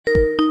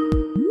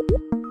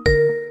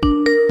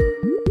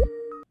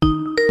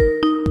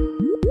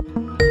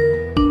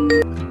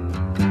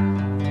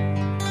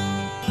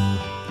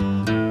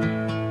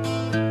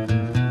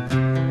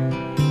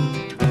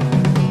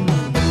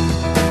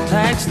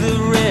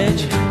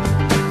rich,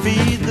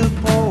 feed the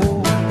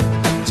poor,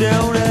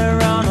 till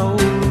there are no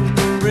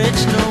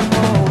rich no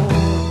more.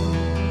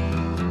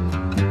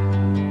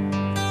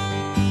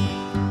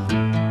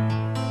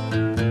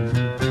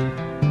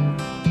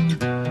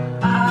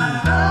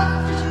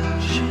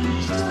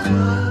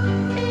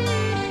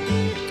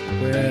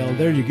 Well,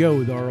 there you go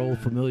with our old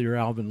familiar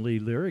Alvin Lee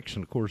lyrics,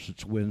 and of course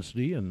it's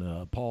Wednesday,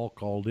 and Paul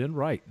called in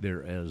right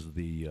there as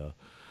the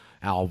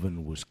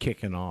Alvin was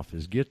kicking off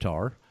his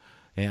guitar.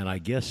 And I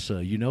guess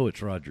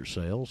it's Roger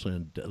Sales.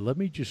 And let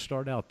me just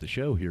start out the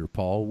show here,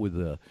 Paul, with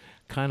a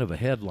kind of a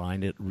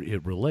headline. It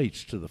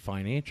relates to the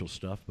financial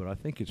stuff, but I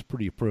think it's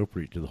pretty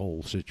appropriate to the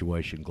whole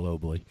situation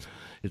globally.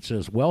 It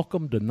says,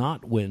 "Welcome to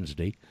not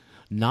Wednesday,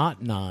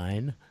 not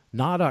 9,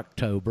 not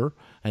October,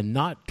 and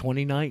not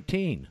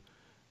 2019.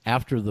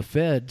 After the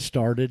Fed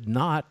started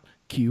not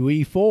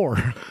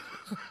QE4."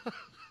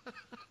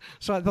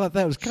 So I thought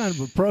that was kind of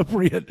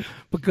appropriate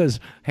because,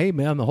 hey,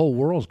 man, the whole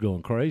world's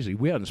going crazy.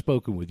 We hadn't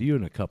spoken with you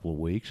in a couple of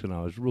weeks, and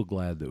I was real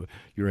glad that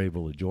you're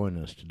able to join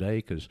us today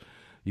because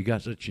you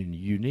got such a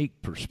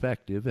unique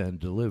perspective and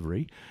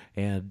delivery,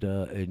 and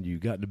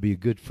you've gotten to be a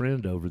good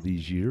friend over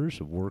these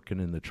years of working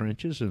in the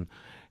trenches. And,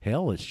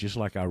 hell, it's just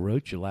like I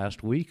wrote you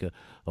last week,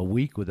 a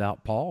week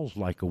without Paul's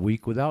like a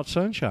week without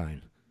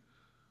sunshine.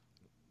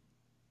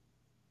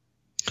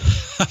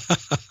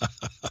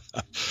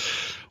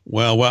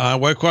 Well,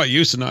 we're quite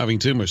used to not having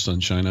too much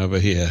sunshine over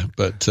here,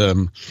 but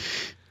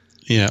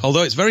yeah.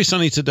 Although it's very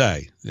sunny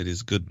today, it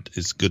is good.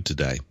 It's good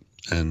today,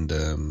 and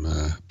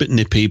a bit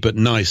nippy, but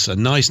nice. A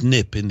nice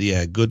nip in the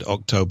air. Good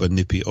October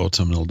nippy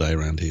autumnal day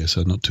around here,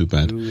 so not too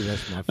bad. Ooh,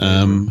 that's my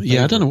favorite.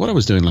 Yeah, I don't know what I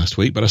was doing last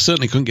week, but I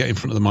certainly couldn't get in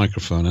front of the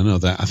microphone. I know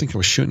that. I think I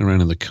was shooting around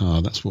in the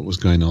car. That's what was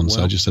going on. Well,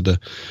 so I just had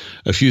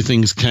a few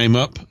things came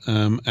up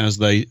as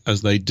they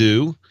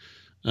do.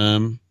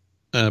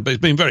 But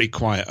it's been very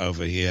quiet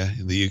over here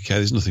in the UK.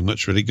 There's nothing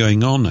much really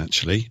going on,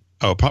 actually.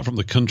 Apart from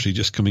the country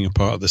just coming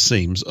apart at the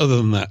seams. Other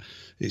than that,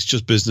 it's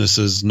just business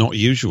as not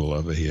usual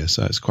over here.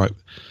 So it's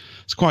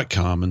quite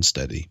calm and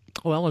steady.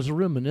 Well, I was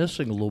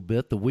reminiscing a little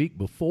bit the week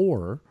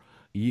before.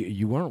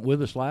 You weren't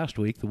with us last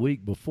week. The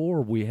week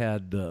before, we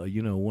had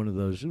one of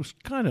those. It was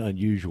kind of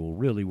unusual,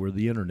 really, where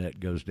the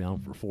internet goes down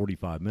for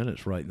 45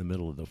 minutes right in the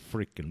middle of the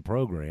freaking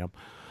program.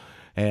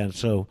 And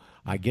so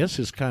I guess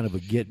it's kind of a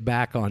get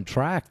back on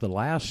track. The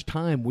last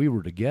time we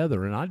were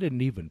together, and I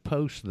didn't even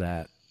post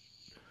the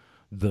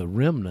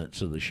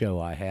remnants of the show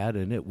I had,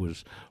 and it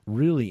was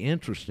really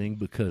interesting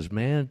because,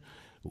 man,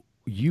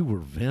 you were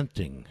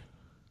venting.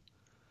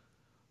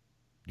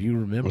 Do you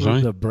remember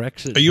the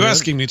Brexit? Are you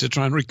asking me to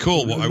try and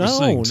recall what I was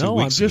saying 2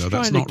 weeks ago?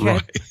 That's not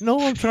right. No,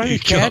 I'm trying to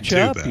catch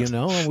up,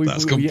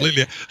 That's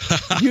completely...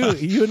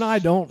 you and I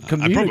don't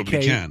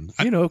communicate, I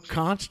probably can.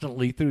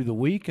 Constantly through the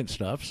week and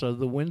stuff, so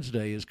the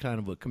Wednesday is kind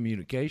of a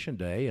communication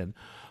day, and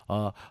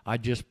I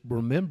just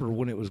remember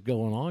when it was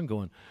going on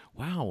going,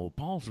 wow, well,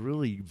 Paul's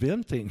really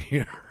venting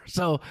here.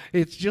 So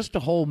it's just a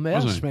whole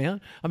mess, man.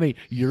 I mean,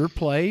 your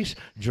place,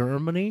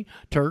 Germany,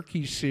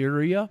 Turkey,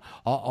 Syria,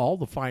 all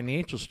the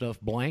financial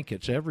stuff,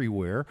 blankets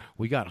everywhere.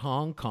 We got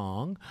Hong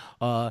Kong.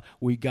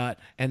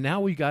 And now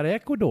we got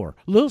Ecuador.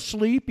 Little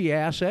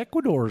sleepy-ass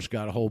Ecuador's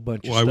got a whole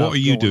bunch of stuff. Why, what are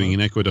you doing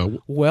in Ecuador?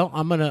 Well,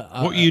 I'm going to...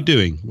 what are you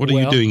doing? What are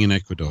you doing in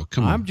Ecuador?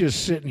 Come on. I'm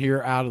just sitting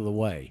here out of the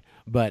way.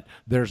 But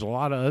there's a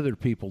lot of other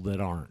people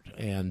that aren't,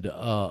 and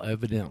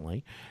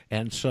evidently.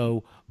 And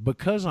so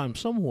because I'm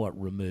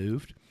somewhat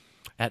removed,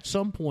 at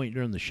some point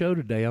during the show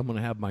today, I'm going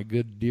to have my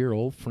good, dear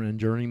old friend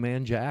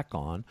JourneyMan Jack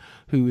on,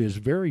 who is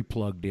very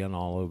plugged in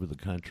all over the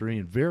country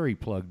and very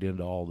plugged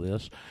into all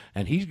this.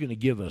 And he's going to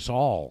give us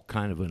all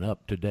kind of an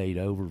up-to-date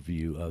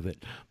overview of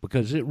it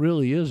because it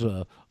really is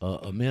a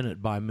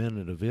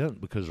minute-by-minute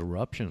event because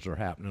eruptions are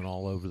happening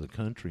all over the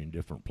country in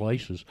different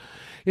places.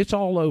 It's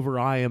all over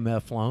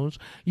IMF loans.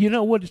 You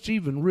know what it's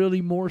even really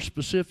more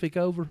specific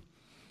over?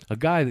 A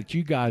guy that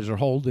you guys are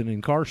holding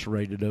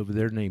incarcerated over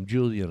there named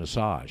Julian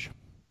Assange.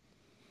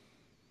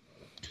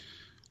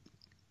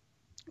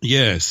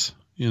 Yes,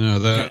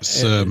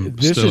 that's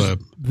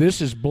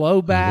this is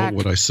blowback. What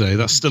would I say?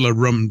 That's still a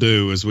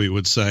rum-do, as we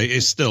would say.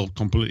 It's still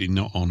completely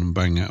not on and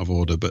bang out of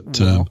order. But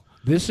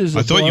this is.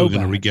 I thought you were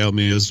going to regale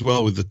me as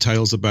well with the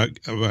tales about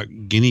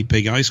guinea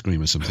pig ice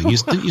cream or something.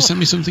 Didn't you send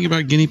me something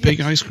about guinea pig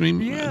ice cream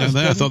down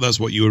there? I thought that's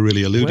what you were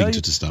really alluding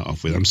to start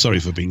off with. I'm sorry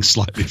for being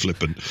slightly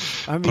flippant,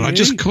 but I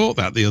just caught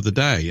that the other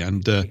day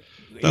and.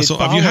 That's all.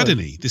 Have you had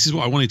any? This is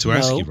what I wanted to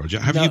ask you, Roger.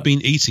 Have you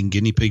been eating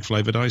guinea pig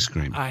flavored ice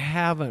cream? I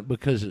haven't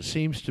because it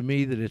seems to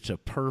me that it's a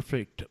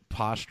perfect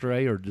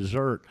pastry or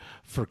dessert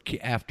for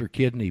after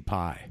kidney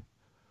pie.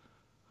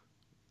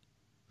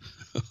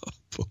 Oh,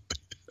 boy.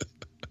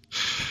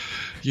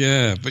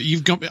 Yeah, but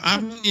you've got. I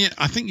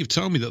think you've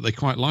told me that they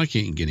quite like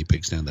eating guinea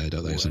pigs down there,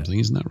 don't they? Or something,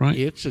 isn't that right?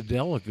 It's a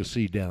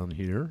delicacy down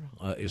here.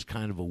 It's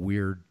kind of a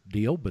weird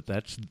deal, but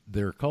that's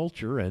their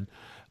culture. And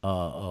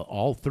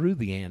all through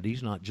the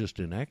Andes, not just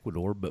in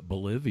Ecuador, but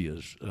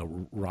Bolivia's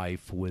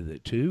rife with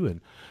it too. And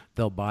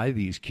they'll buy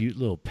these cute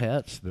little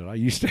pets that I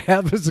used to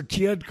have as a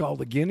kid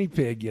called a guinea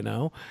pig,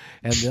 and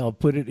they'll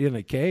put it in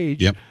a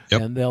cage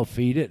and they'll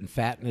feed it and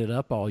fatten it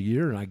up all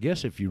year. And I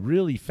guess if you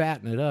really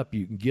fatten it up,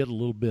 you can get a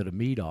little bit of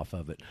meat off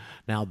of it.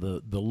 Now,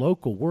 the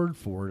local word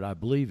for it, I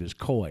believe, is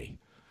koi,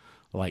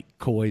 like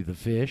koi the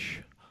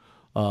fish.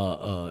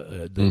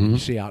 That you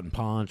see out in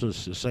ponds.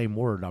 It's the same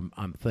word.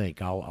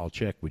 I'll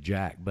check with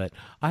Jack, but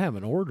I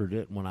haven't ordered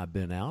it when I've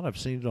been out. I've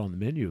seen it on the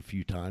menu a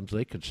few times.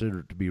 They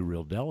consider it to be a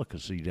real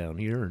delicacy down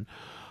here.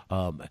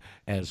 And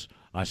as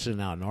I sent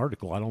out an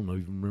article, I don't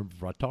even remember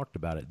if I talked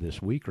about it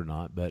this week or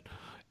not, but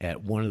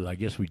at one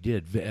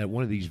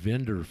of these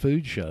vendor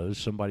food shows,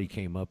 somebody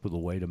came up with a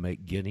way to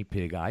make guinea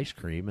pig ice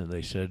cream, and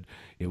they said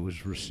it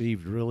was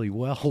received really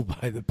well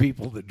by the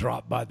people that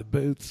dropped by the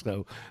booth.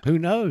 So who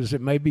knows? It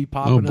may be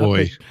popping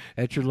up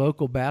at your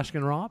local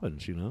Baskin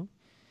Robbins,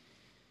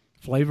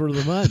 Flavor of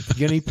the month,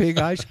 guinea pig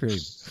ice cream.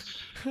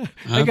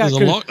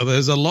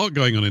 There's a lot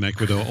going on in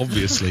Ecuador,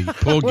 obviously.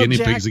 Poor guinea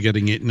pigs are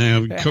getting it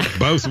now cooked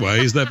both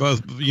ways. They're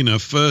both,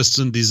 firsts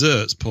and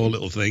desserts, poor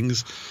little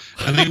things.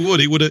 And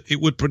it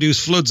would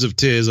produce floods of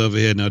tears over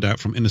here, no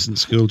doubt, from innocent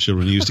school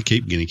children who used to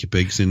keep guinea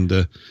pigs in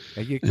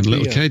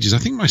little cages. I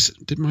think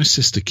my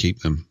sister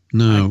keep them?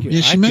 No.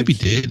 She maybe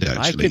did,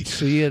 actually. I could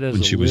see it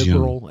as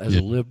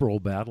a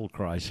liberal battle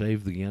cry,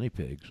 save the guinea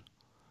pigs.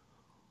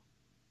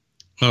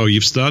 Oh,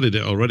 you've started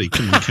it already.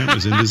 Come on,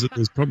 cameras in.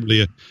 There's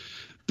probably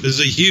There's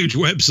a huge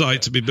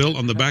website to be built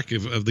on the back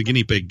of the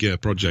guinea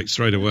pig project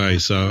straight away.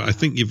 So I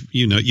think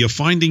you're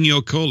finding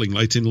your calling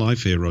late in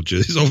life here, Roger.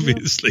 It's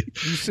obviously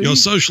your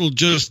social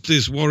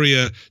justice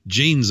warrior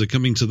genes are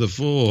coming to the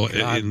fore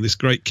in this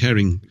great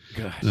caring,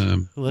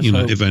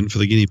 event for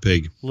the guinea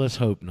pig. Let's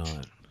hope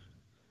not.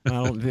 I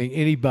don't think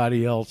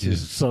anybody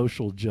else's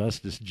social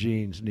justice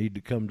genes need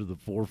to come to the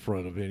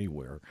forefront of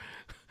anywhere.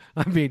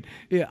 I mean,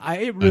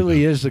 it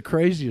really is the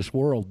craziest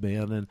world,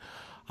 man, and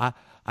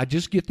I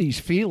just get these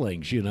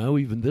feelings,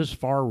 even this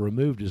far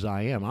removed as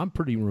I am. I'm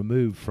pretty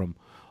removed from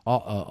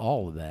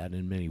all of that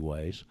in many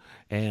ways,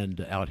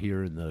 and out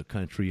here in the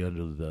country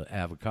under the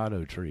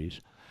avocado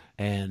trees,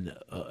 and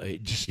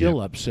it just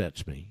still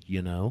upsets me,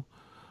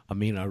 I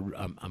mean,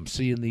 I'm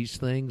seeing these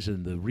things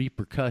and the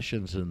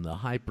repercussions and the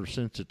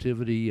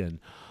hypersensitivity and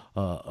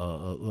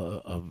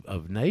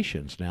of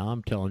nations. Now,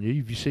 I'm telling you,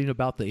 have you seen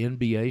about the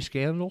NBA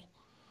scandal,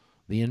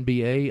 the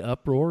NBA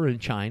uproar in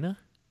China?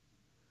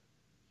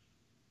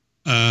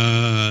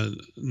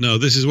 No,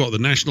 this is the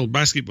National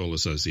Basketball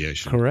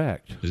Association.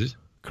 Correct. Is it?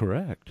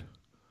 Correct.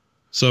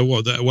 So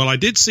what? Well, I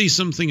did see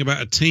something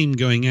about a team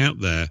going out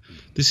there.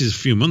 This is a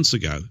few months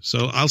ago.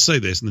 So I'll say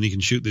this, and then you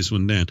can shoot this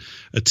one down.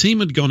 A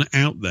team had gone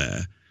out there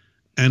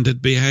and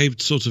had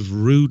behaved sort of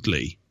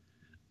rudely,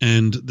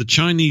 and the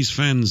Chinese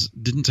fans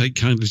didn't take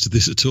kindly to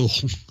this at all.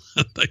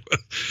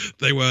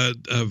 They were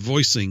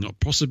voicing or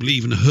possibly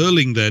even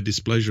hurling their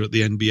displeasure at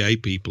the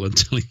NBA people and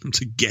telling them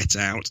to get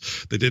out.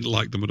 They didn't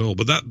like them at all.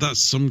 But that's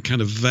some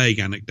kind of vague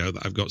anecdote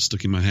that I've got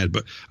stuck in my head.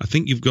 But I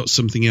think you've got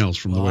something else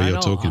from the way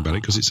you're talking about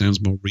it, because it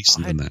sounds more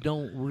recent than that. I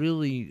don't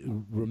really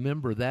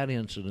remember that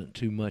incident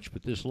too much.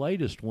 But this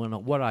latest one,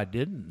 what I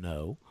didn't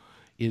know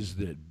is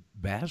that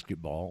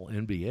basketball,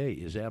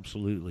 NBA, is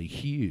absolutely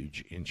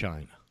huge in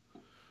China.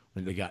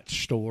 And they got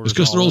stores. It's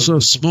because they're also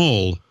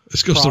small.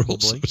 It's because they're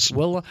also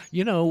small. Well,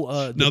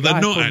 no,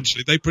 they're not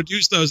actually. They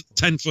produce those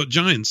 10-foot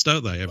giants,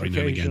 don't they? Every now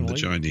and again, the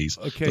Chinese,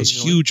 those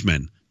huge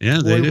men.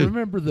 Yeah, they do.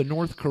 Remember the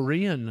North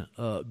Korean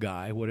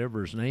guy,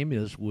 whatever his name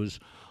is, was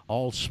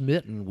all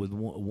smitten with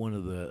one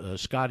of the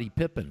Scottie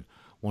Pippen,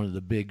 one of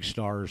the big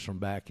stars from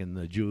back in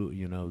the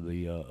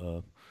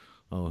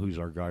who's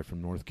our guy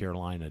from North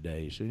Carolina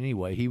days.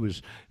 Anyway, he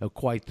was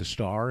quite the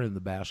star in the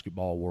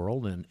basketball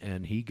world,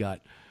 and he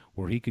got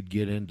where he could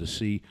get in to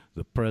see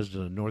the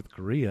president of North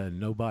Korea and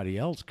nobody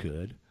else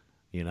could.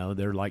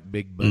 They're like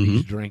big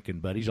buddies,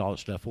 drinking buddies, all that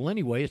stuff. Well,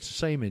 anyway, it's the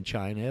same in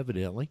China,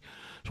 evidently.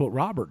 It's what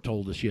Robert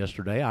told us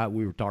yesterday.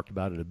 We were talking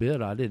about it a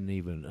bit. I didn't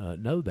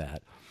even know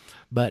that.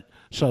 But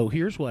so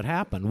here's what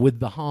happened with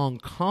the Hong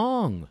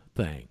Kong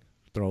thing.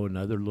 Throw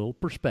another little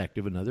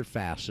perspective, another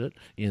facet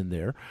in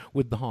there.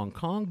 With the Hong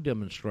Kong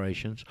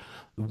demonstrations,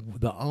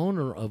 the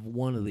owner of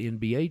one of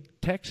the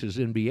Texas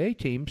NBA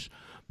teams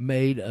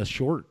made a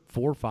short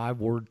 4 or 5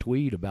 word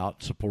tweet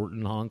about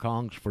supporting Hong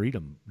Kong's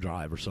freedom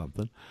drive or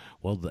something.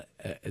 Well,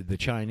 the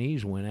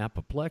Chinese went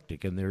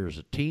apoplectic, and there's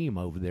a team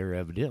over there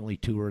evidently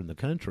touring the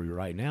country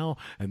right now,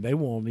 and they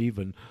won't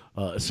even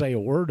say a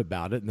word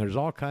about it, and there's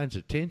all kinds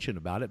of tension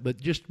about it. But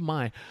just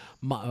the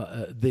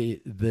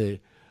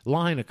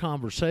line of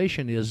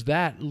conversation is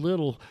that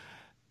little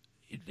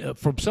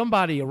from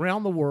somebody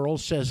around the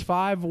world says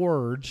 5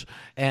 words,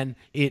 and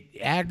it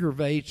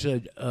aggravates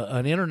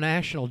an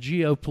international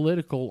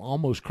geopolitical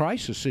almost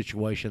crisis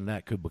situation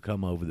that could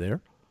become over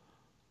there.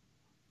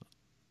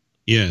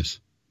 Yes.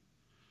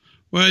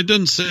 Well, it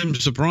doesn't seem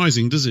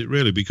surprising, does it,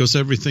 really? Because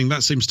everything,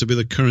 that seems to be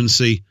the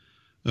currency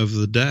of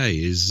the day,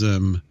 is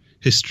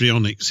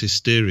histrionics,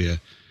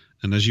 hysteria,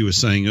 And as you were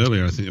saying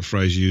earlier, I think the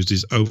phrase used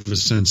is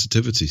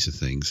oversensitivity to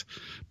things.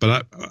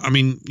 But I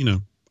mean,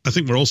 I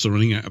think we're also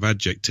running out of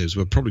adjectives.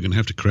 We're probably going to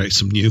have to create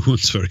some new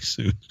ones very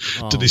soon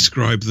to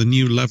describe the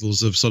new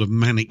levels of sort of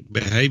manic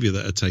behavior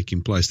that are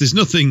taking place. There's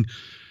nothing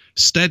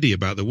steady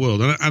about the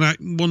world.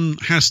 And one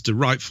has to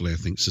rightfully, I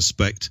think,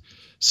 suspect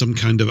some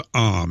kind of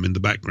arm in the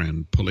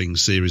background pulling a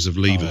series of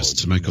levers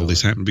to make all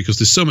this happen, because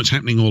there's so much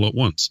happening all at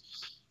once.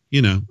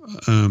 The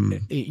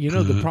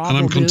problem and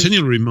I'm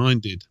continually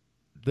reminded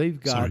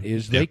they've got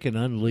they can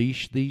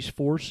unleash these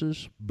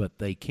forces, but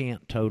they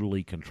can't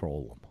totally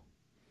control them.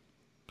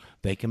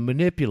 They can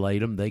manipulate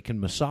them, they can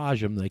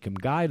massage them, they can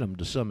guide them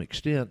to some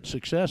extent,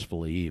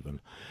 successfully even,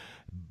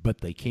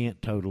 but they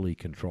can't totally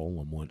control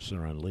them once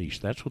they're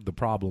unleashed. That's what the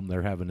problem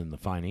they're having in the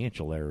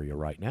financial area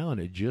right now,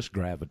 and it just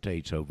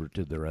gravitates over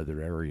to their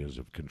other areas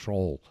of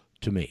control,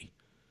 to me.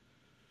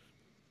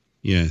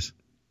 Yes.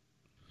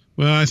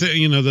 Well, I think,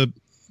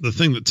 the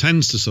thing that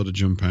tends to sort of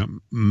jump out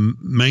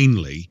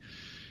mainly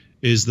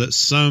is that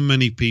so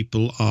many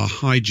people are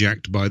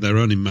hijacked by their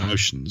own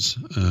emotions,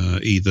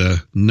 either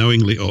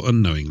knowingly or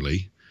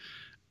unknowingly,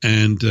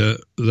 and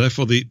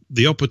therefore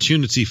the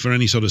opportunity for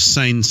any sort of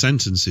sane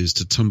sentences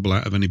to tumble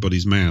out of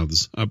anybody's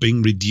mouths are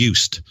being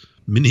reduced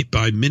minute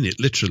by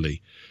minute,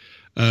 literally.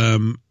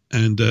 And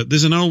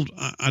there's an old,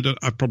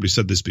 I've probably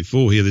said this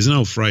before here, there's an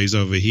old phrase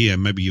over here,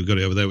 maybe you've got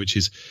it over there, which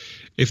is,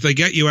 if they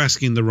get you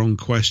asking the wrong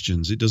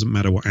questions, it doesn't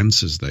matter what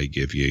answers they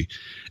give you.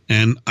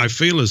 And I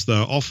feel as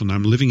though often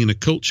I'm living in a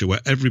culture where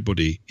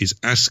everybody is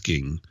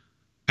asking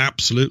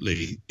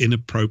absolutely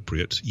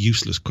inappropriate,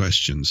 useless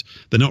questions.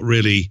 They're not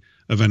really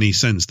of any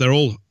sense. They're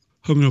all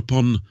hung up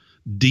on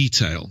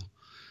detail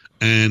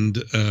and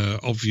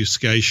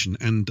obfuscation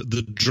and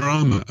the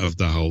drama of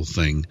the whole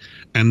thing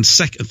and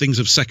things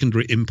of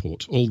secondary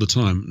import all the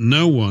time.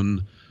 No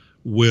one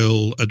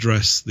will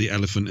address the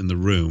elephant in the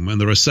room, and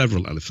there are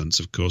several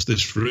elephants, of course.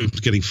 This room's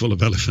getting full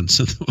of elephants,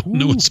 and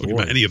no one's talking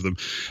about any of them.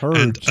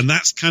 And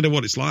that's kind of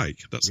what it's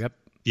like.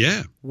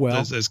 Yeah.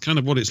 Well, that's kind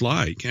of what it's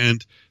like,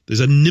 and there's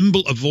a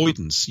nimble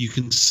avoidance. You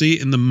can see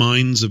it in the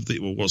minds of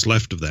what's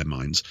left of their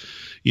minds,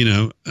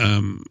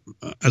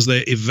 as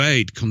they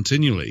evade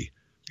continually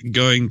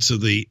going to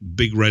the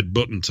big red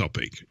button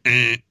topic.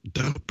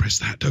 Don't press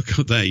that. Don't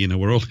go there.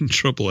 We're all in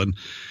trouble, and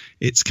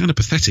it's kind of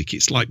pathetic.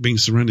 It's like being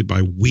surrounded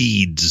by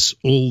weeds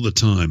all the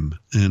time,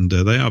 and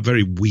they are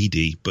very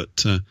weedy,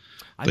 but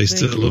they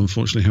still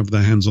unfortunately have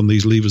their hands on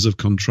these levers of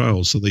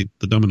control, so the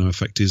domino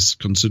effect is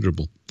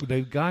considerable.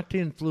 They've got to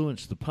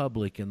influence the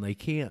public, and they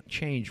can't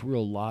change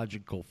real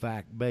logical,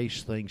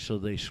 fact-based things, so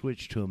they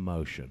switch to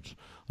emotions.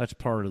 That's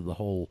part of the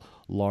whole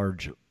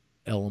large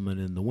element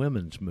in the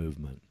women's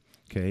movement,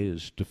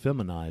 is to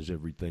feminize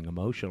everything,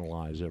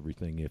 emotionalize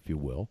everything, if you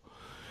will.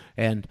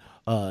 And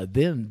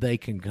then they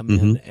can come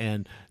in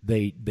and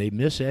they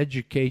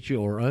miseducate you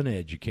or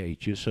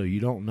uneducate you, so you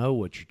don't know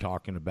what you're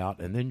talking about,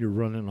 and then you're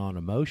running on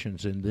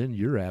emotions, and then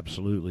you're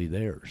absolutely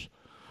theirs.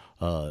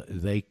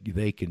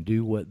 They can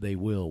do what they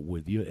will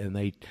with you, and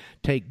they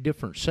take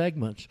different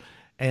segments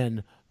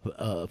and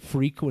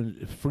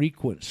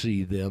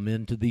frequency them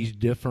into these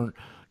different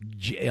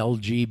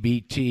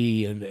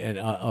LGBT and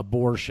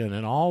abortion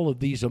and all of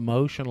these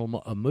emotional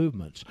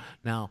movements.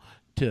 Now,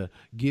 to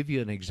give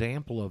you an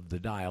example of the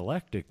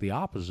dialectic, the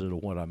opposite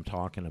of what I'm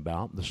talking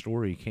about, the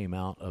story came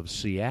out of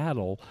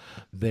Seattle.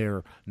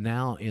 They're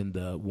now in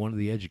one of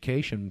the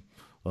education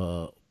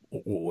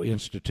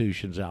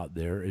institutions out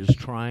there is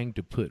trying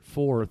to put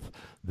forth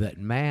that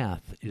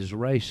math is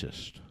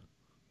racist.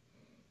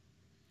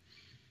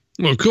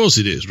 Well, of course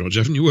it is,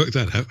 Roger. Haven't you worked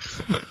that out?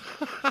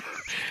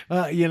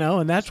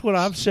 And that's what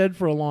I've said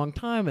for a long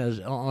time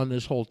on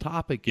this whole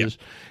topic is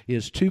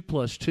 2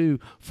 + 2,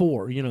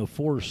 4.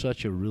 4 is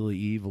such a really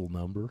evil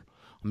number.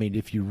 I mean,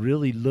 if you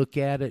really look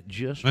at it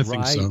just I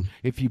think so.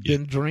 If you've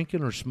been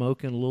drinking or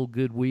smoking a little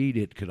good weed,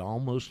 it could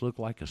almost look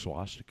like a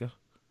swastika.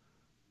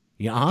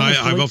 Yeah,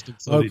 honestly, I've often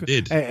thought it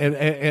did.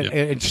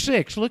 And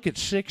 6, look at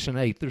 6 and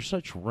 8. They're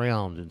such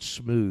round and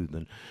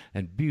smooth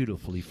and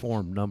beautifully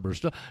formed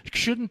numbers.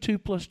 Shouldn't 2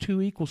 +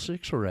 2 =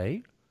 6 or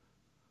 8?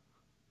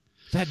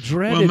 That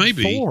dreaded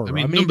 4. I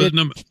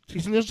mean,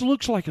 this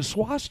looks like a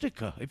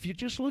swastika if you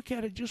just look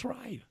at it just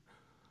right.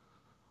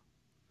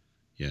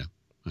 Yeah,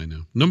 I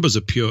know. Numbers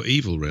are pure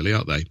evil, really,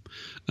 aren't they?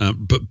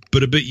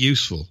 But a bit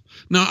useful.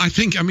 No, I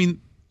think,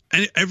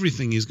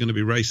 everything is going to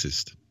be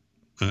racist.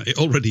 It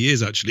already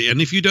is, actually. And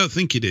if you don't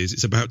think it is,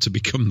 it's about to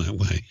become that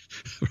way,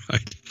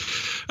 right?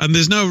 And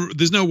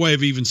there's no way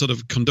of even sort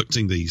of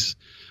conducting these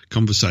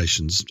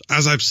conversations.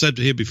 As I've said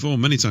here before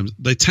many times,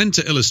 they tend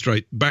to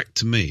illustrate back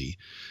to me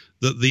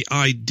that the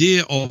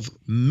idea of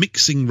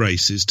mixing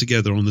races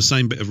together on the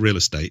same bit of real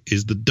estate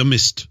is the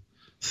dumbest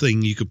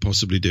thing you could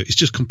possibly do. It's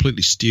just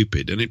completely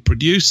stupid, and it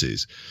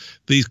produces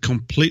these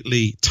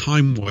completely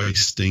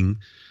time-wasting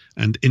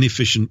and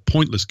inefficient,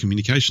 pointless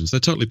communications. They're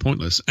totally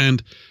pointless,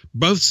 and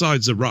both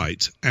sides are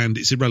right, and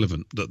it's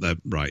irrelevant that they're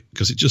right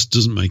because it just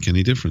doesn't make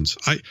any difference.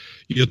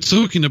 You're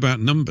talking about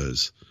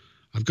numbers.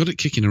 I've got it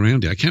kicking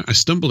around here. I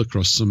stumble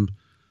across some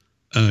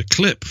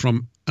clip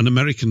from an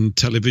American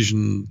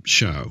television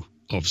show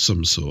of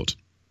some sort,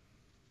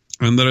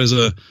 and there is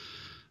an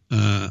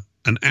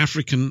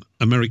African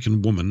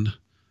American woman,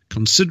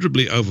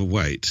 considerably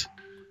overweight,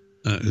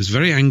 who's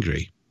very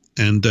angry.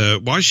 And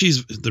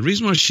the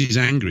reason why she's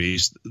angry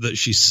is that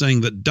she's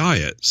saying that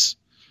diets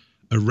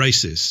are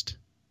racist.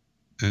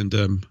 And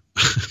I'm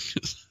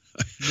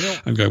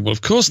going, well,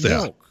 of course they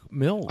are.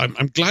 Milk.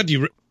 I'm glad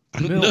you.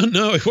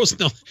 No, it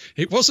wasn't.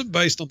 It wasn't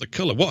based on the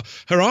color. What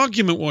her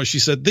argument was, she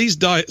said these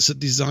diets are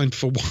designed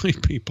for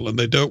white people and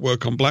they don't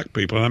work on black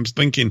people. And I'm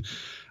thinking,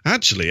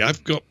 actually,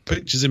 I've got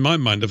pictures in my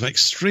mind of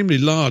extremely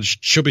large,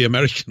 chubby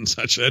Americans.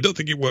 Actually, I don't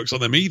think it works on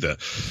them either.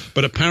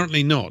 But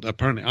apparently not.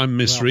 Apparently, I'm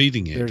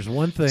misreading it. There's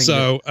one thing.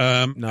 So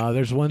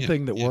there's one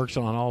thing that works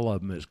on all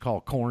of them. It's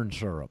called corn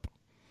syrup.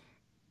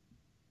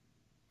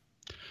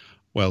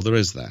 Well, there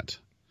is that.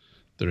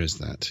 There is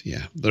that.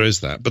 Yeah, there is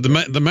that. But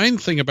the main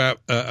thing about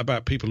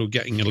people who are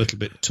getting a little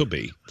bit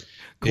tubby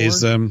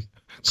is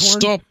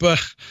stop.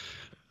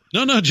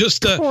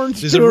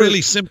 There's a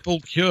really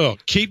simple cure.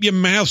 Keep your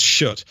mouth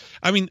shut.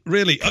 I mean,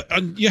 really,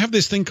 you have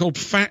this thing called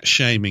fat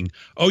shaming.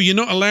 Oh, you're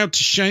not allowed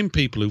to shame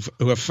people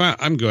who are fat.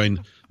 I'm going,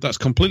 that's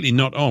completely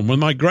not on. One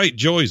of my great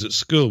joys at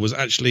school was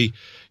actually,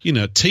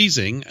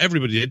 teasing,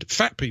 everybody did,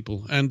 fat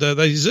people, and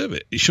they deserve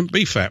it. You shouldn't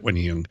be fat when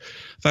you're young.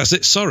 That's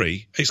it.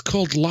 Sorry. It's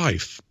called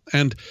life.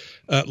 And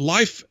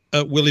life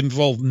will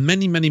involve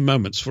many, many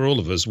moments for all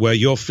of us where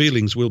your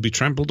feelings will be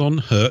trampled on,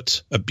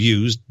 hurt,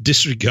 abused,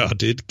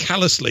 disregarded,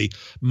 callously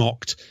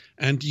mocked,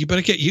 and you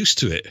better get used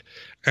to it.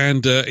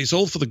 And it's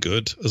all for the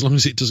good, as long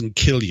as it doesn't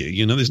kill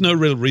you. There's no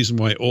real reason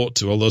why it ought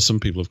to, although some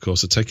people, of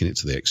course, are taking it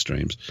to the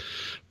extremes.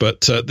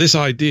 But this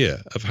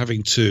idea of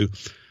having to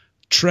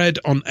tread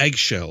on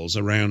eggshells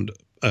around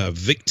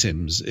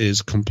victims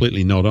is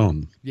completely not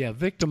on. Yeah,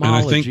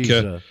 victimology.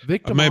 And I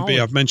think maybe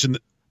I've mentioned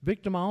that.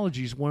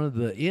 Victimology is one of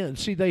the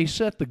see, they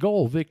set the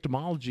goal,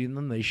 victimology, and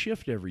then they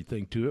shift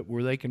everything to it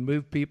where they can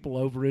move people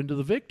over into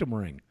the victim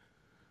ring.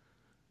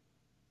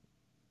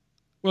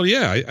 Well,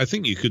 yeah, I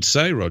think you could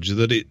say, Roger,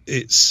 that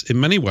it's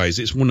in many ways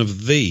it's one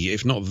of the,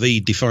 if not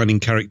the, defining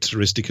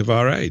characteristic of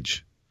our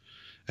age.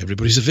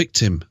 Everybody's a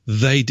victim.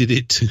 They did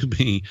it to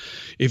me.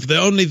 If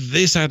only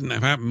this hadn't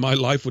happened, my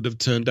life would have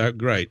turned out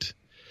great.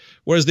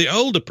 Whereas the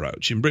old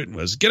approach in Britain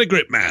was, get a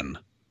grip, man.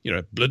 You're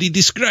a bloody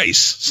disgrace.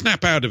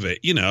 Snap out of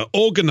it.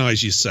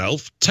 Organize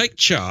yourself, take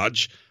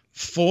charge,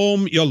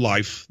 form your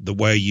life the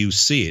way you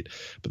see it.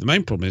 But the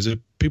main problem is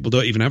that people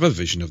don't even have a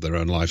vision of their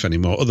own life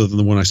anymore, other than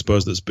the one, I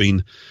suppose, that's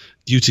been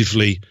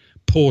dutifully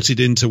ported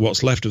into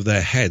what's left of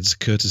their heads,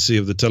 courtesy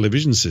of the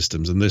television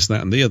systems and this, that,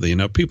 and the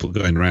other. People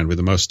going around with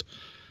the most.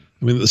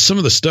 I mean, some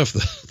of the stuff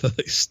that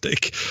they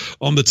stick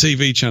on the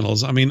TV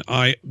channels, I mean,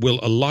 I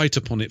will alight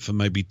upon it for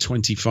maybe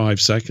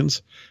 25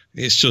 seconds.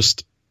 It's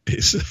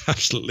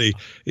absolutely,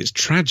 it's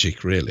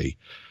tragic, really.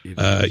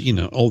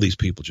 All these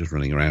people just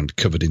running around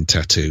covered in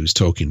tattoos,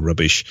 talking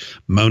rubbish,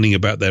 moaning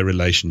about their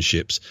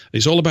relationships.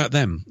 It's all about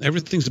them.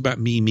 Everything's about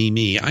me, me,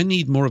 me. I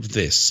need more of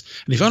this.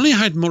 And if only I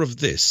had more of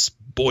this,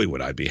 boy,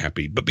 would I be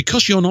happy. But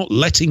because you're not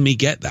letting me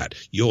get that,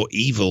 you're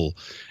evil.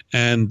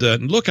 And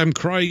look, I'm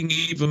crying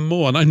even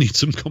more and I need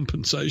some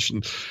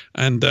compensation.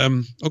 And,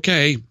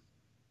 okay.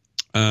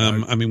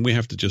 I mean, we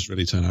have to just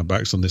really turn our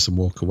backs on this and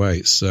walk away.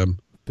 It's,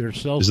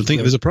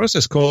 there's a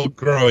process called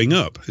growing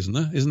up, isn't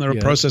there? Isn't there a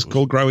process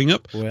called growing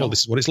up? Well,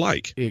 this is what it's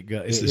like.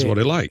 This is what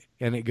it's like.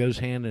 And it goes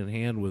hand in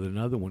hand with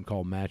another one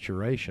called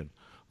maturation,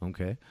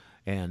 okay?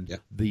 And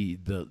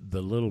the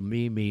little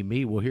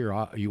me. Well,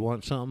 here, you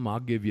want something? I'll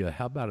give you,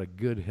 how about a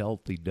good,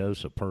 healthy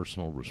dose of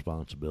personal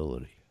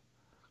responsibility?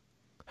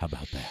 How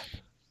about that?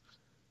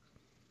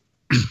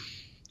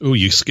 Oh,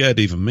 you scared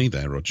even me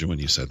there, Roger, when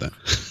you said that.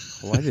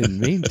 Well, I didn't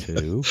mean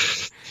to.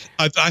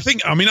 I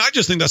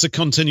just think that's a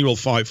continual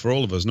fight for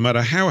all of us, no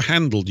matter how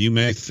handled you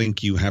may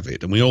think you have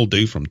it. And we all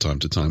do from time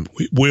to time.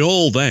 We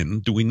all then,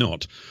 do we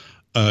not,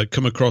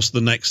 come across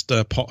the next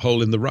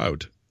pothole in the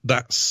road.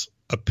 That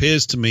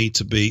appears to me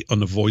to be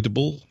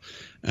unavoidable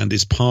and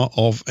is part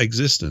of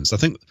existence. I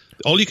think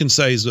all you can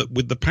say is that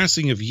with the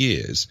passing of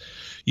years,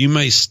 you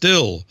may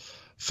still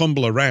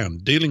fumble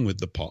around dealing with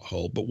the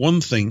pothole, but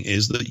one thing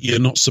is that you're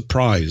not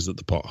surprised that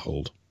the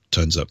pothole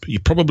turns up. You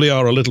probably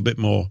are a little bit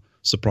more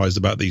surprised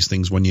about these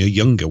things when you're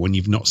younger, when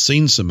you've not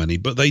seen so many,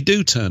 but they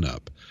do turn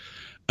up.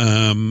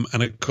 And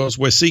of course,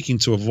 we're seeking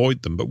to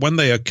avoid them, but when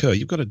they occur,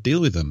 you've got to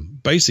deal with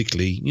them.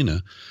 Basically,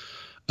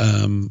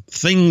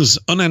 things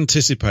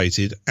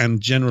unanticipated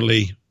and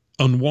generally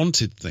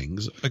unwanted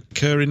things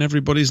occur in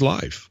everybody's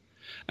life.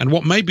 And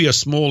what may be a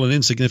small and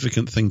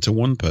insignificant thing to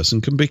one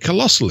person can be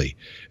colossally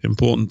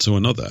important to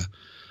another.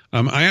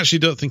 I actually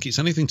don't think it's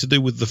anything to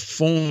do with the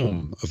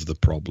form of the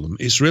problem.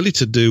 It's really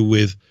to do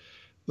with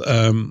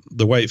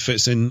the way it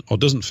fits in or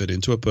doesn't fit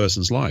into a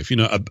person's life.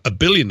 A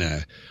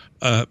billionaire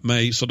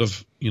may sort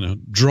of,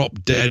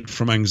 drop dead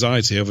from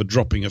anxiety over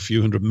dropping a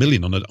few $100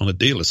 million on a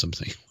deal or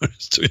something.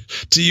 Whereas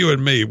to you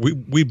and me,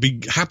 we'd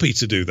be happy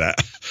to do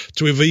that,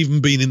 to have even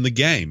been in the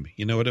game.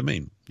 You know what I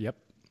mean? Yep.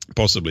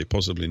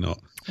 Possibly not.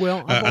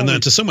 Well, and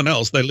then to someone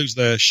else, they lose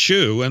their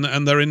shoe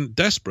and they're in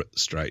desperate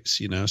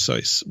straits, So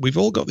we've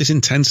all got this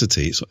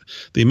intensity.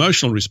 The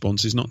emotional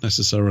response is not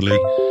necessarily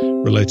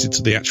related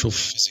to the actual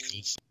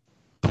physical.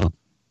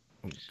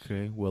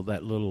 Okay, well,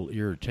 that little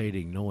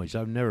irritating noise,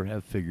 I've never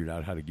have figured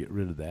out how to get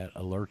rid of that.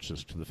 Alerts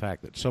us to the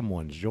fact that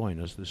someone's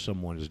joined us. This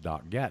someone is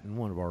Doc Gatton,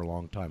 one of our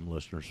longtime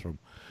listeners from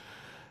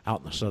out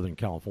in the Southern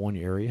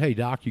California area. Hey,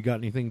 Doc, you got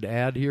anything to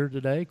add here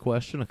today?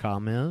 Question, a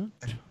comment?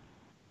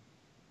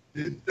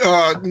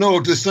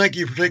 No, just thank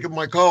you for taking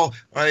my call.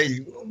 I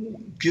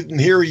couldn't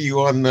hear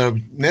you on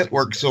the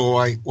network, so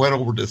I went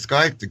over to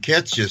Skype to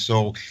catch you.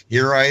 So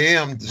here I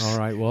am. All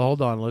right. Well,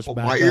 hold on. Let's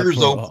back my up. ears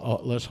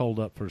open. Let's hold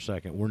up for a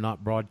second. We're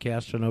not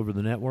broadcasting over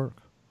the network?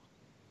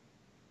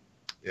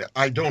 Yeah,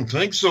 I don't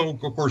think so. Of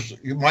course,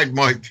 it might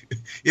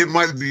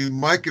be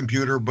my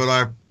computer, but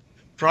I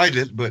tried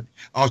it. But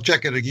I'll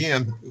check it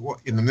again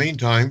in the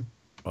meantime.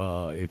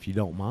 If you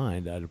don't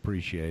mind, I'd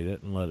appreciate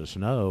it, and let us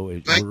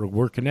know.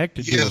 We're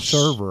connected to a Yes.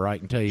 server, I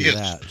can tell you Yes.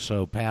 that.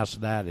 So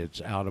past that,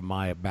 it's out of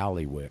my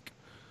ballywick.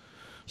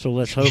 So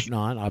let's hope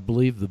not. I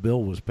believe the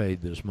bill was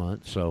paid this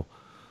month, so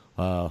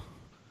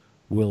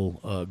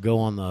we'll go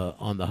on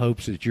the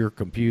hopes that your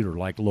computer,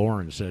 like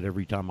Lauren said,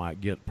 every time I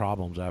get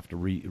problems, I have to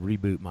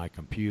reboot my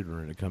computer,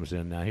 and it comes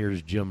in. Now,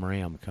 here's Jim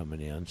Ram coming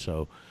in,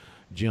 so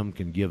Jim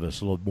can give us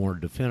a little more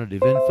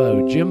definitive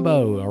info.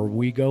 Jimbo, are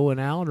we going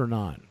out or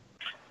not?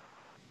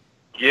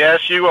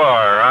 Yes, you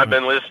are. I've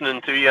been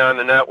listening to you on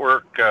the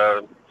network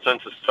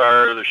since the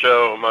start of the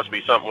show. It must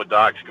be something with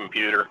Doc's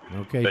computer.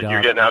 Okay, but Doc.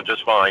 you're getting out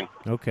just fine.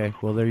 Okay,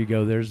 well, there you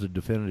go. There's the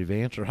definitive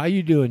answer. How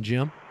you doing,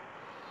 Jim?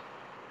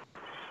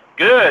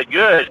 Good.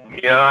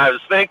 I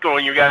was thinking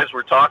when you guys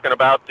were talking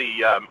about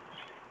the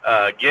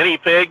guinea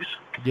pigs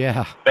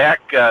Yeah.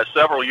 back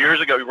several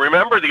years ago.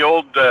 Remember the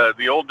old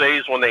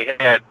days when they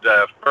had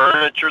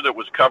furniture that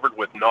was covered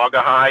with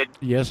naugahyde?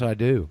 Yes, I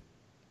do.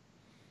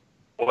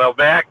 Well,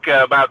 back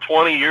about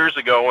 20 years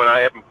ago when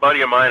a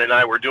buddy of mine and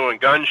I were doing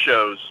gun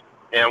shows,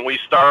 and we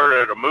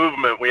started a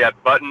movement. We had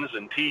buttons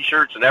and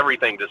T-shirts and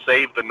everything to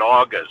save the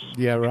Nagas.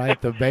 Yeah,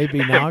 right, the baby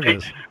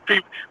Nagas.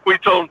 We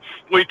told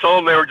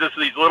them they were just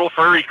these little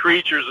furry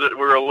creatures that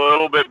were a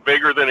little bit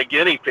bigger than a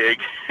guinea pig,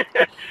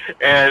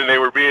 and they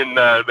were being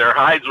their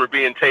hides were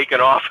being taken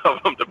off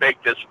of them to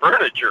make this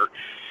furniture.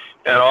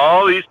 And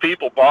all these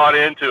people bought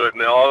into it,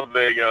 and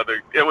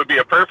it would be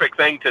a perfect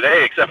thing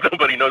today, except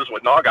nobody knows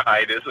what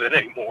naugahyde is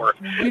anymore.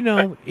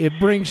 It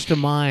brings to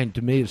mind,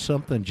 to me,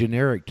 something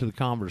generic to the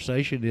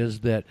conversation,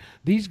 is that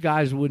these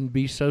guys wouldn't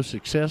be so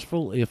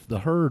successful if the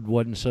herd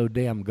wasn't so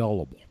damn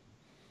gullible.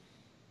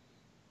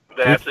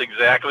 That's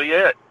exactly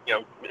it.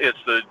 It's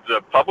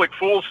the public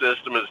fool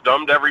system has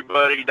dumbed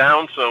everybody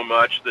down so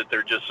much that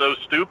they're just so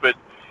stupid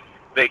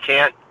they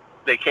can't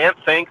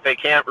think, they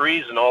can't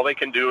reason. All they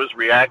can do is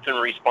react and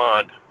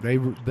respond.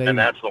 And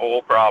that's the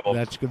whole problem.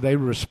 That's good. They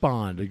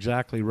respond.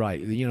 Exactly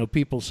right.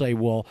 People say,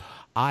 "Well,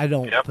 I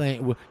don't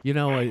think."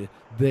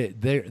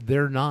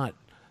 They're not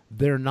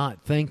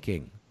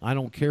thinking. I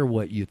don't care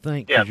what you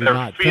think because you're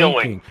not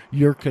thinking.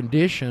 You're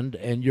conditioned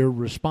and you're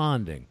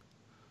responding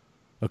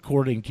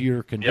according to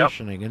your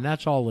conditioning, and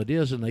that's all it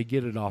is. And they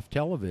get it off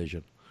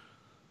television.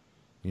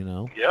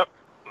 Yep.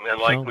 And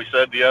like we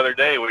said the other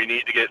day, we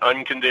need to get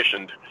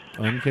unconditioned.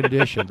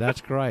 Unconditioned.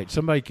 That's right.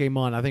 Somebody came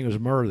on. I think it was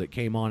Murr that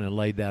came on and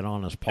laid that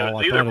on us, Paul. It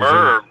was either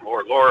Murr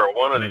or Laura,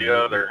 one or the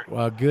other.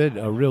 Well,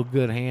 a real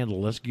good handle.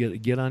 Let's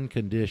get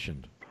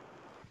unconditioned.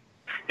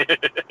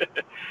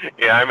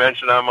 Yeah, I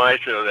mentioned on my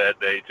show that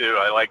day too.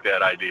 I like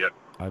that idea.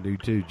 I do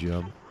too,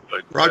 Jim.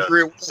 But,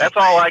 that's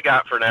all I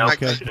got for now.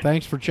 Okay.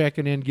 Thanks for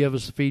checking in. Give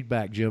us the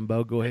feedback,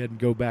 Jimbo. Go ahead and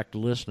go back to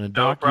listening.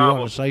 No Doc, problem. you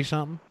want to say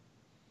something?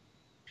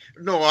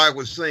 No, I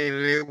was saying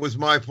it was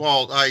my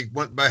fault. I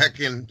went back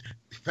and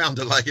found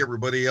it like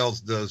everybody else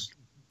does.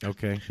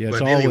 Okay. Yeah,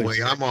 but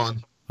anyway, I'm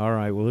on. All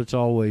right. Well, it's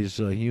always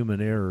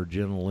human error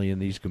generally in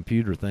these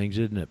computer things,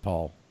 isn't it,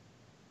 Paul?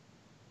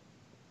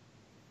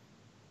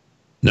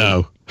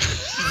 No.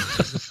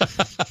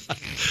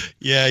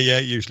 Yeah,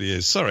 it usually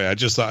is. Sorry, I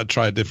just thought I'd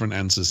try a different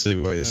answer, see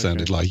what it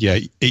sounded like. Yeah,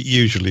 it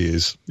usually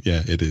is.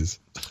 Yeah, it is.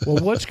 Well,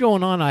 what's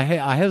going on? I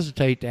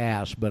hesitate to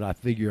ask, but I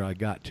figure I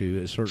got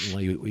to. It's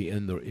certainly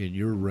in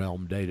your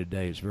realm day to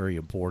day, it's very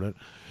important.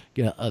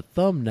 Get a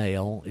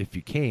thumbnail, if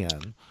you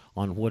can,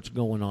 on what's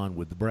going on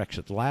with the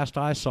Brexit. The last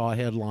I saw a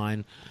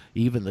headline,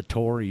 even the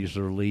Tories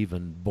are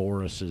leaving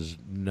Boris's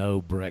no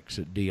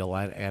Brexit deal,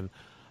 and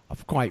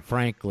quite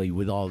frankly,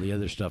 with all the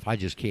other stuff, I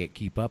just can't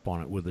keep up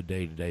on it with a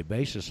day-to-day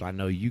basis. I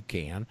know you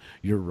can.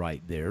 You're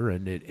right there,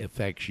 and it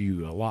affects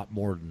you a lot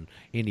more than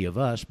any of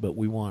us, but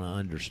we want to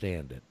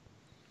understand it.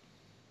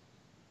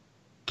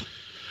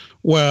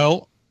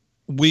 Well,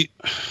 we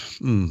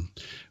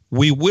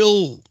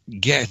will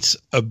get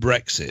a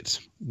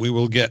Brexit. We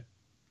will get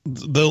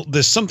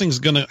there's something's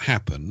going to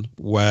happen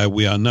where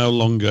we are no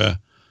longer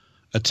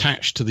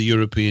attached to the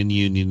European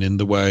Union in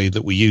the way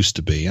that we used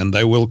to be, and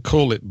they will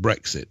call it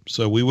Brexit.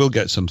 So we will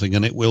get something,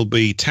 and it will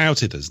be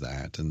touted as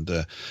that, and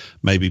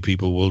maybe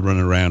people will run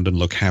around and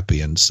look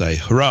happy and say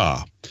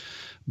hurrah.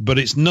 but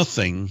it's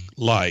nothing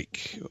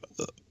like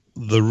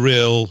the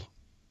real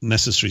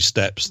necessary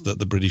steps that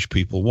the British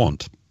people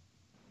want.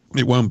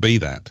 It won't be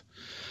that.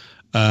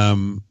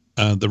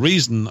 The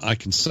reason I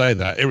can say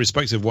that,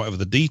 irrespective of whatever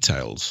the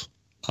details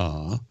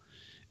are,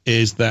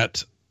 is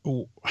that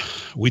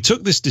we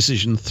took this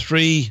decision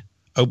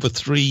over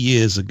 3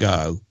 years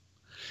ago,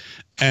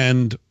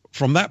 and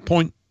from that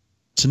point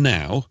to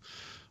now,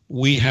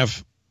 we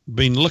have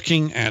been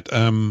looking at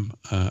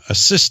a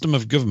system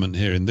of government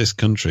here in this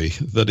country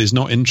that is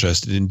not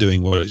interested in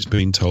doing what it's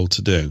been told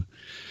to do.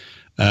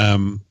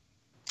 And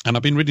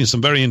I've been reading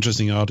some very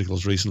interesting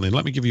articles recently.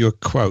 Let me give you a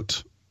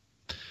quote.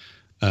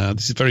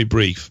 This is very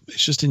brief.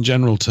 It's just in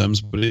general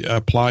terms, but it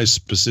applies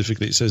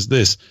specifically. It says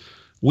this: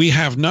 we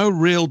have no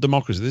real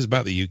democracy. This is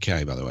about the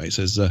UK, by the way. It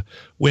says,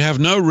 we have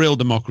no real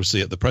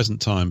democracy at the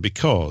present time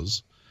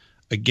because,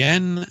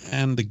 again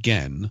and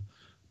again,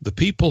 the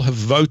people have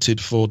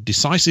voted for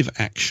decisive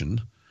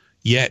action,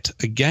 yet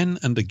again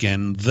and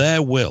again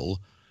their will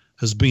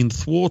has been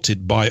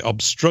thwarted by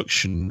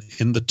obstruction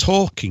in the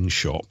talking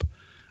shop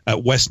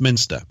at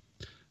Westminster.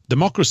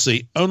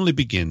 Democracy only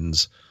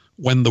begins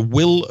when the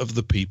will of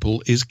the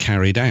people is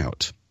carried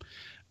out.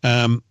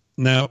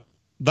 Now,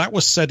 that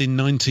was said in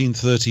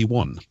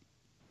 1931,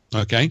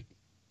 okay?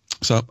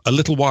 So a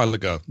little while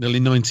ago, nearly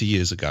 90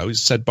 years ago.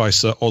 It's said by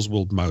Sir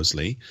Oswald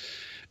Mosley.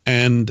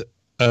 And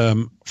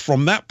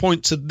from that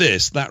point to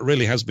this, that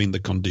really has been the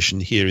condition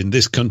here in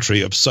this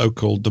country of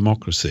so-called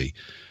democracy.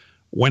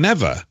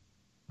 Whenever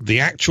the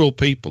actual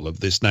people of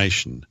this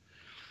nation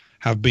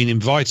have been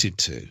invited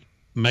to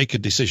make a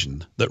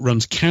decision that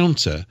runs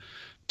counter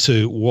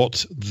to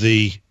what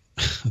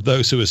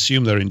those who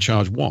assume they're in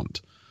charge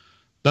want,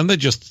 then they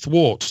just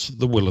thwart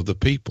the will of the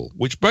people,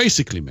 which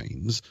basically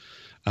means,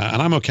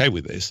 and I'm okay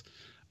with this,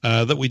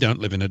 that we don't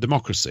live in a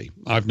democracy.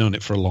 I've known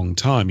it for a long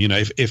time. You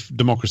know, if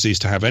democracy is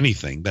to have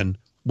anything, then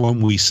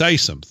when we say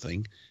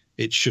something,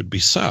 it should be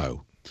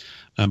so.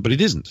 But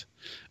it isn't.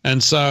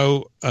 And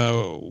so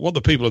what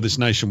the people of this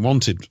nation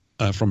wanted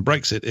from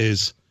Brexit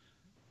is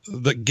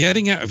that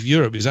getting out of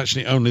Europe is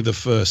actually only the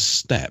first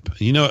step.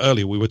 You know,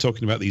 earlier we were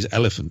talking about these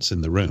elephants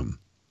in the room.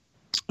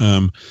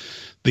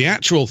 The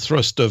actual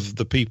thrust of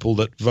the people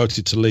that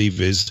voted to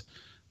leave is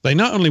they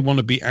not only want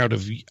to be out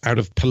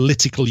of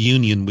political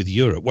union with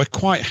Europe. We're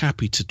quite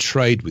happy to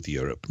trade with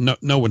Europe.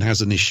 No one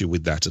has an issue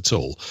with that at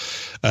all.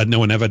 No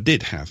one ever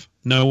did have.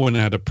 No one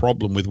had a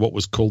problem with what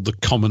was called the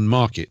common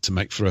market to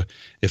make for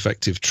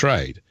effective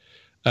trade.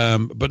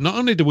 But not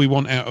only do we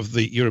want out of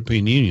the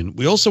European Union,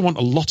 we also want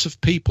a lot of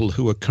people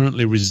who are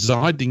currently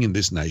residing in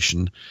this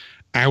nation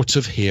out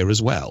of here as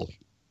well.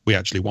 We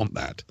actually want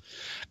that.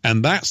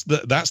 And that's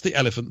the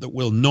elephant that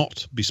will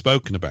not be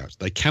spoken about.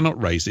 They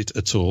cannot raise it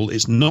at all.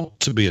 It's not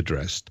to be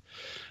addressed.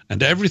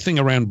 And everything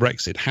around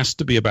Brexit has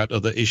to be about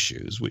other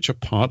issues, which are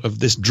part of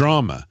this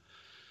drama.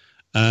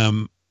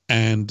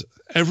 And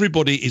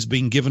everybody is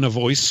being given a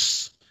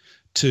voice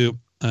to,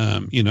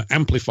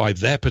 amplify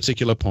their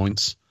particular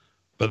points.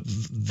 But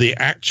the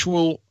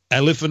actual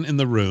elephant in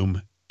the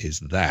room is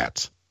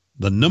that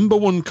the number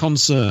one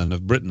concern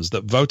of Britons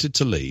that voted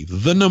to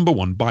leave, the number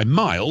one by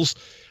miles,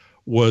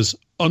 was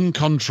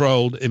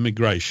uncontrolled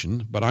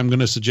immigration. But I'm going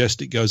to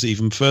suggest it goes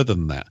even further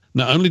than that.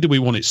 Not only do we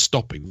want it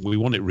stopping, we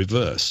want it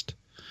reversed.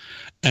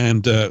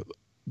 And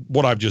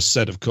what I've just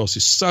said, of course,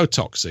 is so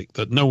toxic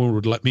that no one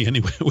would let me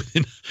anywhere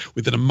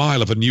within a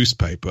mile of a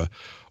newspaper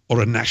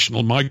or a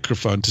national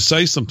microphone to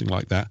say something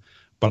like that.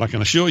 But I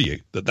can assure you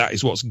that that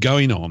is what's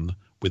going on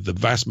with the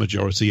vast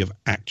majority of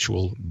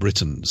actual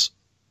Britons,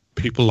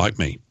 people like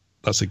me.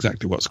 That's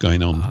exactly what's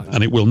going on,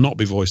 and it will not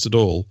be voiced at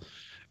all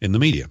in the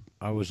media.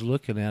 I was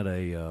looking at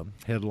a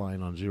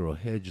headline on Zero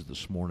Hedge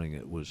this morning.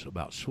 It was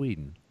about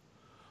Sweden.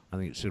 I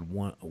think it said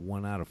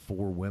one out of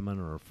 4 women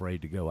are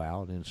afraid to go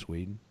out in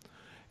Sweden.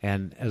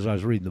 And as I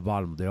was reading the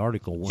bottom of the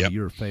article, one of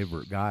your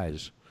favorite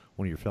guys,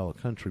 one of your fellow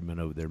countrymen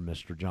over there,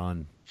 Mr.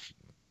 John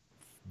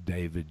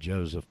David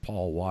Joseph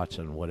Paul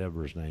Watson,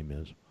 whatever his name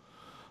is,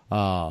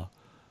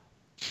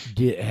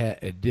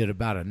 did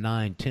about a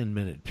 9-10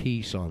 minute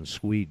piece on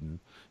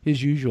Sweden.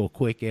 His usual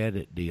quick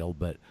edit deal,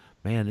 but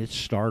man, it's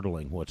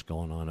startling what's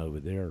going on over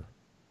there.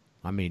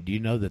 I mean, do you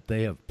know that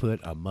they have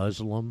put a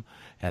Muslim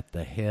at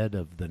the head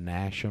of the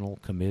National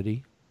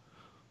Committee?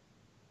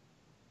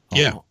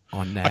 Yeah,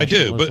 on I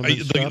do. But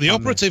the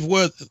operative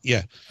word,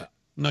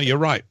 no, you're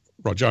right,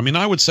 Roger. I mean,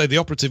 I would say the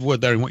operative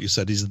word there in what you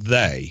said is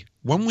they.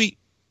 When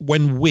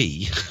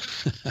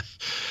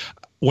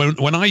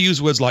I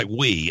use words like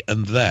we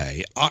and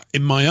they,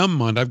 in my own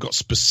mind, I've got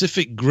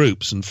specific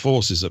groups and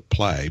forces at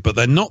play, but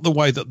they're not the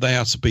way that they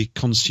are to be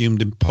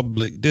consumed in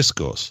public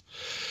discourse.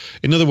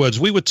 In other words,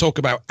 we would talk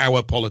about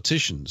our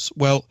politicians.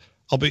 Well,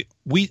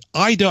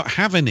 I don't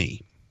have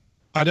any.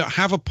 I don't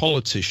have a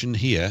politician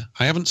here.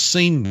 I haven't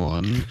seen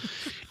one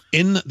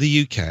in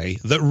the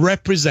UK that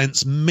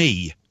represents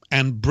me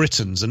and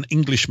Britons and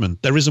Englishmen.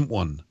 There isn't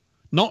one.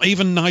 Not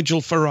even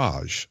Nigel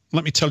Farage.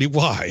 Let me tell you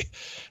why.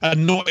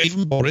 And not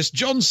even Boris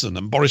Johnson.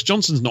 And Boris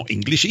Johnson's not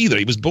English either.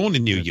 He was born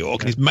in New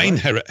York, and his main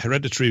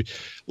hereditary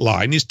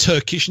line is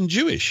Turkish and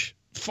Jewish.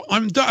 I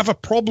don't have a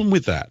problem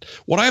with that.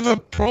 What I have a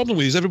problem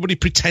with is everybody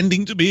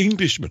pretending to be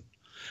Englishmen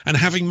and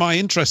having my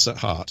interests at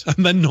heart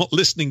and then not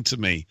listening to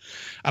me.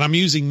 And I'm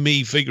using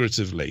me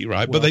figuratively,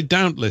 right? Well, but they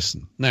don't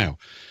listen. Now,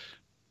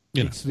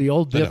 it's the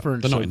old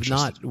difference they're of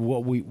not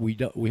what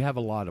we have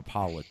a lot of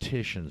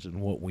politicians, and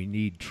what we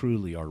need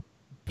truly are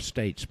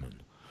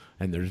statesmen.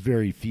 And there's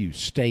very few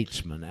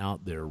statesmen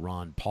out there,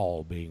 Ron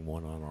Paul being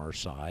one on our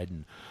side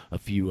and a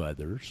few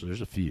others.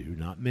 There's a few,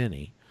 not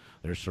many.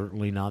 They're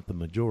certainly not the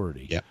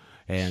majority. Yep.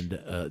 And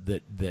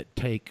that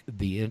take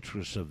the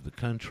interests of the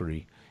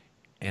country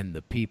and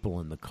the people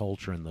and the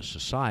culture and the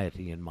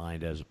society in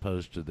mind, as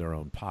opposed to their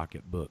own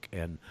pocketbook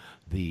and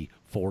the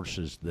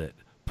forces that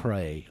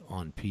prey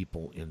on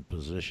people in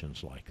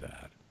positions like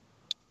that.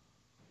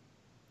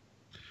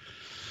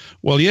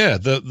 Well, yeah,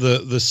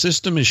 the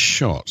system is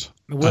shot.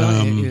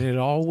 Well, it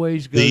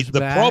always goes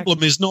the back.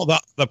 problem is not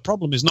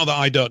that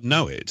I don't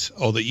know it,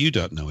 or that you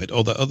don't know it,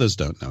 or that others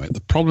don't know it. The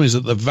problem is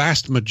that the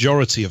vast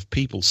majority of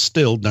people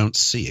still don't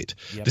see it.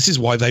 Yep. This is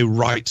why they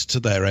write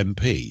to their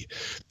MP.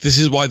 This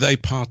is why they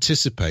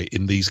participate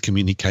in these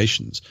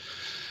communications.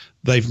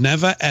 They've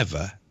never,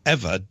 ever,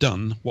 ever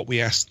done what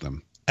we asked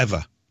them.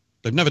 Ever.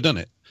 They've never done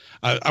it.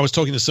 I was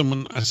talking to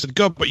someone. I said,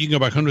 God, but you can go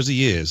back hundreds of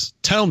years.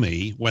 Tell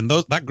me when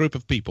that group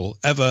of people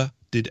ever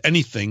did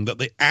anything that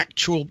the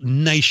actual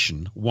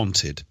nation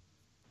wanted.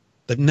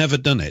 They've never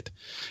done it.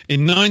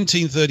 In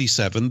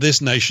 1937, this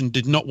nation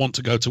did not want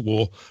to go to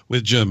war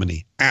with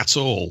Germany at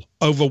all.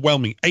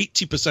 Overwhelming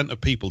 80%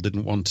 of people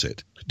didn't want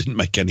it. It didn't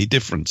make any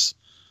difference,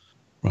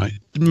 right?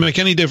 Didn't make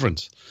any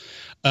difference.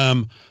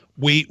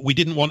 We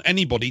didn't want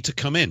anybody to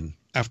come in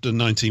after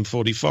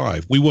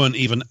 1945. We weren't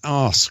even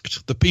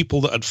asked. The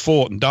people that had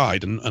fought and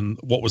died and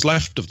what was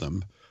left of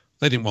them,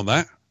 they didn't want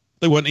that.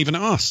 They weren't even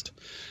asked.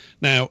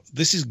 Now,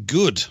 this is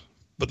good,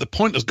 but the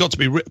point has got to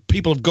be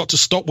people have got to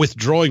stop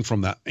withdrawing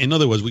from that. In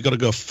other words, we've got to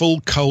go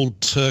full cold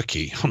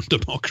turkey on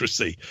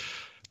democracy,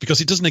 because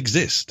it doesn't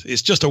exist.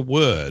 It's just a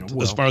word,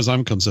 as far as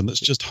I'm concerned, that's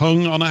just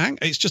hung on a hang.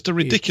 It's just a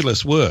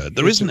ridiculous word.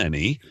 There isn't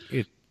any.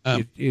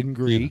 In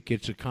Greek,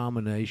 it's a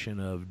combination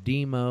of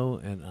demo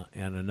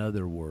and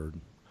another word.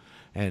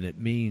 And it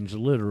means,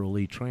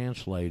 literally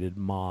translated,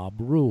 mob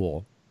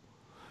rule.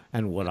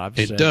 And what I've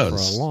said for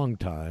a long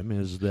time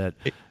is that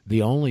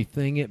the only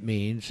thing it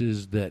means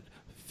is that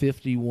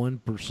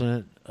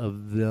 51%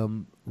 of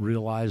them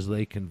realize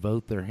they can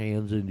vote their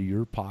hands into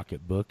your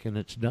pocketbook, and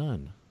it's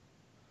done.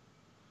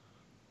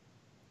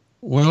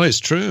 Well, it's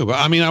true. But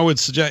I mean, I would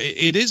suggest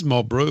it is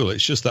mob rule.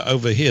 It's just that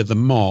over here, the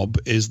mob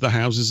is the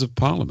Houses of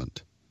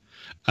Parliament.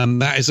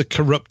 And that is a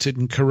corrupted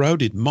and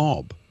corroded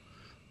mob.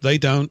 They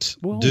don't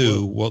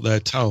do what they're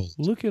told.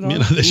 Look at our,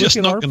 they're just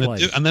not going to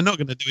do, it, and they're not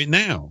going to do it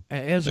now.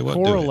 As a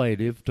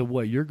correlative to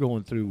what you're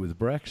going through with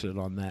Brexit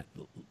on that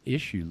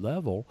issue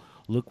level,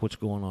 look what's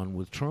going on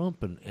with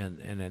Trump,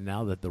 and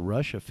now that the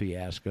Russia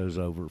fiasco's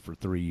over for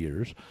 3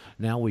 years,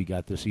 now we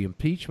got this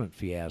impeachment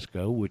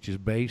fiasco, which is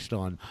based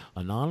on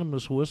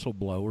anonymous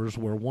whistleblowers,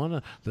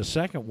 where the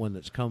second one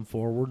that's come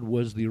forward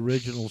was the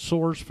original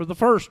source for the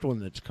first one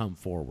that's come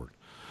forward.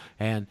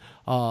 And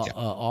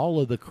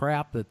all of the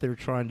crap that they're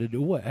trying to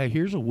do.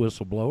 Here's a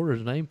whistleblower.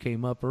 His name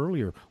came up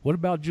earlier. What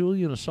about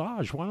Julian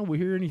Assange? Why don't we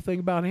hear anything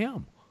about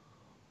him?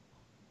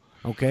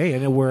 Okay,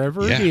 and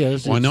wherever it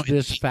is, it's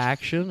this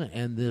faction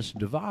and this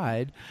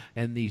divide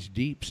and these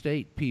deep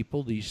state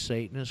people, these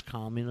Satanists,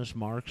 communists,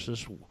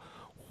 Marxists,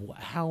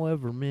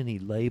 however many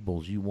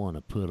labels you want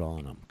to put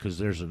on them, because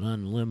there's an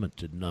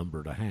unlimited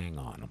number to hang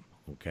on them,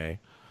 okay?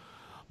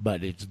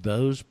 But it's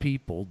those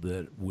people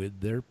that,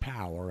 with their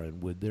power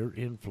and with their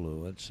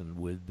influence and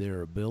with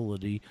their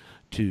ability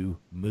to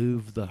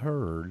move the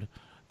herd,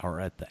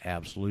 are at the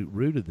absolute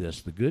root of this.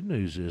 The good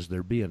news is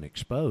they're being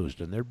exposed,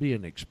 and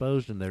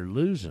they're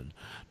losing,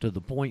 to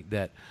the point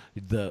that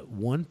the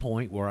one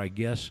point where I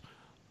guess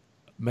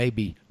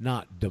maybe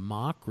not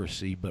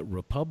democracy but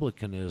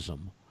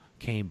republicanism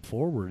came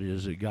forward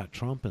is it got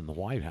Trump in the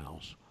White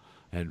House.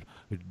 And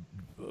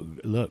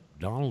look,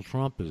 Donald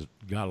Trump has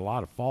got a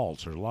lot of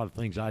faults. There's a lot of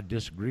things I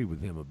disagree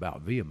with him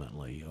about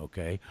vehemently,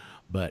 okay?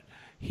 But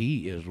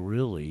he is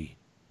really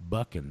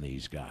bucking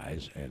these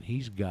guys, and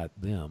he's got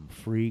them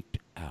freaked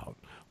out,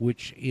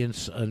 which in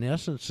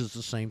essence is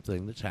the same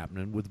thing that's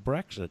happening with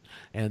Brexit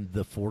and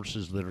the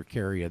forces that are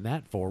carrying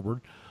that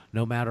forward,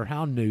 no matter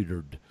how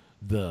neutered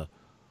the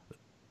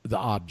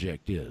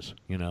object is,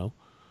 you know?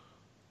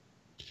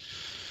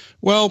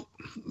 Well,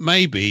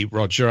 maybe,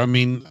 Roger. I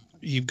mean,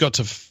 you've got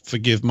to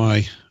forgive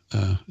my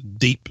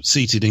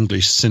deep-seated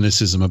English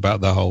cynicism about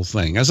the whole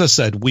thing. As I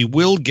said, we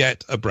will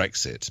get a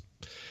Brexit,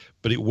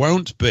 but it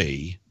won't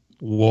be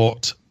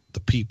what the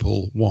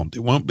people want.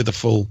 It won't be the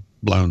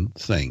full-blown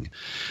thing.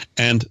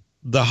 And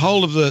the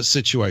whole of the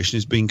situation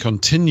is being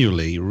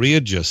continually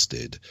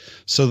readjusted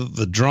so that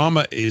the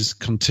drama is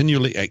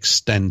continually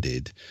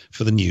extended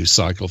for the news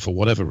cycle for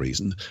whatever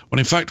reason, when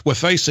in fact we're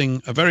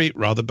facing a very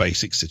rather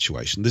basic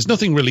situation. There's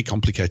nothing really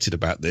complicated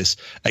about this,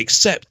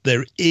 except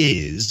there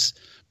is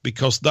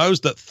because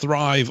those that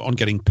thrive on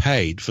getting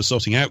paid for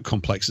sorting out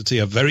complexity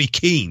are very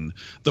keen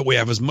that we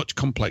have as much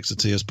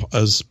complexity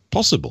as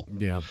possible.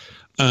 Yeah.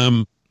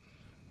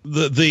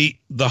 The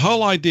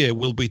whole idea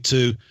will be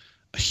to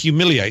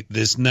humiliate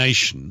this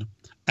nation,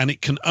 and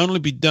it can only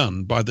be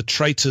done by the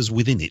traitors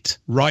within it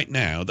right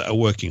now that are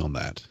working on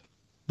that.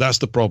 That's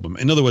the problem.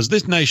 In other words,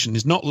 this nation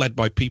is not led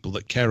by people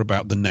that care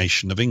about the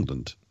nation of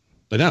England.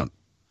 They don't.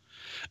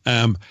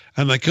 And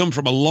they come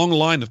from a long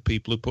line of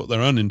people who put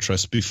their own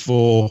interests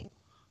before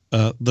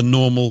the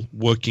normal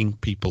working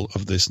people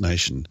of this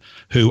nation,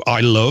 who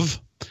I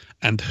love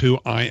and who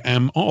I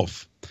am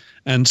of.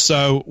 And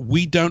so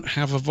we don't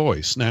have a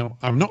voice. Now,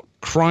 I'm not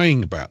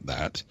crying about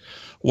that.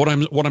 What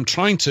I'm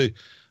trying to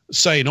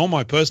say in all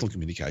my personal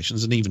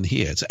communications, and even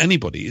here to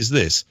anybody, is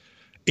this: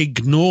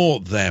 ignore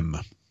them.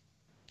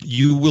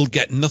 You will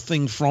get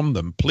nothing from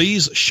them.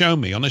 Please show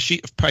me on a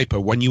sheet of paper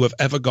when you have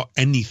ever got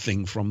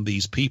anything from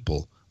these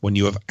people, when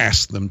you have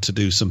asked them to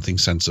do something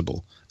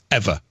sensible.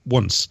 Ever.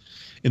 Once.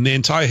 In the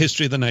entire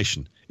history of the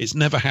nation. It's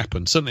never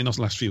happened. Certainly not in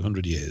the last few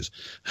hundred years.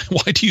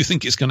 Why do you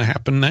think it's going to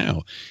happen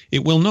now?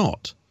 It will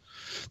not.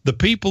 The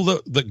people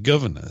that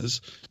govern us,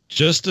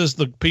 just as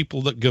the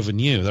people that govern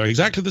you, they're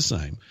exactly the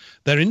same.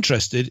 They're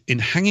interested in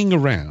hanging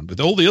around with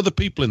all the other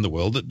people in the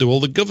world that do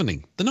all the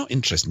governing. They're not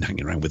interested in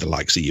hanging around with the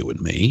likes of you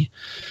and me.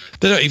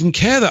 They don't even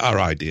care that our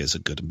ideas are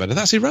good and better.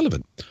 That's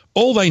irrelevant.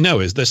 All they know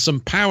is there's some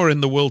power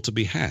in the world to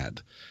be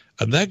had,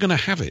 and they're going to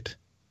have it.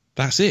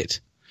 That's it.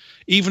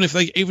 Even if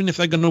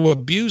they're going to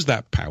abuse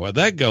that power,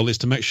 their goal is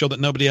to make sure that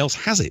nobody else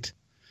has it.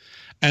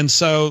 And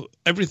so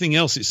everything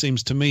else, it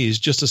seems to me, is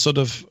just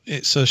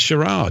it's a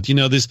charade. You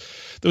know, there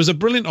was a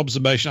brilliant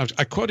observation.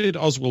 I quoted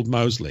Oswald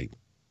Mosley,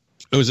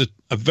 who was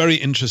a very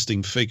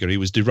interesting figure. He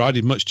was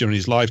derided much during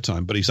his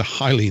lifetime, but he's a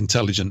highly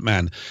intelligent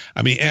man.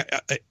 I mean,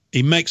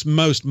 he makes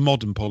most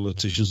modern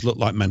politicians look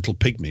like mental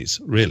pygmies,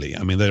 really.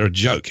 I mean, they're a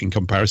joke in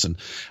comparison.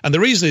 And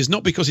the reason is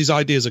not because his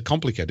ideas are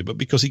complicated, but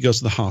because he goes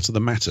to the heart of the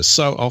matter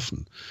so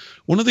often.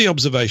 One of the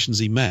observations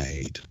he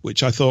made,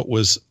 which I thought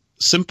was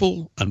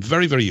simple and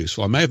very, very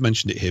useful. I may have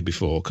mentioned it here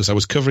before because I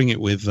was covering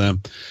it with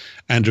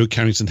Andrew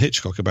Carrington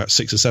Hitchcock about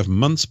 6 or 7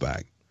 months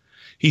back.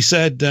 He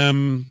said,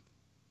 in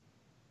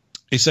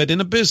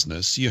a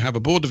business, you have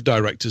a board of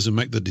directors who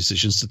make the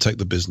decisions to take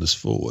the business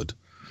forward.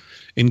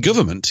 In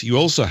government, you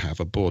also have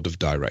a board of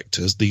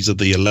directors. These are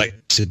the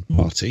elected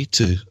party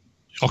to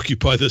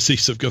occupy the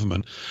seats of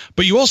government.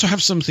 But you also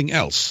have something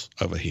else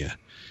over here.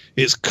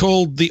 It's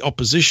called the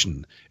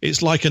opposition.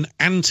 It's like an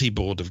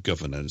anti-board of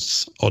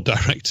governors or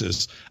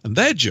directors, and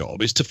their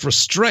job is to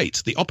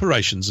frustrate the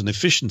operations and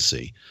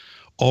efficiency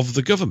of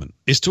the government,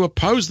 is to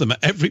oppose them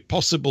at every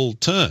possible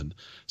turn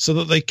so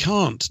that they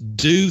can't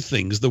do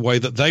things the way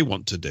that they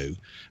want to do,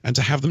 and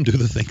to have them do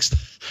the things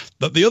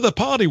that the other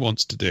party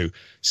wants to do.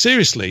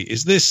 Seriously,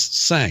 is this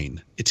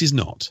sane? It is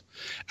not.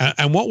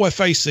 And what we're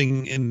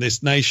facing in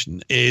this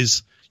nation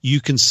is, you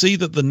can see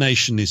that the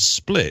nation is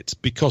split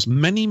because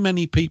many,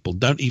 many people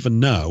don't even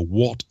know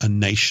what a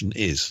nation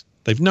is.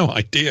 They've no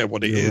idea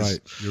what it is.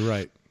 You're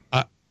right.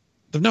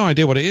 They've no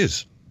idea what it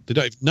is. They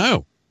don't even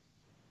know.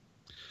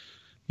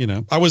 You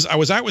know, I was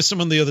out with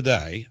someone the other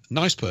day,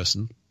 nice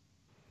person,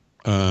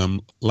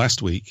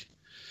 last week,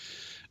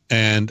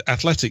 and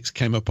athletics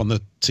came up on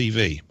the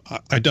TV.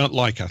 I don't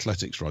like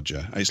athletics,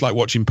 Roger. It's like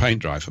watching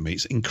paint dry for me.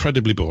 It's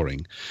incredibly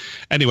boring.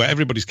 Anyway,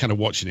 everybody's kind of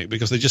watching it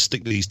because they just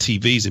stick these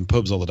TVs in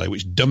pubs all the day,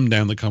 which dumb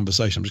down the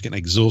conversation. I'm just getting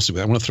exhausted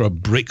with it. I want to throw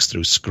bricks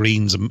through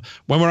screens. And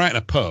when we're out in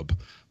a pub,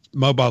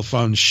 mobile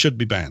phones should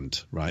be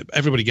banned, right?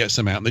 Everybody gets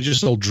them out and they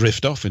just all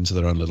drift off into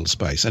their own little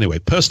space. Anyway,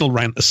 personal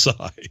rant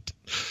aside,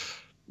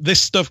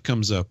 this stuff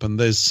comes up and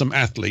there's some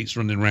athletes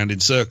running around in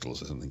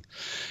circles or something.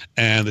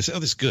 And they say, oh,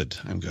 this is good.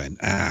 I'm going,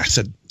 I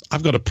said,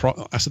 I've got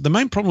I said, the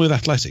main problem with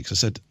athletics, I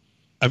said,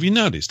 have you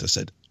noticed? I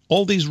said,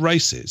 all these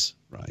races,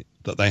 right,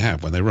 that they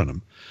have when they run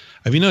them,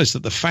 have you noticed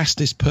that the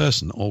fastest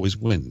person always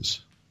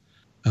wins?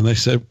 And they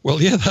said,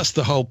 well, yeah, that's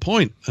the whole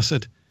point. I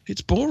said,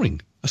 it's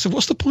boring. I said,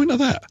 what's the point of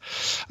that?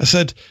 I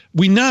said,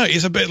 we know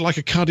it's a bit like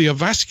a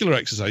cardiovascular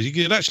exercise. You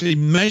could actually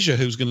measure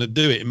who's going to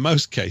do it in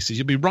most cases.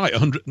 You'd be right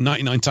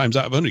 199 times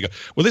out of 100. You go,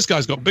 well, this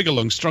guy's got bigger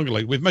lungs, stronger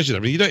legs. We've measured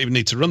everything. You don't even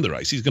need to run the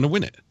race. He's going to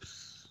win it.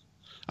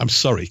 I'm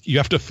sorry. You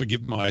have to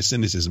forgive my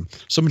cynicism.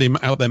 Somebody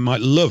out there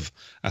might love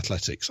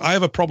athletics. I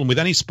have a problem with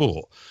any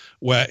sport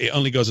where it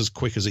only goes as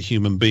quick as a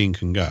human being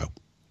can go.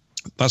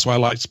 That's why I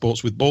like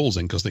sports with balls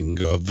in, because they can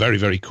go very,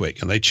 very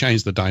quick and they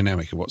change the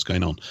dynamic of what's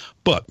going on.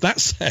 But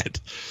that said,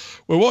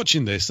 we're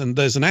watching this and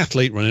there's an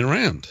athlete running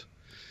around.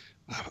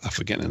 I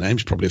forget her name.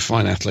 She's probably a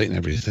fine athlete and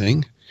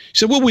everything. She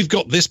said, well, we've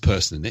got this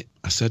person in it.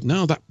 I said,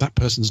 no, that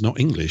person's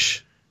not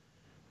English.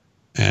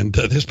 And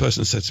this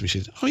person said to me, she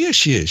said, oh, yeah,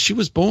 she is. She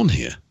was born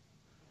here.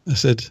 I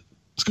said,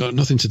 it's got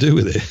nothing to do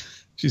with it.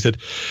 She said,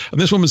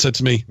 and this woman said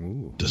to me,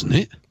 doesn't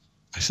it?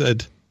 I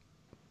said,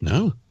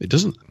 no, it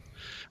doesn't.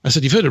 I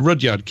said, you've heard of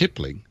Rudyard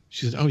Kipling?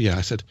 She said, oh, yeah.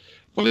 I said,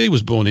 well, he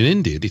was born in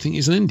India. Do you think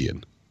he's an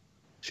Indian?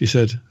 She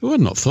said, oh, I'd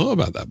not thought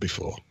about that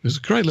before. It was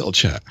a great little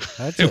chat.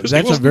 That's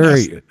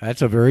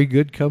a very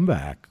good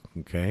comeback.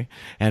 Okay,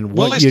 and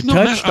Well, what you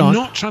touched on. I'm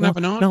not trying to have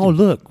an argument. No,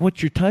 look,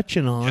 what you're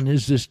touching on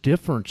is this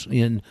difference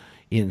in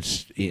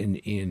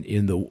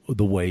the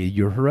way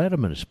your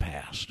hereditament is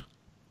passed.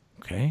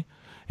 Okay,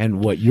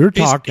 and what you're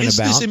talking is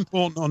about. Is this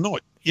important or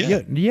not?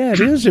 Yeah, it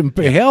is.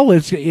 Hell,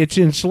 it's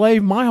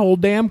enslaved my whole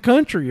damn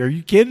country. Are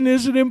you kidding?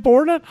 Is it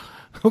important?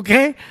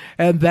 Okay,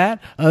 and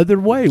that other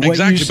way, what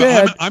exactly. you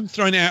said. But I'm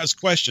throwing it out as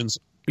questions.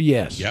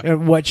 Yes, Yep.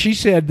 and what she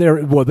said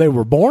there. Well, they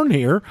were born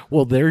here.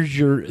 Well, there's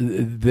your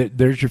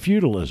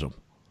feudalism.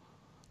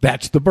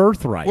 That's the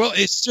birthright. Well,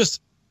 it's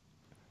just,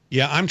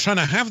 I'm trying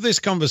to have this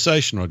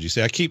conversation, Roger. You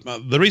see,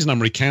 the reason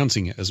I'm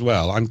recounting it as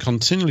well, I'm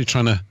continually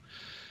trying to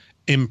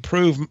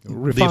improve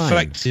the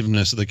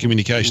effectiveness of the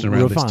communication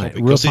around this topic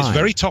because it's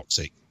very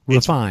toxic.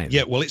 Refined.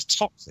 It's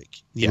toxic.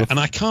 Yeah, and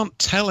I can't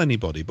tell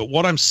anybody, but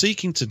what I'm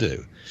seeking to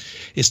do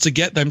is to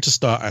get them to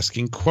start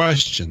asking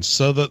questions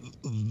so that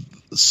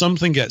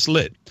something gets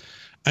lit.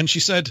 And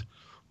she said,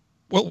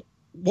 well,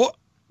 what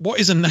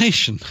is a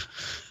nation?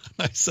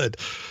 I said,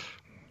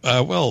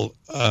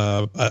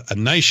 a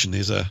nation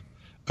is a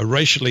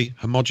racially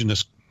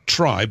homogeneous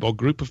tribe or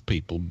group of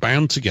people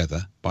bound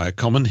together by a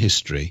common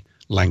history,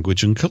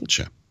 language, and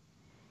culture.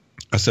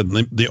 I said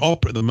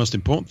the most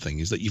important thing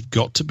is that you've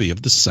got to be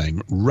of the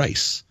same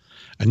race,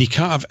 and you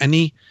can't have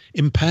any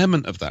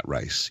impairment of that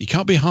race. You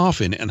can't be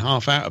half in it and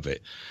half out of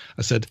it.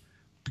 I said,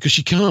 because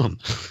you can't.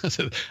 I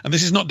said, and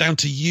this is not down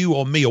to you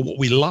or me or what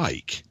we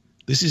like.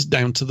 This is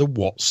down to the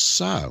what's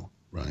so,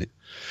 right?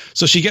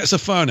 So she gets her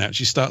phone out.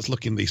 She starts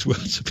looking these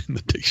words up in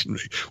the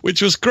dictionary,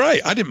 which was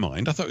great. I didn't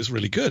mind. I thought it was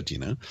really good,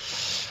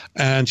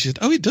 And she said,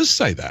 oh, it does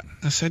say that.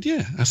 I said,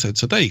 yeah. I said,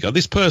 so there you go.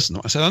 This person.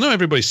 I said, I know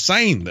everybody's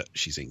saying that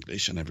she's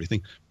English and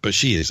everything, but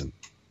she isn't.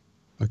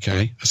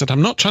 Okay. I said,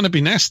 I'm not trying to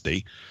be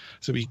nasty.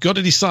 So you've got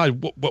to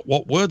decide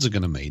what words are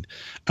going to mean.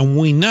 And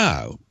we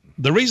know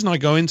the reason I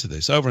go into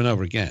this over and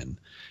over again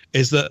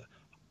is that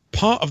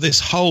part of this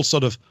whole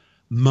sort of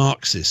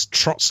Marxist,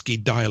 Trotsky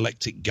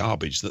dialectic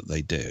garbage that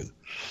they do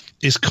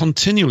is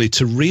continually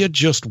to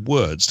readjust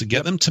words to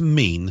get them to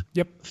mean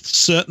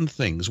certain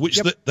things, which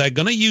they're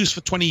going to use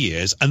for 20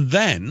 years, and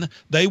then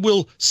they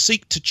will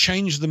seek to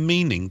change the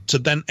meaning to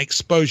then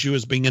expose you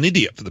as being an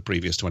idiot for the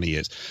previous 20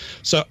 years.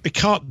 So you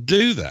can't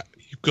do that.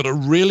 You've got to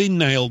really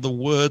nail the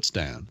words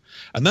down.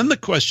 And then the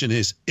question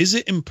is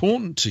it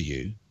important to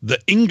you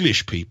that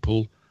English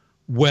people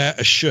wear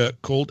a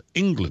shirt called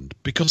England?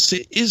 Because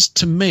it is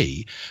to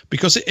me,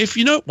 because if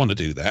you don't want to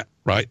do that,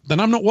 right,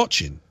 then I'm not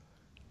watching.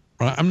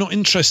 Right, I'm not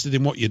interested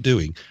in what you're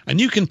doing.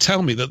 And you can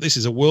tell me that this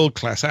is a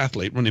world-class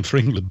athlete running for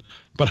England,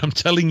 but I'm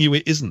telling you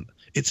it isn't.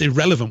 It's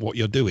irrelevant what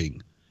you're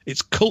doing.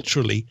 It's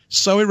culturally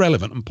so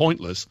irrelevant and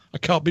pointless, I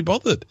can't be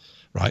bothered,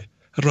 right?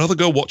 I'd rather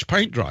go watch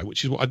paint dry,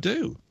 which is what I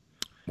do.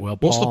 Well,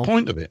 Paul, what's the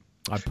point of it?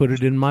 I put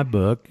it in my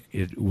book.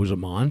 It was a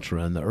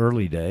mantra in the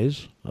early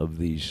days of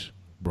these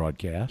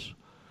broadcasts,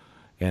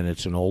 and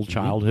it's an old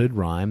childhood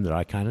rhyme that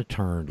I kind of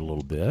turned a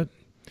little bit.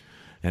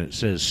 And it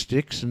says,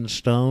 sticks and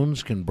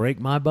stones can break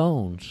my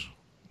bones,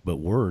 but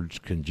words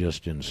can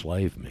just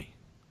enslave me.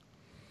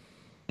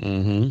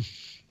 Mm-hmm.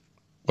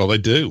 Well, they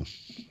do.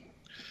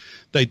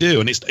 They do.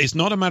 And it's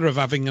not a matter of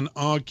having an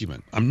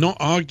argument. I'm not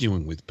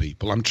arguing with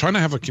people. I'm trying to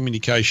have a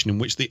communication in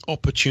which the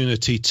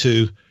opportunity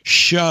to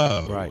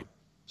show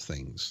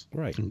things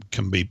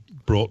can be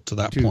brought to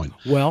that point.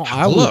 Well,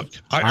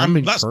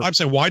 I'm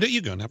saying, why don't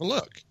you go and have a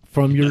look?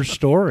 From your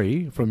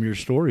story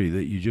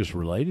that you just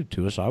related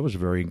to us, I was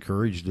very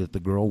encouraged that the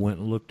girl went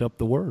and looked up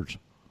the words.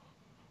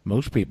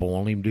 Most people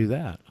won't even do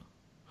that.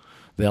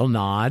 They'll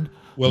nod.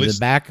 Well, in the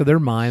back of their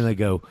mind, they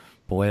go,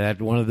 boy, that's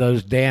one of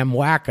those damn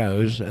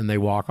wackos, and they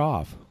walk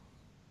off.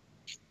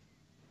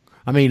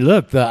 I mean,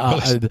 look,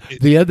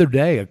 the other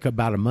day,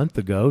 about a month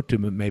ago, to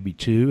maybe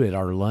two, at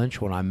our lunch,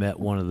 when I met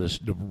one of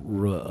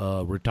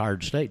the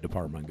retired State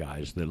Department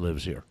guys that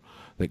lives here,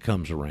 that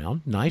comes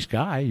around. Nice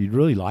guy. You'd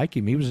really like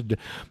him.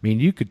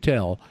 You could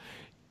tell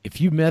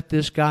if you met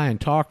this guy and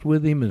talked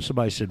with him and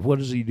somebody said, what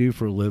does he do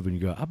for a living? You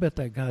go, I bet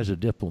that guy's a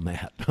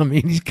diplomat. I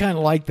mean, he's kind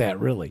of like that,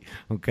 really.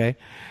 Okay.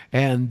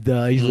 And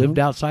he's lived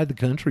outside the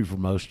country for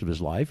most of his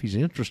life. He's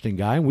an interesting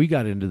guy. And we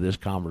got into this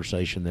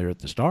conversation there at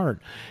the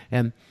start.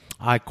 And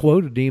I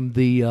quoted him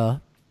the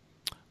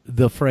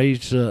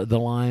phrase, the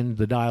line,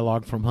 the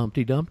dialogue from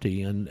Humpty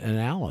Dumpty and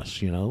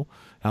Alice,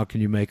 How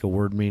can you make a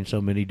word mean so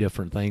many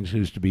different things?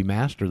 Who's to be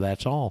master?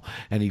 That's all.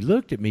 And he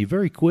looked at me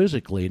very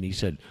quizzically and he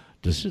said,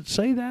 does it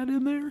say that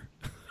in there?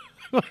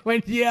 I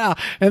went, yeah.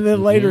 And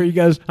then later he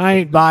goes, I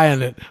ain't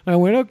buying it. I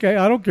went, okay,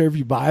 I don't care if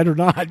you buy it or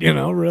not,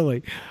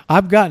 really.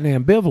 I've gotten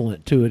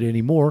ambivalent to it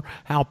anymore,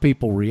 how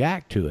people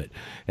react to it.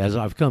 As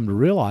I've come to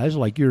realize,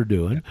 like you're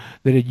doing,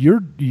 that your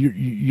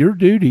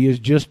duty is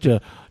just to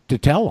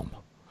tell them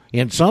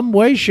in some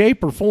way,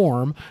 shape, or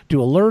form,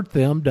 to alert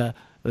them to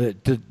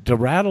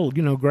rattle,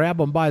 grab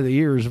them by the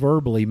ears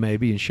verbally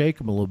maybe and shake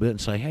them a little bit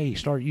and say, hey,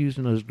 start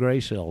using those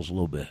gray cells a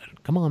little bit.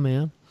 Come on,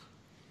 man.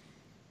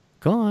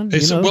 Come on.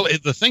 Well,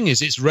 the thing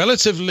is, it's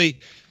relatively,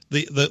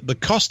 the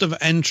cost of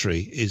entry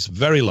is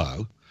very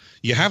low.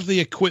 You have the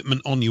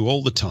equipment on you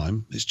all the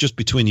time. It's just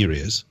between your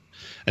ears.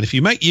 And if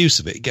you make use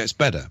of it, it gets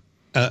better.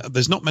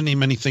 There's not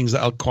many things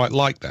that are quite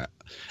like that.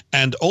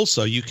 And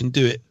also you can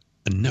do it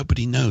and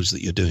nobody knows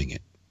that you're doing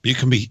it.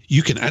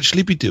 You can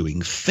actually be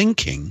doing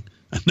thinking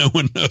and no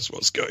one knows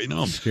what's going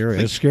on.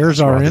 It scares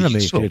our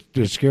enemies.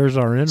 It scares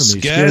our enemies.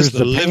 Scares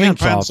the living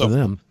pants off of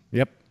them.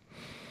 Yep.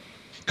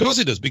 Of course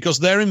it does, because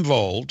they're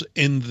involved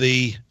in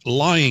the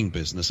lying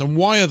business. And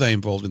why are they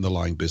involved in the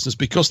lying business?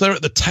 Because they're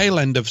at the tail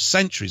end of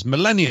centuries,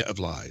 millennia of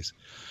lies.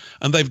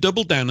 And they've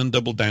doubled down and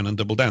doubled down and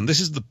doubled down. This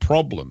is the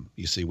problem,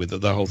 you see,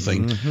 with the whole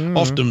thing. Mm-hmm.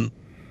 Often,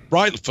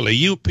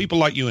 rightfully, people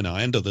like you and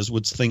I and others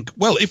would think,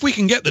 well, if we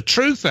can get the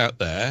truth out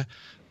there,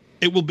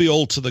 it will be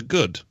all to the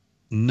good.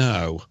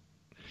 No.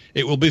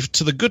 It will be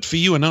to the good for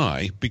you and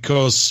I,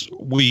 because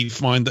we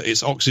find that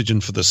it's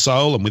oxygen for the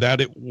soul, and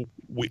without it,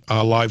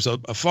 our lives are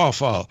far,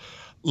 far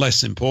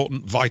less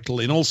important, vital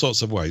in all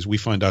sorts of ways. We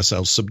find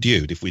ourselves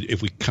subdued if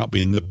we can't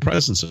be in the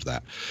presence of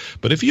that.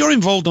 But if you're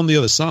involved on the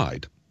other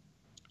side,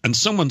 and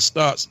someone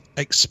starts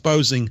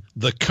exposing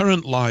the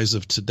current lies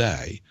of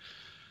today,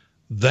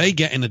 they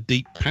get in a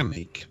deep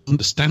panic,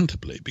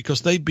 understandably,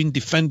 because they've been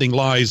defending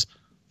lies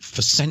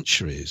for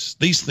centuries.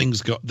 These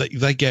things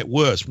they get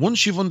worse.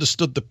 Once you've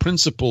understood the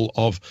principle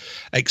of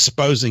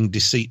exposing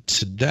deceit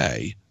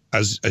today,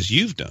 as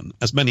you've done,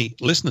 as many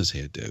listeners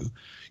here do,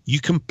 you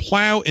can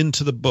plow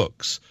into the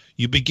books.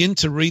 You begin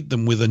to read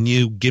them with a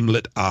new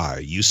gimlet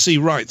eye. You see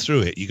right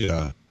through it. You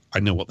go,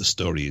 I know what the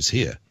story is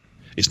here.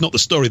 It's not the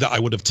story that I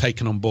would have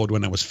taken on board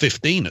when I was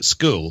 15 at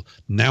school.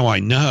 Now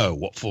I know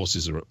what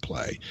forces are at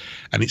play.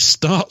 And it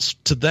starts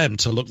to them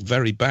to look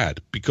very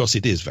bad, because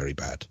it is very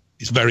bad.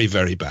 It's very,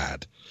 very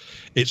bad.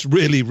 It's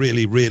really,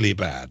 really, really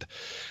bad.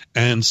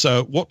 And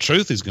so what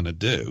truth is going to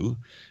do,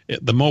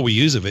 the more we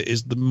use of it,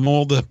 is the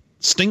more the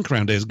stink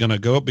around it is going to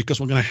go up,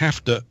 because we're going to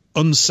have to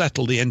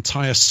unsettle the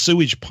entire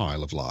sewage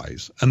pile of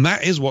lies. And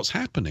that is what's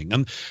happening.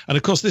 And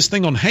of course, this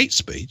thing on hate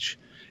speech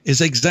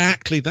is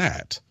exactly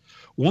that.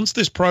 Once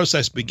this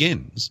process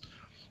begins,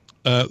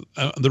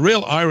 the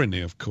real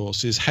irony, of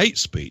course, is hate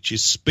speech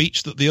is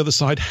speech that the other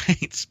side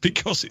hates,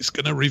 because it's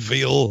going to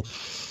reveal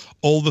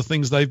all the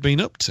things they've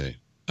been up to.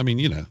 I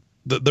mean,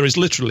 there is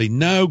literally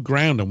no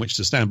ground on which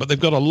to stand, but they've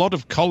got a lot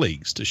of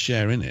colleagues to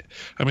share in it.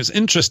 I mean, it's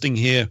interesting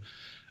here.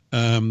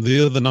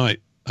 The other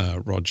night,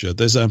 Roger,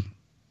 there's a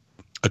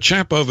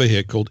chap over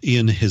here called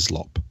Ian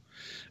Hislop,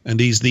 and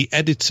he's the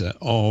editor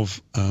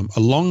of a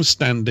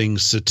long-standing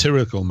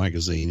satirical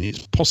magazine.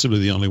 It's possibly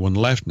the only one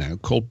left now,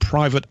 called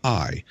Private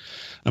Eye.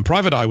 And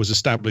Private Eye was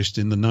established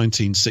in the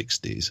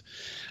 1960s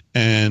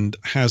and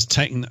has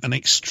taken an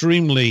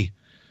extremely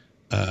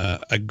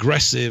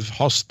aggressive,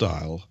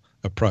 hostile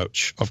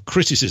approach of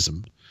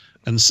criticism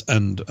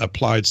and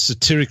applied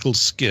satirical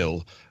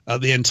skill at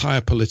the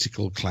entire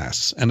political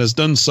class, and has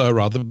done so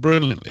rather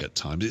brilliantly at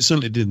times. It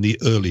certainly did in the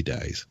early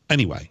days.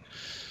 Anyway,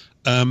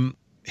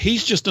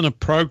 he's just done a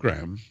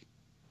program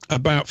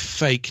about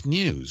fake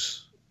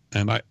news,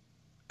 and I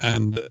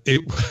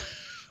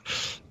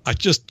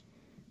just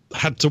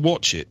had to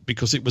watch it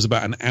because it was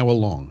about an hour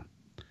long,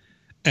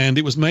 and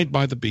it was made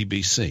by the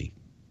BBC.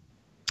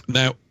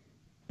 Now,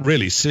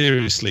 really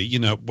seriously,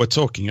 we're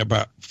talking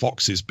about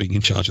foxes being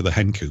in charge of the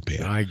hen coop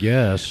here, I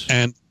guess.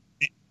 And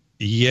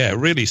yeah,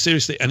 really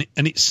seriously, and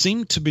it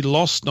seemed to be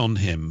lost on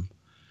him.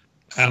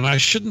 And I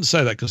shouldn't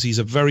say that, because he's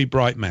a very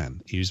bright man.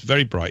 He's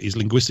very bright. He's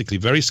linguistically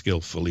very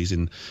skillful.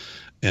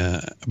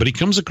 But he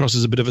comes across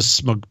as a bit of a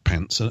smug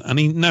pants, and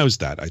he knows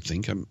that, I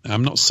think.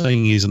 I'm not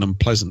saying he's an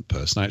unpleasant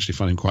person. I actually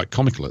find him quite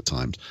comical at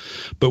times.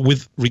 But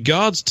with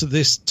regards to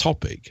this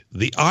topic,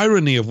 the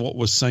irony of what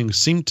was saying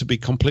seemed to be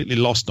completely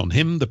lost on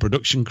him, the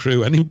production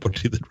crew,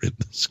 anybody that read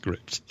the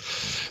script.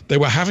 They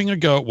were having a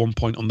go at one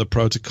point on the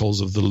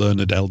protocols of the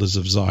learned elders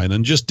of Zion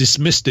and just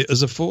dismissed it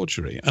as a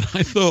forgery. And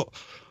I thought,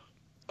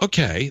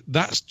 okay,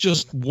 that's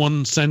just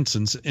one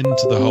sentence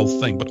into the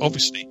whole thing. But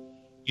obviously,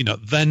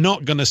 they're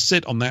not going to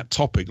sit on that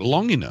topic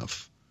long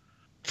enough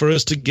for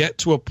us to get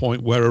to a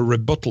point where a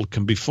rebuttal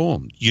can be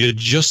formed. You're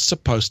just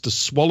supposed to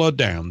swallow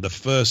down the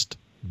first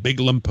big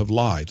lump of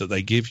lie that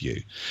they give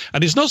you.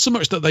 And it's not so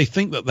much that they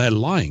think that they're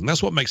lying.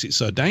 That's what makes it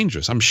so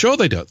dangerous. I'm sure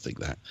they don't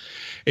think that.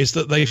 It's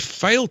that they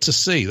fail to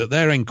see that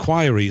their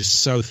inquiry is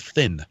so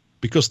thin,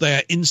 because they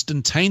are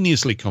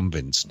instantaneously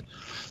convinced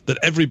that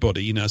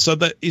everybody, so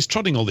that he's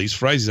trotting all these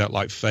phrases out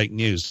like fake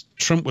news.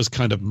 Trump was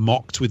kind of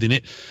mocked within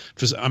it.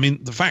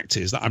 The fact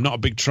is that I'm not a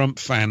big Trump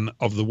fan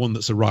of the one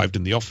that's arrived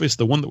in the office.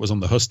 The one that was on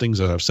the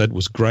hustings, as I've said,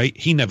 was great.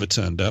 He never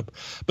turned up.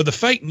 But the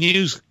fake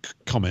news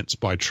comments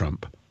by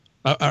Trump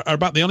are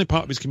about the only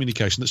part of his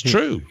communication that's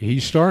true.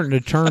 He's starting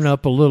to turn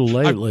up a little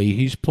lately.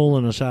 He's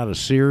pulling us out of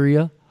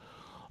Syria.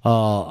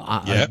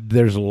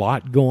 There's a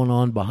lot going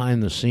on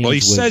behind the scenes. Well, he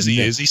says he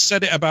is. He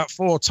said it about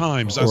 4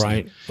 times, hasn't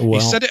he? Well,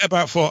 he said it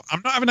about 4.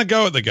 I'm not having a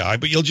go at the guy,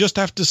 but you'll just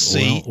have to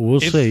see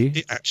if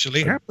it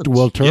actually happens.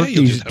 Well,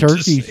 Turkey's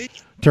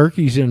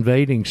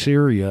invading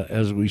Syria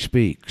as we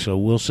speak, so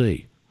we'll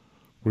see,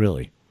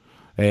 really.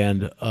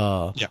 And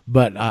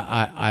but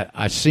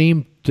I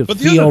seem to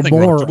feel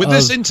more with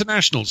this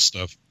international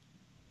stuff.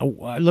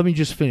 let me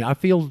just finish.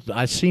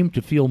 I seem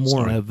to feel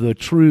more of the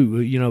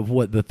true, of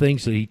what the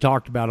things that he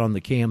talked about on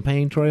the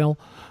campaign trail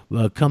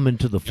coming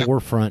to the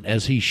forefront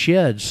as he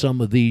sheds some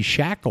of these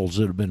shackles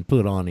that have been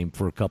put on him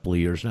for a couple of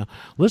years now.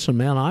 Listen,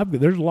 man,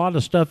 there's a lot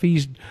of stuff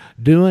he's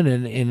doing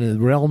in the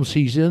realms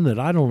he's in that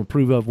I don't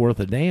approve of worth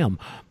a damn,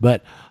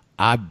 but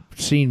I've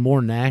seen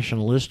more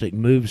nationalistic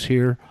moves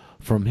here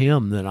from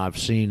him than I've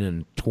seen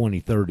in 20,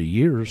 30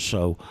 years,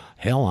 so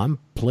hell, I'm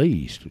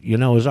pleased.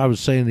 As I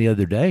was saying the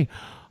other day,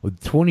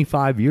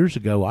 25 years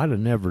ago, I'd have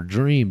never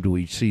dreamed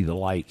we'd see the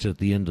lights at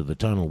the end of the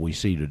tunnel we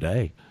see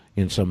today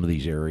in some of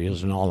these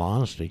areas, in all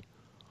honesty.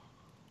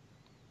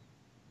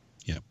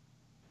 Yeah.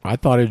 I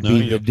thought it'd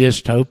be the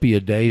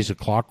dystopia days of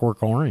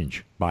Clockwork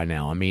Orange by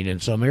now. I mean,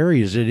 in some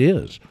areas it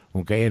is.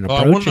 Okay, and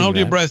I wouldn't hold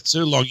your breath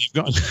too long.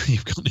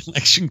 You've got an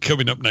election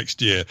coming up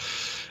next year,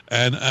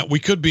 and we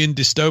could be in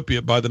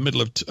dystopia by the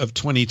middle of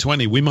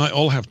 2020. We might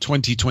all have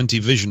 2020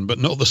 vision, but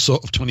not the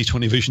sort of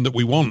 2020 vision that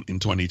we want in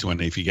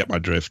 2020. If you get my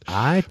drift,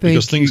 I think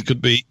because things could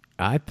be.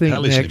 I think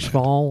next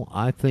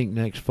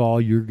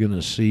fall you're going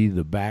to see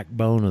the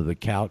backbone of the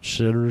couch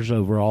sitters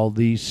over all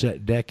these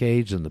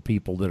decades, and the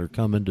people that are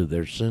coming to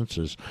their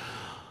senses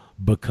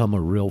become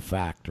a real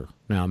factor.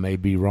 Now, I may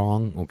be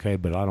wrong, okay,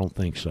 but I don't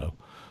think so.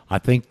 I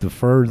think the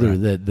further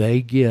that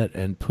they get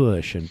and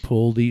push and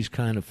pull these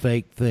kind of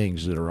fake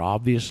things that are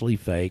obviously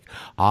fake,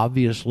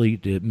 obviously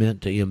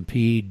meant to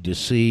impede,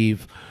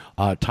 deceive,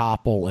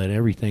 topple, and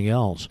everything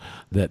else,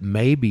 that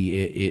maybe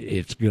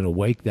it's going to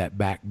wake that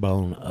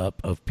backbone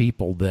up of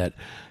people that,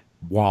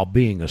 while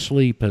being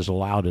asleep, has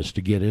allowed us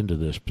to get into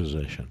this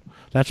position.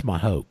 That's my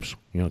hopes,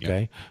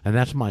 okay? Yeah. And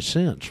that's my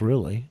sense,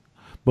 really.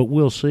 But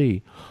we'll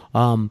see.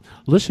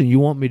 Listen, you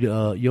want me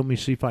to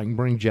see if I can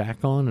bring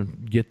Jack on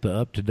and get the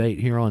up to date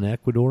here on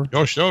Ecuador?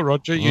 Oh, sure,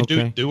 Roger. You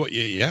do what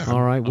you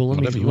All right. Well,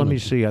 let me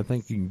see. I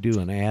think you can do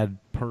an add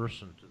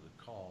person to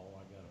the call.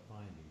 I got to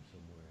find him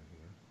somewhere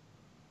here.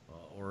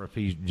 Or if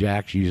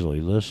Jack's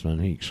usually listening,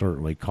 he can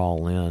certainly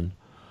call in.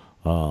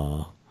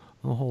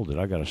 Hold it.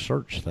 I got a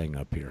search thing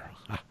up here.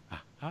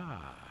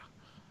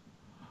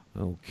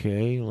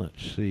 Okay.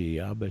 Let's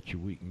see. I bet you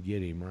we can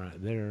get him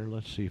right there.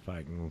 Let's see if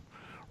I can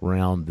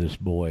round this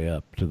boy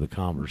up to the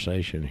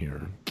conversation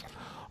here.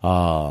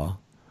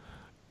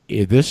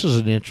 This is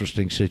an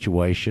interesting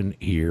situation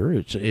here.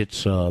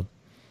 It's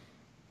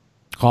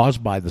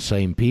caused by the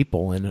same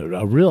people, and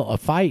a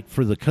fight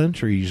for the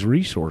country's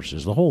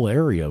resources, the whole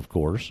area, of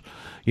course.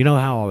 You know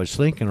how I was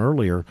thinking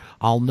earlier,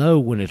 I'll know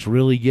when it's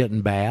really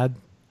getting bad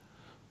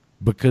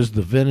because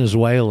the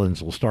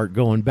Venezuelans will start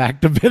going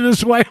back to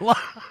Venezuela.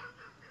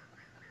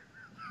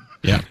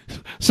 Yeah.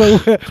 So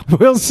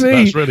we'll see.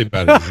 That's really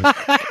bad. Isn't it?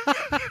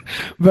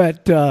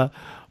 But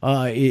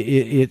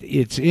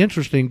it's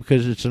interesting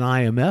because it's an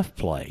IMF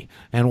play.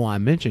 And why I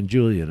mentioned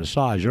Julian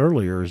Assange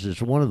earlier is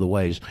it's one of the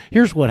ways.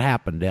 Here's what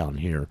happened down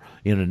here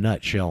in a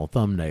nutshell,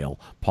 thumbnail,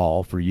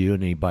 Paul, for you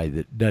and anybody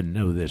that doesn't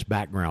know this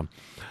background.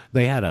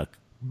 They had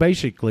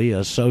basically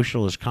a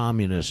socialist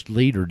communist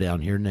leader down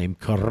here named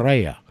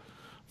Correa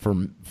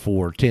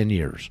for 10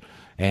 years.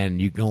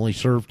 And you can only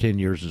serve 10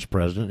 years as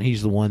president.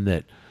 He's the one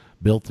that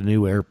built the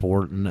new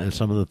airport and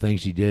some of the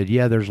things he did.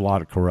 Yeah, there's a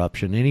lot of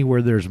corruption.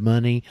 Anywhere there's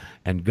money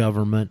and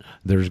government,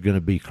 there's going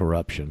to be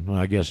corruption. Well,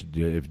 I guess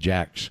if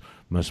Jack's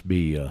must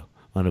be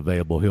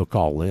unavailable, he'll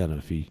call in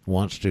if he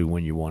wants to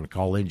when you want to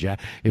call in,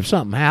 Jack. If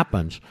something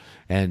happens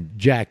and,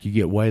 Jack, you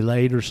get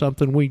waylaid or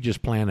something, we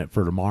just plan it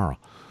for tomorrow.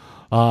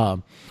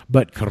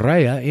 But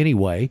Correa,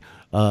 anyway,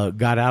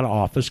 got out of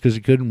office because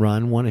he couldn't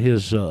run. One of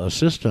his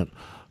assistant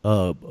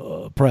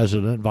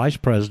vice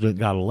president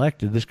got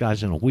elected. This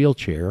guy's in a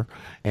wheelchair,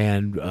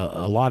 and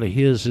a lot of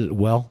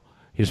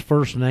his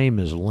first name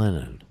is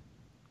Lenin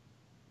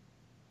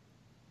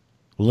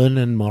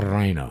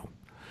Moreno.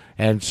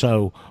 And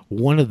so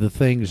one of the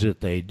things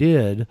that they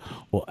did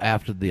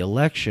after the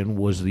election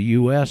was the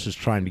U.S. is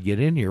trying to get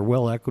in here.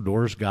 Well,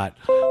 Ecuador's got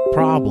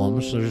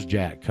problems. There's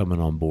Jack coming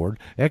on board.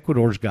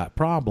 Ecuador's got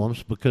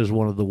problems because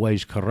one of the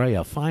ways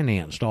Correa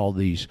financed all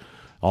this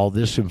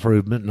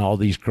improvement and all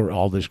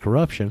this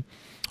corruption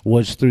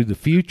was through the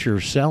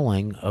future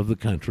selling of the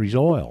country's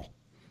oil,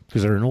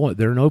 because they're an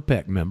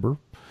OPEC member,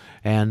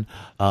 and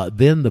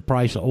then the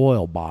price of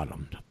oil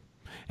bottomed.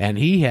 And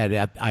he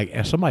had,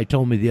 somebody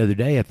told me the other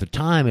day, at the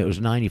time it was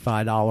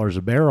 $95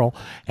 a barrel,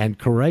 and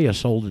Correa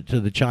sold it to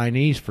the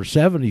Chinese for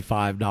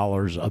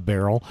 $75 a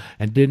barrel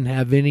and didn't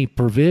have any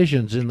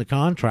provisions in the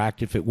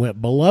contract if it went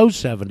below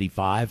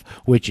 75,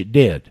 which it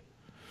did.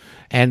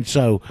 And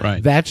so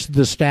that's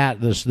the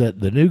status that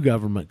the new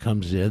government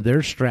comes in.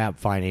 They're strapped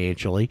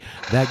financially.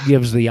 That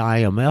gives the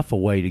IMF a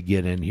way to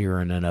get in here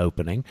in an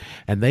opening,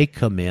 and they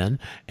come in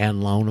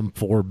and loan them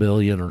 $4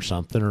 billion or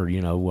something,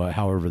 or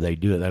however they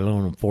do it. They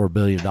loan them $4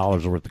 billion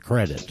worth of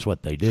credit. It's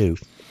what they do.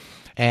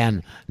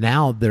 And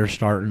now they're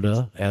starting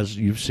to, as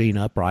you've seen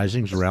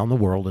uprisings around the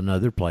world and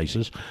other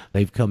places,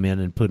 they've come in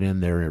and put in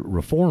their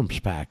reforms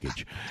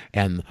package.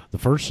 And the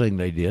first thing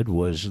they did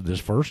was this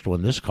first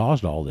one, this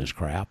caused all this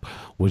crap,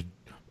 was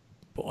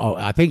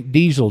I think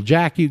diesel,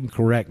 Jack, you can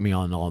correct me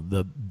on all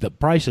the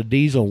price of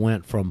diesel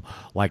went from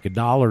like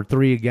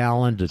 $1.03 a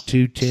gallon to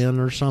 $2.10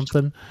 or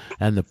something,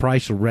 and the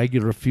price of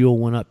regular fuel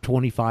went up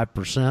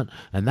 25%,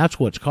 and that's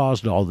what's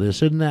caused all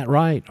this. Isn't that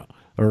right?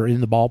 Or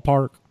in the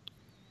ballpark?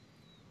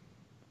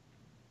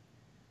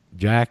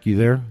 Jack, you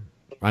there?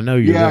 I know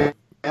you're there.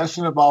 That's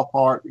in the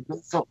ballpark.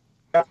 So,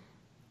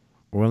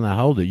 well, now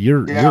hold it.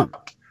 You're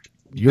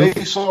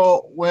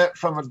diesel went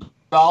from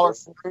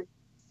 $1.03.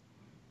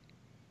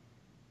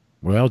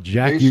 Well,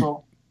 Jack,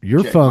 Diesel,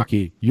 you're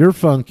funky. You're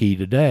funky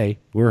today.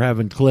 We're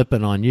having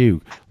clipping on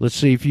you. Let's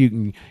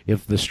see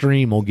if the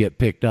stream will get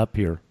picked up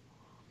here.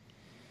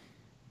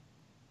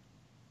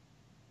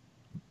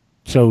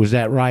 So is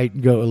that right?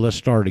 Let's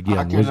start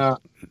again.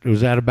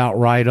 Was that about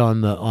right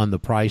on the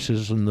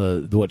prices and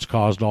the what's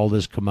caused all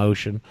this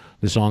commotion,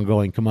 this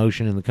ongoing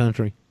commotion in the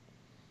country?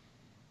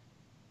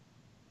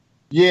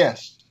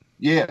 Yes.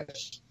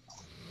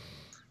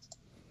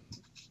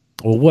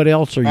 Well, what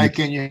else are you? Hey,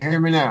 can you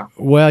hear me now?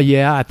 Well,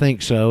 yeah, I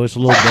think so. It's a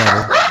little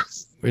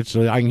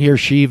better. I can hear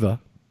Shiva.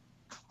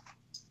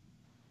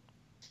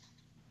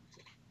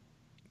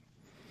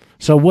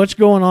 So what's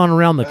going on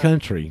around the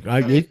country? Why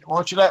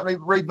don't you let me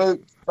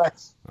reboot?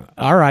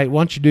 All right,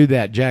 why don't you do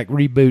that, Jack?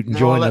 Reboot and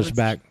join us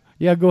back.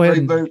 Yeah, go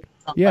ahead.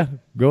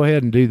 Go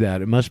ahead and do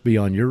that. It must be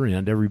on your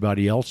end.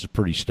 Everybody else is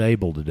pretty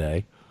stable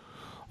today.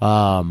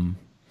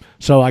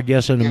 So I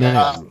guess in a minute.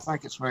 I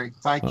think it's me.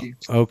 Thank you.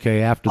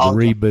 Okay, after the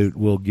reboot,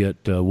 we'll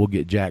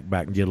get Jack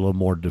back and get a little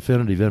more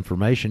definitive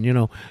information. You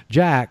know,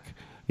 Jack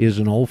is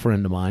an old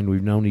friend of mine.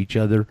 We've known each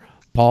other.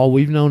 Paul,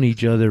 we've known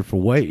each other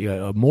for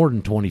more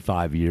than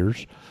 25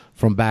 years,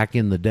 from back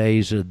in the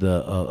days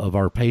of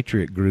our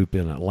Patriot group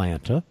in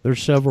Atlanta.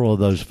 There's several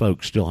of those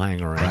folks still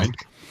hang around,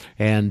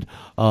 and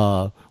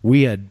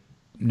we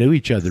knew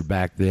each other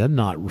back then,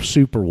 not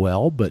super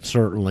well, but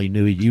certainly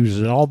knew he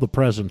uses all the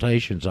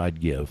presentations I'd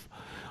give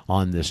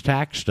on this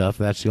tax stuff.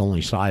 That's the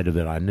only side of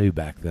it I knew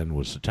back then,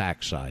 was the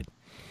tax side.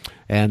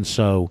 And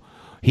so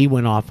he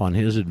went off on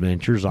his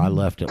adventures. I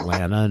left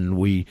Atlanta, and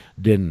we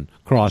didn't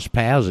cross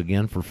paths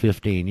again for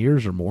 15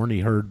 years or more. And he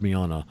heard me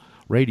on a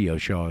radio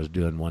show I was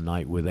doing one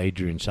night with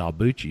Adrian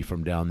Salbucci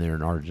from down there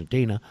in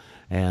Argentina,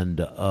 and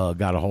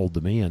got a hold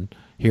of me, and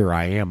here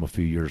I am a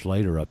few years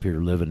later up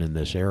here living in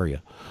this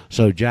area.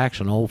 So Jack's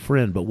an old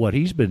friend, but what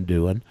he's been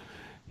doing,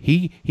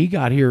 he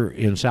got here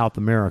in South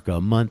America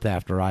a month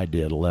after I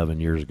did 11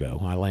 years ago.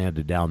 I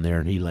landed down there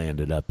and he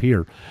landed up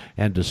here.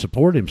 And to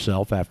support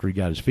himself after he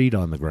got his feet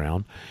on the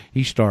ground,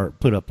 he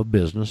put up a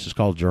business. It's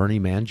called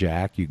JourneyMan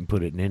Jack. You can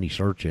put it in any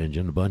search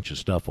engine. A bunch of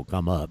stuff will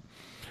come up.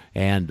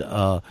 And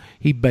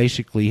he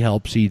basically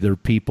helps either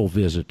people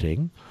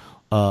visiting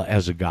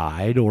as a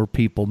guide, or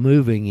people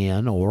moving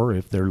in, or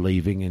if they're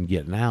leaving and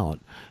getting out.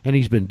 And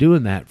he's been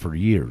doing that for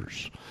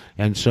years.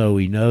 And so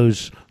he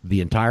knows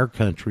the entire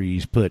country.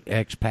 He's put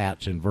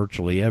expats in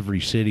virtually every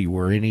city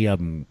where any of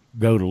them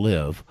go to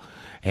live,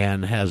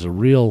 and has a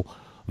real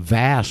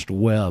vast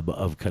web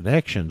of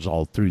connections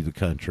all through the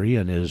country,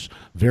 and is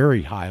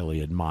very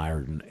highly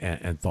admired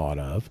and thought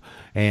of,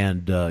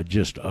 and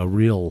just a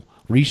real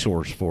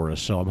resource for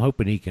us. So I'm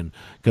hoping he can,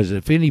 because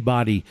if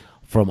anybody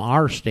from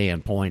our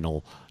standpoint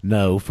will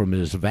know from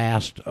his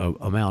vast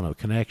amount of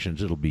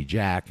connections, it'll be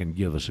Jack, and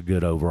give us a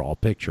good overall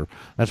picture.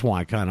 That's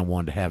why I kind of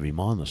wanted to have him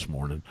on this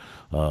morning.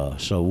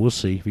 So we'll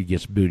see if he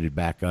gets booted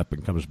back up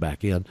and comes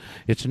back in.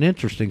 It's an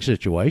interesting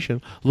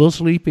situation. A little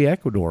sleepy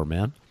Ecuador,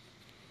 man.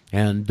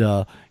 And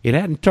it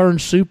hadn't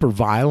turned super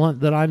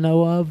violent that I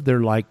know of.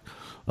 They're like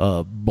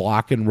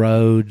blocking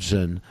roads,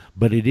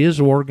 but it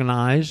is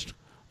organized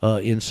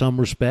in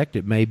some respect.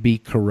 It may be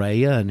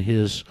Correa and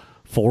his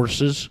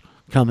forces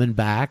coming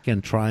back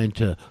and trying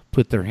to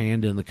put their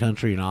hand in the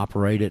country and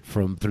operate it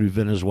through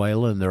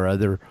Venezuela and their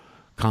other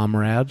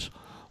comrades.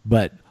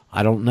 But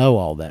I don't know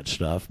all that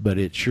stuff, but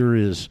it sure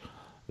is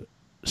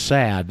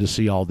sad to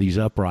see all these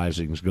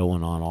uprisings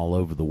going on all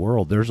over the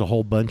world. There's a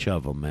whole bunch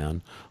of them,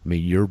 man. I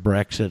mean, your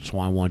Brexit's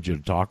why I want you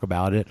to talk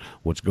about it,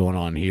 what's going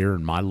on here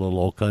in my little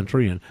old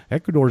country. And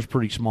Ecuador's a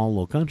pretty small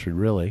little country,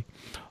 really.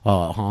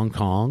 Hong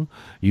Kong,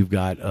 you've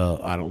got,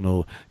 I don't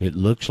know, it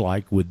looks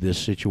like with this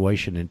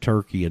situation in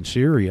Turkey and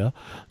Syria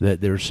that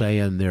they're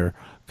saying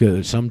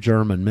some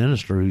German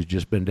minister who's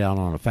just been down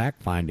on a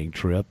fact-finding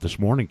trip this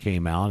morning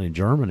came out in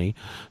Germany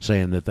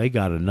saying that they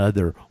got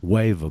another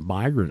wave of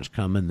migrants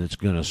coming that's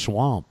going to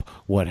swamp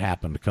what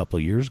happened a couple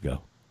of years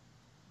ago.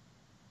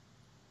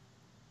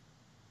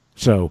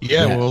 So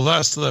well,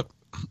 that's the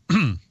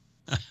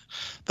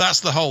that's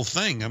the whole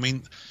thing. I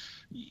mean,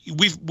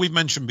 we've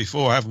mentioned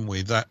before, haven't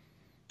we, that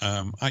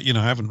I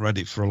haven't read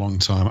it for a long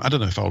time. I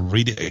don't know if I'll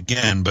read it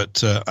again,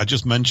 but I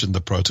just mentioned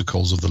the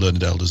protocols of the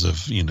learned elders of,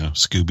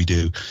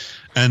 Scooby-Doo.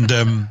 And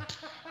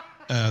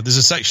there's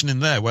a section in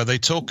there where they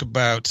talk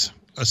about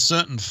a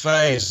certain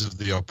phase of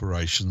the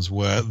operations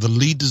where the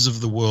leaders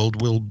of the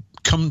world will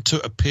come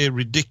to appear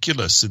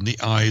ridiculous in the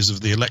eyes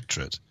of the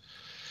electorate,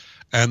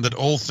 and that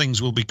all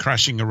things will be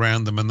crashing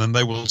around them, and then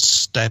they will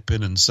step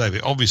in and save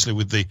it. Obviously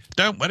with the,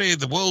 don't worry,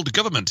 the world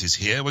government is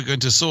here, we're going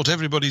to sort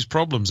everybody's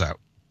problems out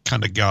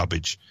kind of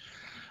garbage.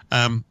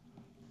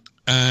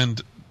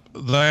 And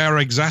they are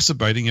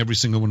exacerbating every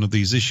single one of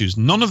these issues.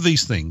 None of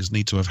these things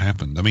need to have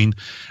happened. I mean,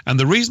 and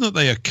the reason that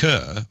they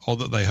occur, or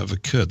that they have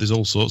occurred, there's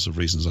all sorts of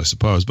reasons, I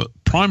suppose, but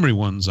primary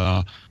ones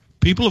are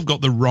people have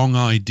got the wrong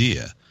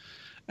idea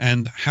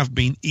and have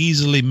been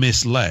easily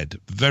misled,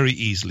 very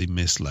easily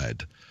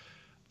misled,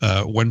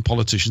 when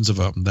politicians have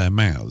opened their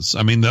mouths.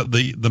 I mean,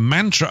 the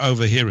mantra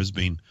over here has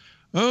been,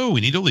 oh,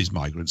 we need all these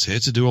migrants here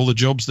to do all the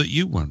jobs that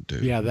you won't do.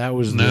 Yeah, that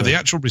was the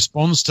actual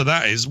response to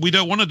that is we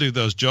don't want to do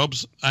those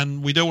jobs,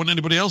 and we don't want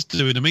anybody else to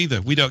do them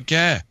either. We don't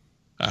care.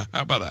 How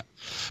about that?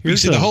 You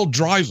see, the whole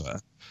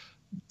driver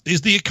is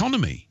the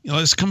economy. You know,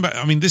 let's come back.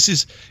 I mean, this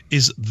is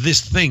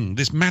this thing,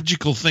 this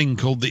magical thing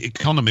called the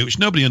economy, which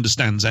nobody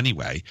understands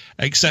anyway,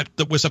 except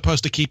that we're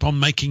supposed to keep on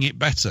making it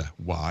better.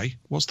 Why?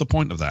 What's the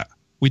point of that?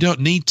 We don't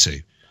need to.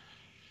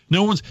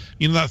 No one's,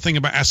 you know, that thing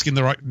about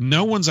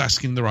no one's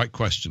asking the right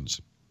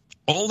questions.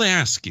 All they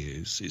ask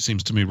is, it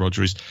seems to me,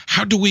 Roger, is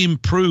how do we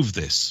improve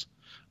this?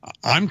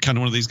 I'm kind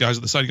of one of these guys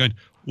at the side going,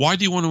 why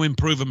do you want to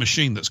improve a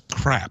machine that's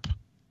crap?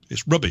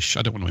 It's rubbish.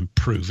 I don't want to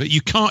improve it.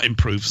 You can't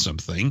improve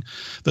something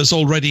that's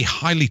already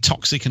highly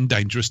toxic and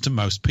dangerous to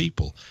most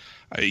people.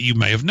 You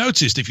may have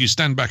noticed if you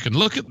stand back and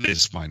look at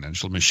this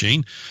financial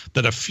machine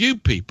that a few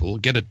people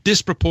get a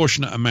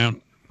disproportionate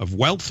amount of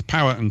wealth,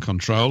 power, and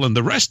control, and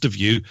the rest of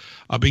you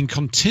are being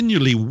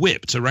continually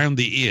whipped around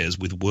the ears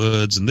with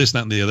words and this,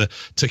 that, and the other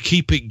to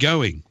keep it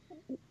going.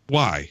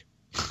 Why?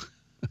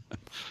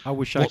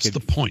 What's the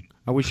point?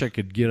 I wish I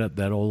could get up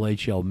that old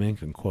H.L.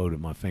 Mencken quote at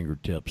my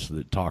fingertips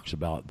that talks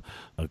about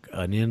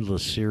an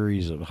endless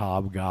series of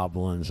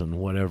hobgoblins and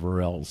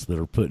whatever else that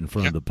are put in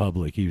front of the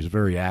public. He was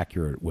very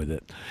accurate with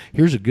it.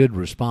 Here's a good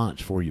response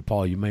for you,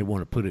 Paul. You may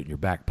want to put it in your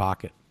back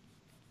pocket.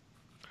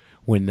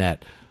 When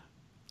that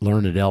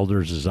Learned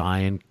Elders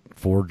Zion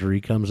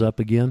forgery comes up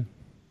again,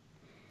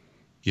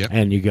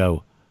 and you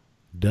go,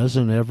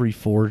 doesn't every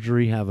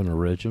forgery have an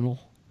original?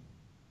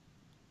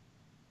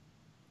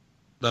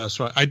 That's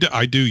right.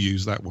 I do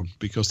use that one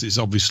because it's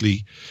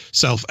obviously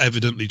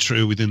self-evidently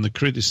true within the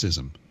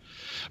criticism.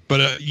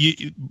 But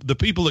the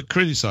people that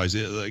criticize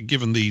it,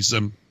 given these,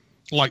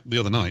 like the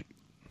other night,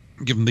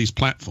 given these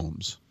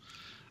platforms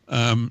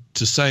to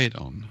say it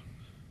on,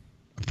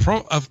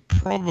 I've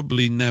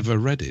probably never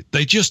read it.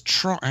 They just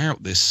trot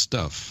out this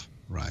stuff,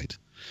 right?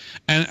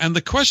 And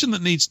the question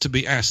that needs to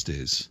be asked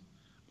is,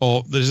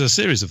 or there's a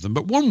series of them,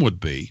 but one would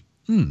be,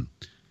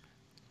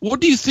 what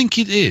do you think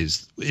it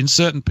is in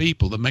certain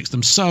people that makes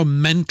them so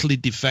mentally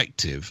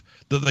defective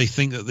that they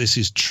think that this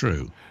is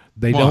true?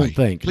 They don't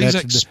think. Please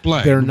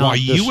explain they're not why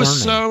you were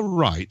discerning. so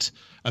right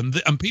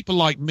and people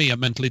like me are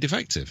mentally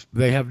defective.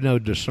 They have no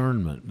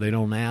discernment. They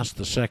don't ask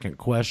the second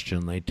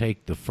question. They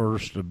take the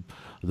first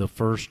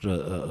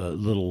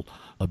little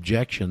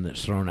objection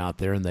that's thrown out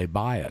there and they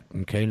buy it.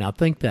 Okay, now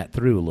think that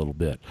through a little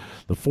bit.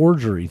 The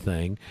forgery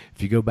thing,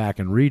 if you go back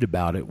and read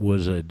about it,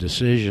 was a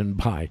decision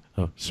by,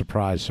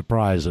 surprise,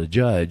 surprise, a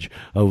judge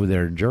over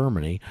there in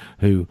Germany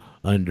who,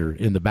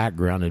 in the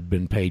background, had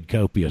been paid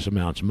copious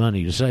amounts of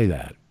money to say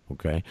that.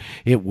 Okay,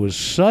 it was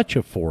such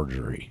a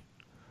forgery,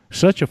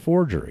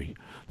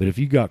 that if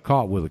you got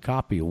caught with a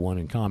copy of one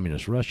in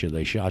communist Russia,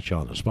 they shot you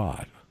on the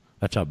spot.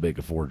 That's how big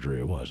a forgery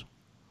it was.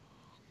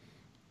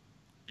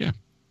 Yeah.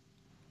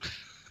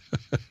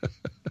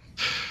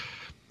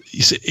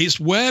 You see, it's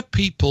where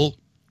people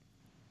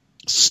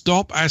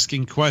stop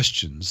asking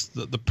questions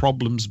that the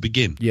problems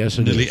begin. Yes,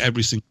 it nearly is.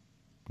 Every single.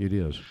 It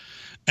is.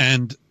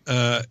 And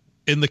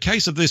in the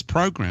case of this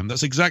program,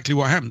 that's exactly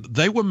what happened.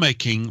 They were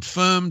making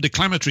firm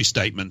declamatory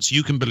statements.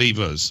 You can believe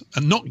us,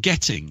 and not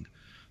getting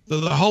that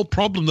the whole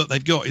problem that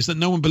they've got is that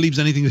no one believes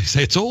anything they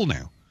say at all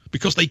now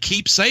because they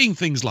keep saying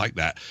things like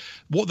that.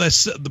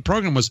 The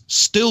program was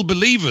still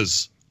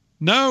believers.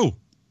 No,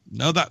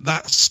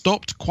 that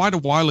stopped quite a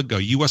while ago.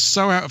 You are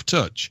so out of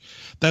touch.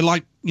 They're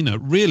like,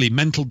 really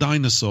mental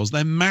dinosaurs.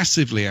 They're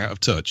massively out of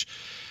touch.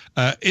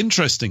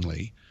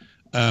 Interestingly,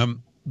 the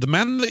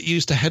man that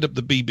used to head up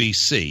the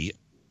BBC,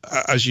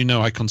 as you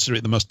know, I consider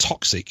it the most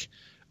toxic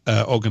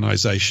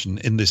organization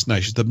in this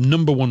nation, the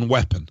number one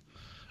weapon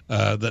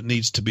that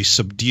needs to be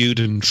subdued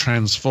and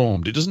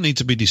transformed. It doesn't need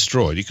to be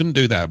destroyed. You couldn't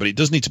do that, but it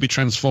does need to be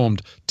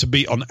transformed to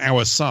be on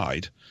our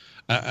side.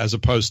 As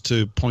opposed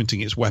to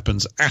pointing its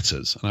weapons at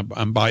us.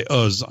 And by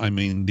us, I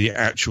mean the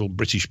actual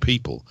British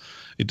people.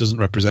 It doesn't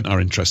represent our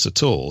interests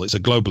at all. It's a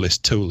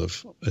globalist tool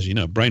of, as you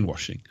know,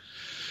 brainwashing.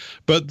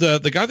 But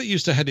the guy that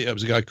used to head it up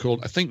was a guy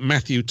called, I think,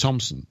 Matthew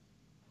Thompson.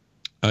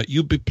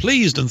 You'd be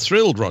pleased and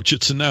thrilled, Roger,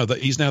 to know that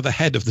he's now the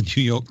head of the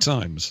New York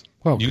Times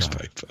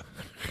newspaper.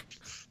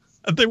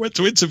 And they went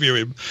to interview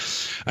him.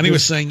 And he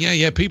was saying,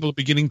 yeah, people are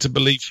beginning to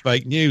believe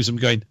fake news. I'm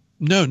going,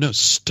 no,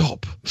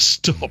 stop.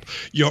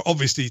 You're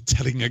obviously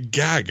telling a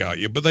gag, aren't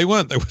you? But they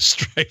weren't. They were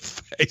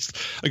straight-faced.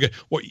 Okay,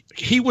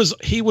 he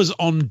was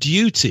on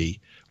duty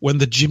when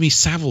the Jimmy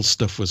Savile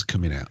stuff was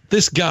coming out.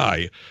 This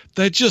guy,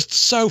 they're just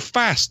so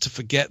fast to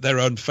forget their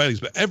own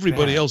failings, but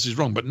everybody else is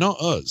wrong, but not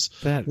us.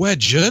 We're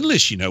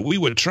journalists, we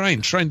were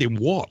trained in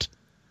what?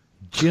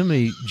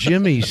 Jimmy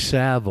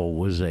Savile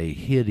was a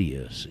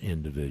hideous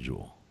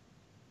individual.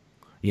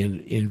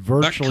 in That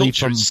virtually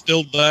culture from is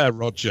still there,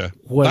 Roger.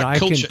 what That I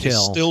can culture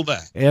tell, is still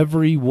there.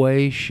 every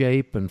way,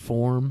 shape, and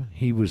form,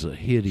 he was a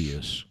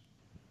hideous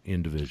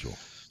individual.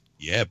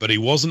 Yeah, but he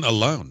wasn't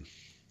alone.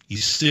 You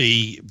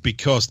see,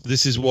 because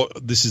this is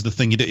the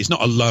thing he did. He's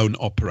not a lone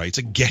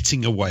operator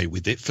getting away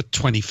with it for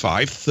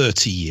 25,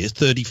 30 years,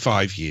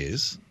 35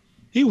 years.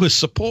 He was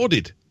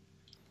supported.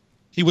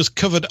 He was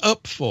covered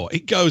up for.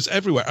 It goes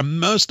everywhere.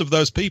 And most of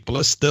those people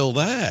are still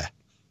there.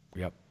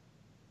 Yep.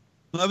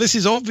 Now, this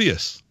is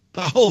obvious.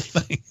 The whole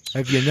thing.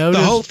 Have you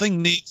noticed? The whole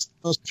thing needs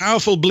the most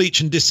powerful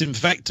bleach and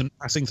disinfectant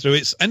passing through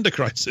its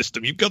endocrine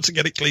system. You've got to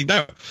get it cleaned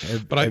out.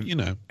 Have in you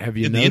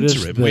the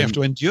noticed interim, we have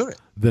to endure it.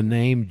 The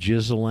name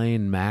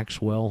Ghislaine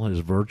Maxwell has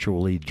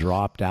virtually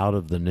dropped out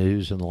of the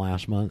news in the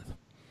last month.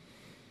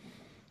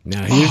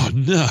 Now,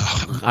 no!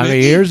 I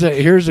mean,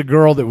 here's a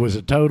girl that was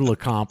a total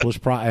accomplice,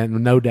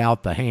 and no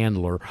doubt the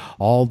handler.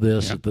 All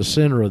this at the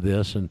center of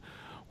this, and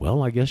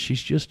well, I guess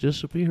she's just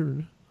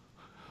disappeared.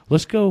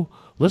 Let's go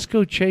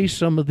chase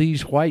some of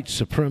these white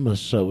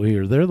supremacists over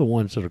here. They're the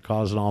ones that are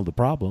causing all the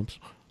problems.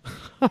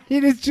 I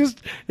mean,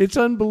 it's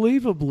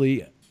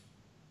unbelievably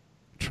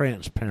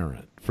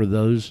transparent for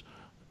those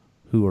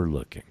who are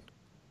looking.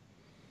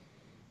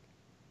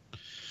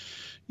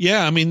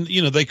 Yeah, I mean,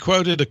 they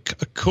quoted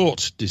a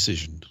court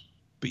decision.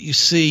 But you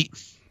see,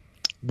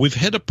 we've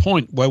hit a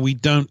point where we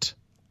don't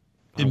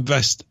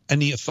invest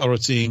any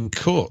authority in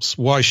courts.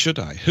 Why should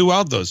I? Who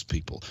are those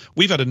people?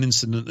 We've had an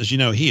incident, as you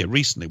know, here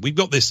recently. We've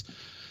got this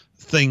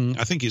thing,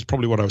 I think it's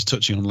probably what I was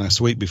touching on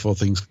last week before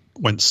things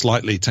went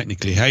slightly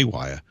technically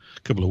haywire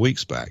a couple of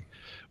weeks back.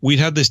 We'd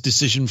had this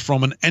decision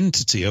from an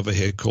entity over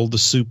here called the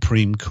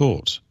Supreme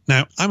Court.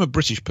 Now, I'm a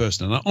British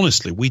person, and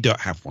honestly, we don't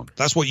have one.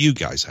 That's what you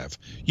guys have.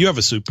 You have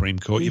a Supreme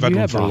Court. You've had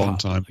one for a long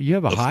time. You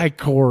have a high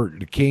court,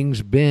 the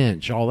King's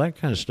Bench, all that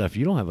kind of stuff.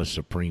 You don't have a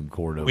Supreme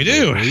Court over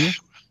there. We do.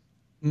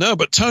 No,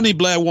 but Tony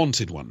Blair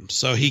wanted one,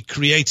 so he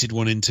created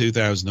one in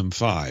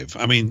 2005.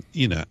 I mean,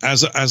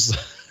 as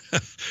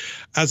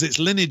as its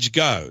lineage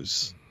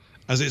goes,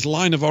 as its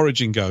line of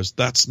origin goes,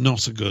 that's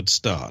not a good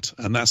start,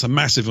 and that's a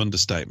massive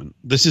understatement.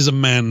 This is a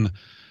man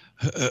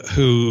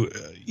who,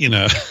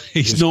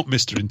 he's not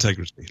Mr.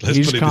 Integrity. Let's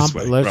put it this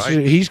way,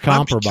 right? He's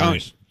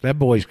compromised. That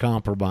boy's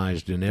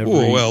compromised in every.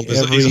 Oh well,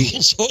 there's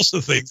all sorts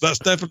of things. That's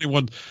definitely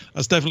one.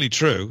 That's definitely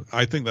true.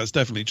 I think that's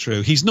definitely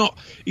true. He's not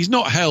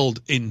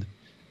held in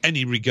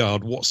any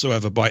regard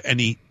whatsoever by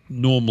any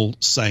normal,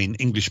 sane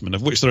Englishman,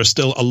 of which there are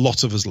still a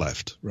lot of us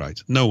left,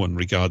 right? No one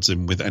regards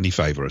him with any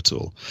favour at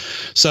all.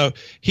 So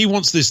he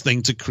wants this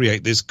thing to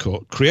create this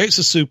court, creates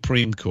a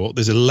Supreme Court.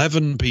 There's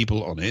 11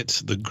 people on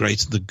it, the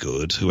great, the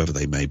good, whoever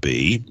they may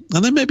be.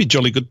 And they may be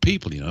jolly good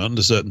people,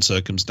 under certain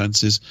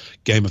circumstances.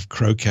 Game of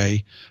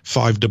croquet,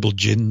 5 double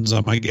gins, I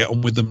might get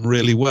on with them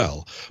really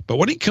well. But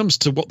when it comes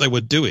to what they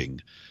were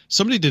doing,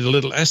 somebody did a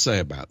little essay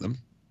about them.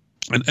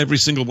 And every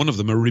single one of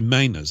them are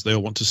Remainers. They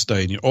all want to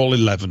stay in, all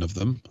 11 of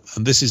them.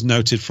 And this is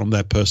noted from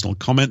their personal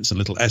comments and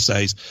little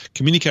essays,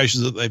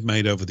 communications that they've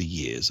made over the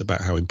years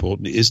about how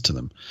important it is to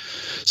them.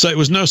 So it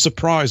was no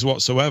surprise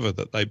whatsoever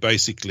that they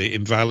basically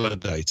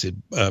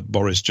invalidated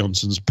Boris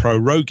Johnson's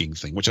proroguing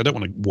thing, which I don't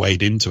want to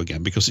wade into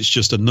again because it's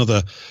just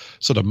another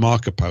sort of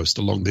marker post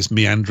along this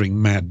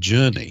meandering mad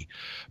journey.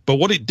 But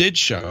what it did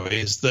show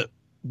is that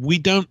we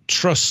don't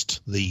trust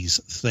these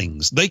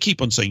things. They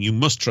keep on saying you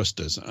must trust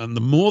us, and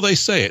the more they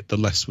say it, the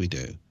less we do.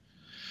 You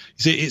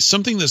see, it's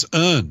something that's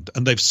earned,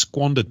 and they've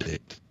squandered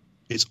it.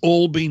 It's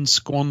all been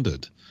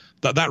squandered.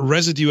 That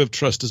residue of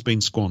trust has been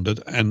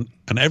squandered, and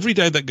every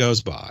day that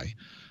goes by,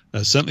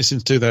 certainly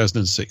since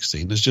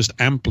 2016, has just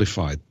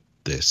amplified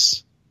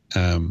this.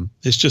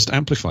 It's just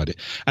amplified it,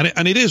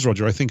 and it is,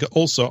 Roger. I think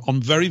also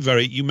on very,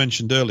 very. You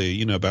mentioned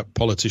earlier, about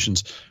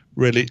politicians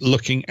really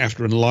looking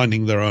after and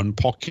lining their own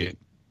pocket.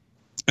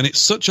 And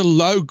it's such a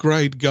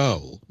low-grade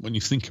goal when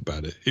you think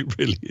about it. It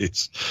really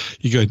is.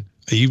 You go,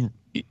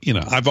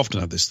 I've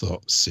often had this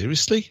thought,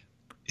 seriously?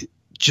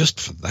 Just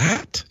for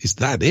that? Is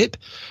that it?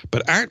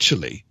 But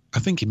actually, I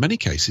think in many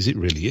cases it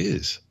really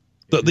is.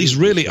 That these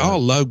really are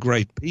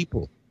low-grade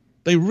people.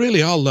 They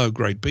really are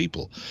low-grade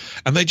people.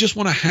 And they just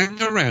want to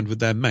hang around with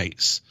their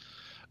mates,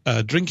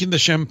 drinking the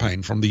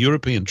champagne from the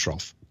European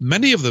trough.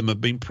 Many of them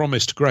have been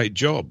promised great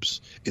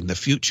jobs in the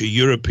future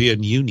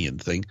European Union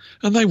thing,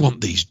 and they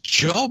want these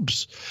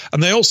jobs.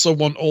 And they also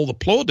want all the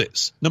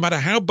plaudits, no matter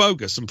how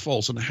bogus and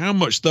false and how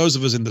much those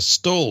of us in the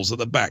stalls at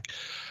the back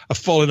are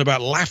falling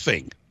about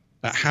laughing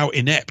at how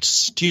inept,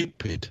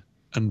 stupid,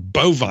 and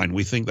bovine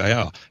we think they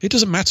are. It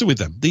doesn't matter with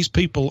them. These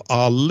people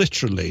are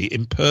literally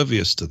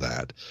impervious to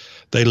that.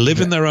 They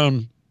live in their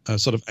own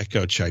sort of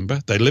echo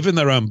chamber. They live in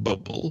their own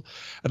bubble,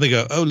 and they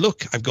go, oh,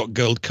 look, I've got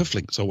gold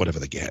cufflinks or whatever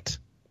they get.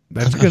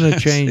 That's going to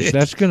change.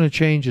 That's going to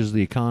change as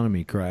the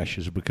economy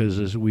crashes, because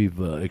as we've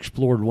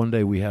explored, one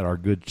day we had our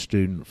good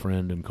student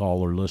friend and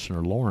caller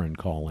listener Lauren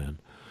call in,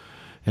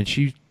 and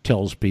she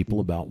tells people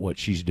about what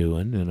she's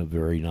doing in a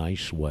very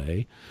nice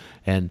way.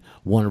 And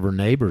one of her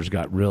neighbors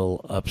got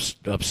real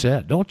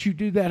upset. Don't you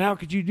do that? How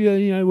could you do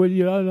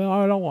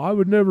that? I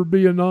would never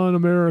be a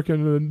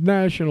non-American, a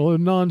national, a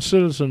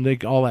non-citizen,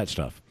 all that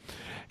stuff.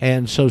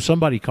 And so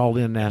somebody called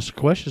in and asked a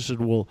question, said,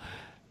 well,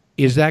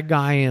 is that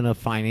guy in a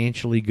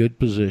financially good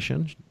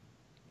position?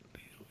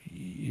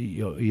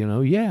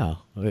 Yeah.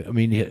 I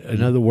mean,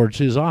 in other words,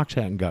 his ox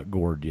hadn't got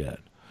gored yet.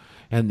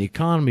 And the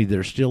economy,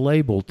 they're still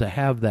able to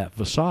have that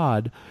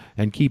facade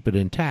and keep it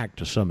intact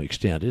to some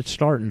extent. It's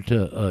starting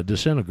to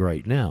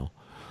disintegrate now.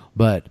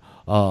 But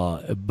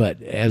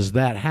as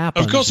that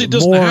happens, of course it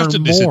doesn't have to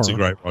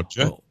disintegrate,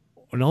 Roger.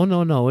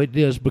 No, it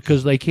is,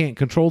 because they can't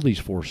control these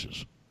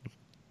forces.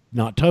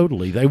 Not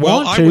totally. They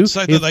want to. I would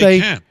say that they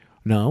can.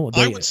 No,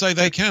 I would say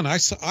they can. I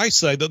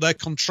say that they're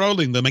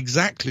controlling them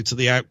exactly to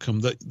the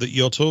outcome that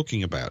you're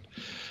talking about.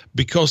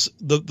 Because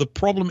the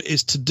problem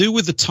is to do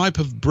with the type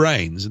of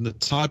brains and the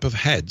type of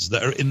heads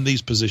that are in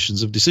these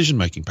positions of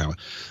decision-making power.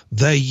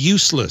 They're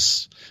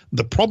useless.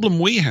 The problem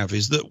we have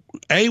is that,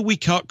 A, we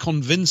can't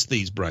convince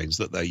these brains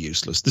that they're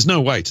useless. There's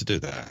no way to do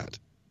that.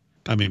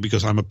 I mean,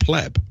 because I'm a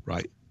pleb,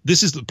 right?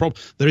 This is the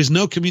problem. There is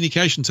no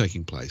communication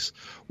taking place.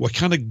 We're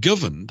kind of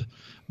governed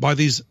by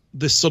this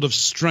sort of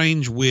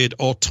strange, weird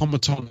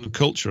automaton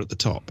culture at the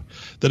top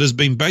that has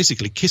been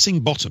basically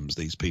kissing bottoms,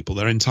 these people,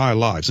 their entire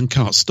lives, and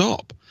can't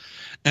stop.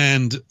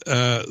 And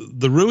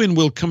the ruin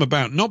will come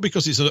about not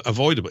because it's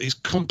avoidable; it's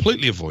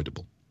completely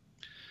avoidable,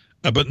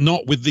 but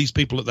not with these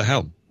people at the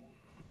helm.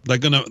 They're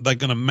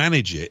gonna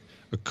manage it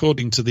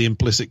according to the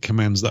implicit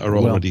commands that are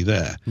already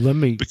there.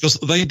 Because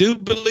they do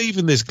believe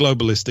in this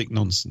globalistic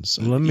nonsense.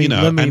 Let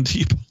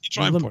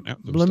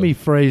me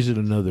phrase it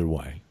another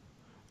way.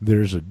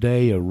 There's a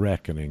day of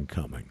reckoning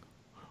coming.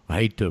 I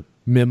hate to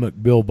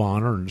mimic Bill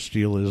Bonner and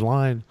steal his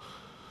line,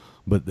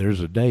 but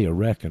there's a day of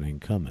reckoning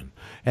coming.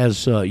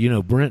 As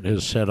Brent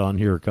has said on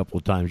here a couple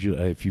of times,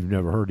 if you've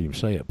never heard him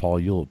say it,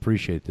 Paul, you'll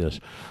appreciate this.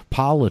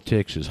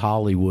 Politics is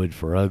Hollywood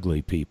for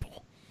ugly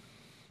people.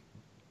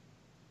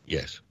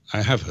 Yes,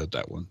 I have heard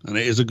that one, and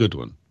it is a good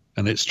one,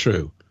 and it's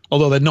true.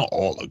 Although they're not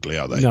all ugly,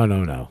 are they?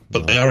 No.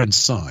 But they are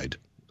inside.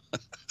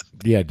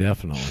 Yeah,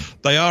 definitely.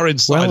 They are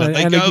inside, and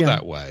they go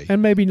that way.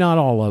 And maybe not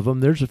all of them.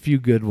 There's a few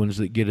good ones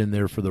that get in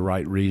there for the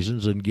right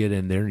reasons and get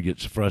in there and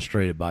get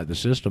frustrated by the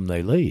system,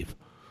 they leave.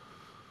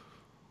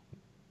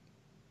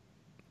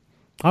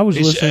 I was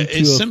listening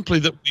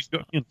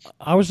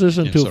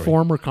to a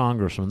former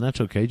congressman.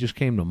 That's okay. Just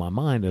came to my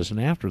mind as an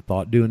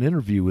afterthought. Do an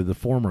interview with a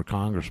former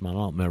congressman. I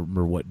don't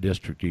remember what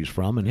district he's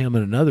from. And him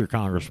and another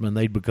congressman,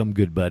 they'd become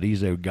good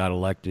buddies. They got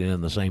elected in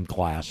the same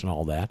class and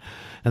all that.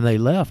 And they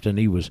left. And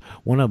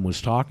one of them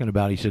was talking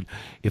about. He said,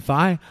 if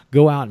I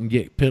go out and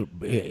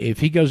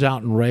if he goes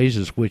out and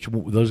raises, which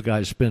those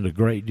guys spend a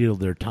great deal of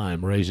their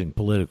time raising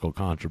political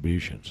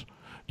contributions,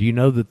 do you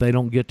know that they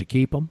don't get to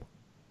keep them?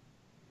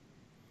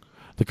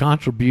 The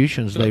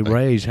contributions they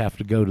raise have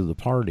to go to the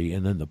party,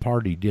 and then the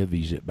party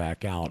divvies it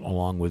back out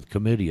along with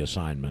committee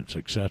assignments,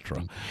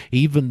 etc.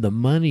 Even the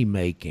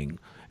money-making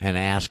and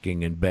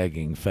asking and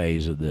begging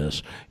phase of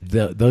this,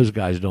 those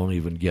guys don't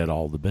even get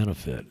all the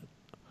benefit.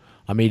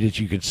 I mean, as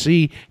you can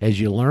see,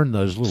 as you learn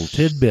those little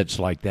tidbits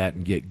like that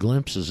and get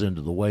glimpses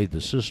into the way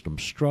the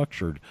system's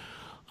structured,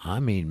 I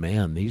mean,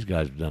 man, these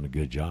guys have done a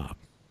good job.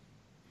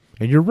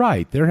 And you're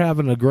right, they're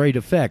having a great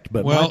effect.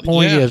 But my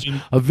point is,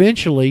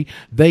 eventually,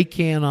 they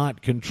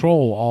cannot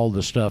control all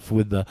the stuff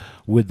with the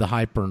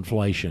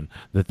hyperinflation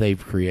that they've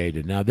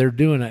created. Now they're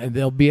doing it, and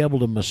they'll be able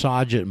to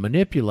massage it, and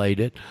manipulate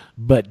it,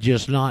 but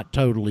just not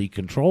totally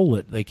control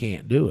it. They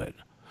can't do it.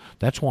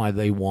 That's why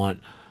they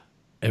want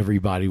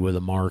everybody with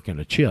a mark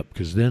and a chip,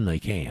 because then they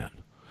can.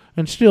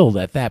 And still,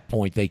 at that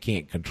point, they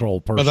can't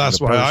control person. But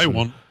that's why I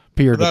want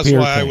peer to peer. That's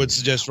why I would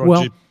suggest, Roger.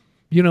 Well,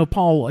 you know,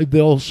 Paul, the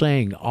old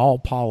saying, all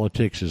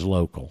politics is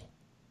local.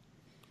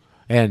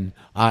 And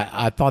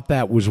I thought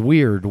that was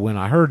weird when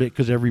I heard it,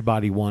 because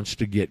everybody wants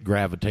to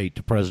gravitate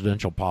to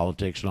presidential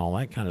politics and all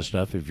that kind of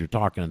stuff if you're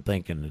talking and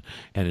thinking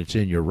and it's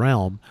in your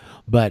realm.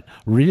 But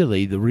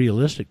really, the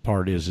realistic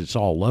part is it's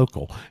all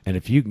local. And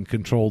if you can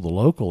control the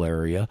local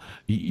area,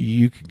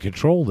 you can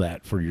control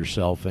that for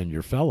yourself and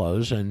your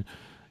fellows. And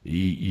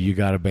you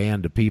got a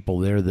band of people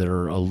there that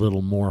are a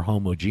little more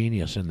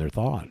homogeneous in their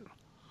thought.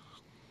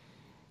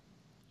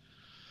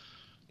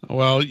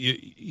 Well,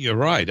 you're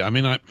right. I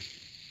mean,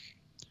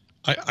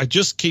 I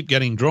just keep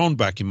getting drawn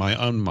back in my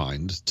own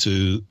mind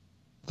to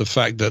the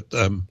fact that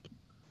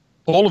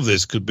all of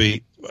this could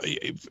be.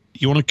 If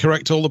you want to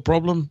correct all the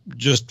problem,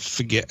 just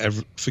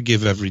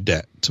forgive every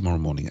debt tomorrow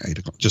morning at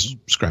 8:00. Just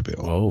scrap it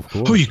all. Oh, of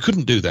course. Oh, you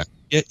couldn't do that.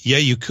 Yeah,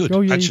 you could.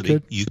 Oh, yeah,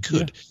 actually, you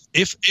could.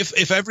 Yeah.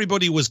 If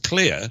everybody was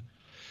clear,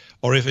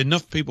 or if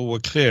enough people were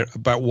clear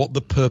about what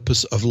the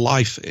purpose of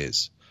life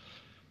is.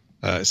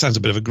 It sounds a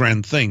bit of a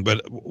grand thing,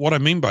 but what I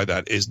mean by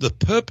that is the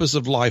purpose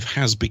of life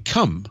has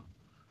become,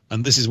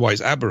 and this is why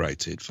it's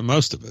aberrated for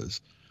most of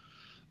us,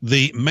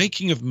 the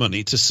making of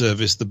money to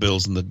service the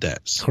bills and the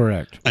debts.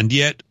 Correct. And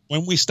yet,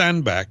 when we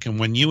stand back and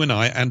when you and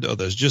I and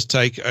others just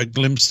take a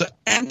glimpse at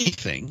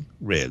anything,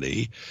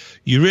 really,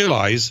 you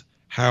realize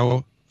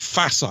how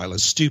facile and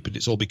stupid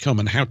it's all become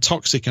and how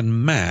toxic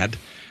and mad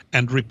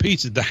and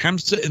repeated, the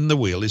hamster in the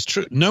wheel is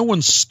true. No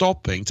one's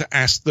stopping to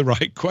ask the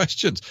right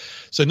questions.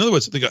 So in other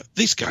words, they go,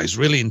 this guy's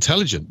really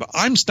intelligent, but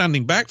I'm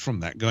standing back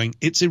from that going,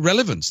 it's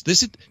irrelevant.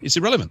 It's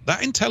irrelevant.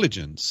 That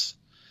intelligence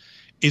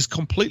is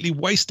completely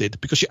wasted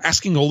because you're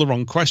asking all the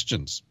wrong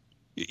questions.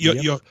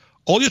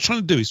 All you're trying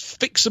to do is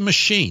fix a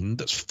machine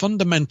that's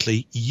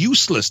fundamentally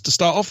useless to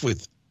start off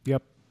with.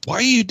 Yep. Why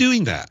are you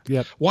doing that?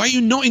 Yep. Why are you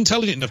not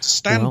intelligent enough to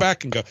stand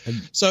back and go?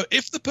 So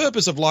if the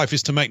purpose of life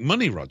is to make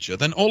money, Roger,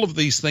 then all of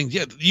these things,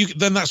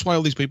 then that's why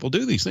all these people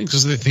do these things,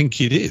 because they think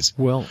it is.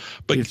 Well,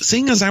 but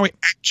seeing as how it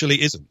actually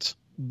isn't,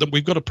 then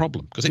we've got a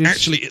problem, because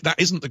that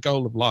isn't the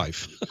goal of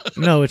life.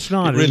 No, it's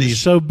not. It really it's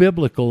is. so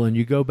biblical, and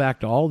you go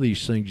back to all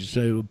these things.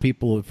 So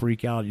people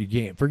freak out. You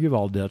can't forgive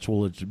all debts.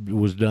 Well, it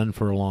was done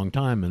for a long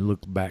time, and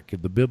look back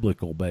at the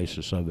biblical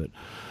basis of it,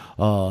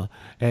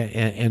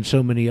 and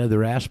so many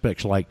other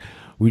aspects like.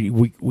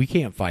 We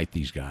can't fight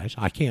these guys.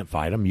 I can't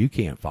fight them. You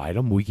can't fight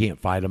them. We can't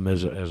fight them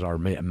as our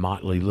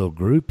motley little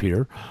group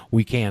here.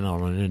 We can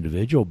on an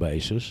individual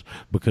basis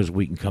because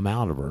we can come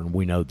out of her and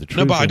we know the truth.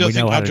 No, but I don't we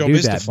know think how our to job do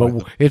is to that. fight But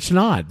them. it's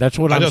not. That's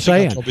what I I'm don't think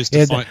saying. our job is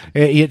to fight them.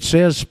 It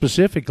says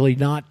specifically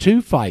not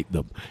to fight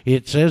them.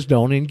 It says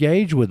don't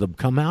engage with them.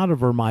 Come out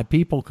of her, my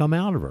people. Come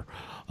out of her.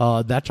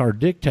 That's our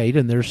dictate,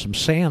 and there's some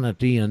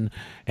sanity and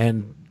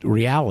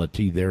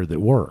reality there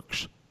that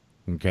works.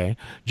 Okay,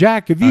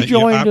 Jack, have you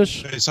joined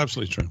us? It's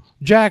absolutely true.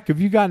 Jack,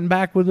 have you gotten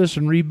back with us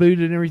and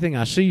rebooted and everything?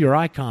 I see your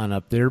icon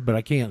up there, but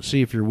I can't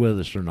see if you're with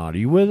us or not. Are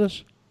you with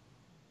us?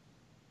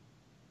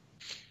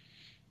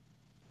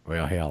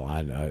 Well, hell,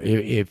 I know.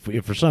 If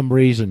for some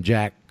reason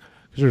Jack,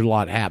 because there's a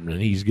lot happening,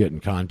 he's getting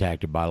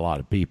contacted by a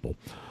lot of people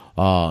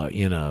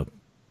in a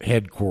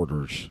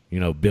headquarters,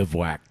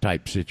 bivouac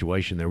type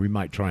situation there. We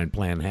might try and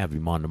plan to have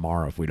him on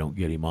tomorrow if we don't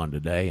get him on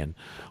today, and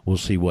we'll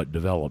see what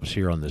develops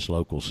here on this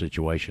local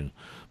situation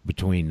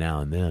between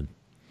now and then.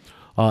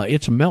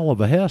 It's a mell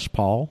of a hess,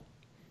 Paul.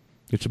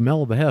 It's a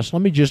mell of a hess.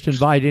 Let me just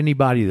invite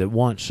anybody that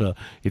wants,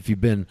 if you've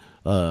been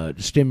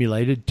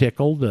stimulated,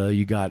 tickled,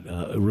 you got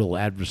a real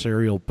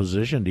adversarial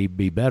position to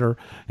be better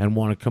and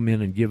want to come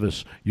in and give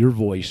us your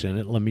voice in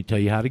it, let me tell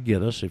you how to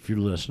get us. If you're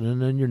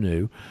listening and you're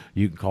new,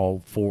 you can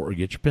call or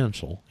get your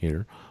pencil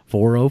here,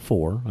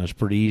 404. That's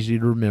pretty easy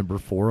to remember,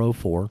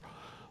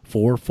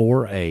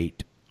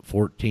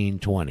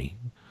 404-448-1420.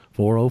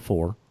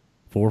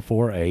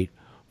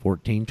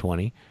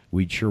 404-448-1420.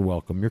 We'd sure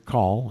welcome your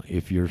call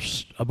if you're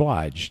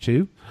obliged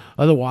to.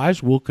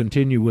 Otherwise, we'll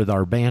continue with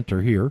our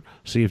banter here,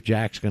 see if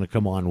Jack's going to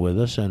come on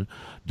with us and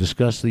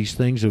discuss these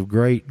things of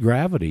great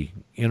gravity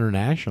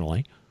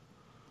internationally.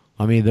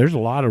 I mean, there's a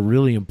lot of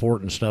really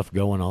important stuff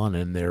going on,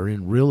 and they're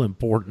in real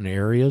important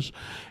areas,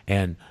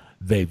 and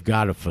they've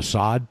got a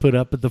facade put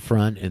up at the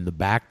front. In the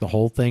back, the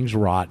whole thing's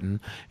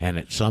rotten, and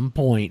at some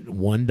point,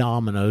 one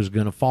domino is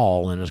going to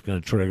fall, and it's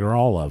going to trigger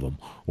all of them.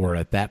 We're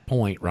at that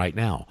point right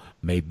now.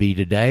 Maybe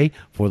today,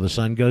 before the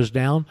sun goes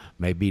down.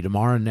 Maybe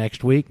tomorrow,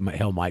 next week.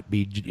 Hell, might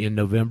be in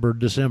November,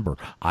 December.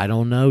 I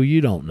don't know.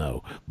 You don't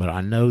know. But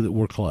I know that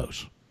we're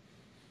close.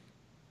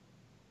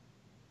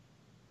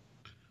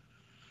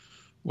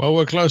 Well,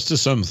 we're close to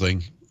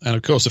something. And,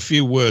 of course, a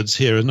few words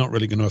here are not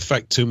really going to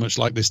affect too much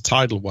like this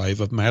tidal wave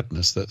of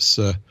madness that's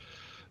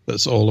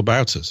all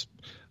about us.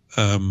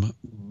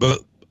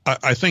 But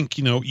I think,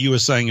 you were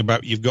saying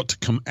about you've got to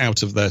come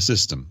out of their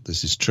system.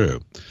 This is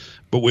true.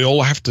 But we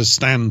all have to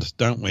stand,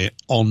 don't we,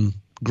 on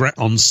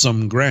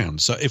some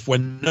ground. So if we're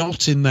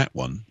not in that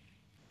one,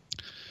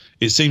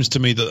 it seems to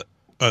me that,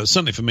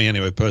 certainly for me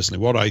anyway,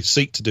 personally, what I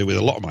seek to do with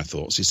a lot of my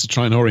thoughts is to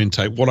try and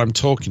orientate what I'm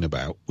talking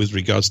about with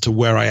regards to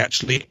where I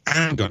actually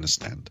am going to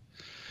stand.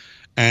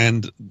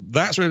 And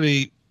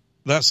I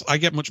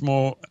get much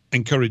more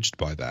encouraged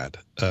by that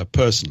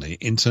personally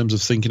in terms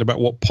of thinking about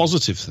what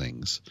positive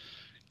things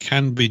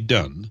can be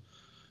done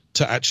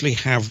to actually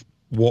have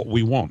what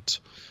we want.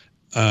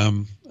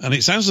 And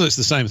it sounds like it's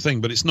the same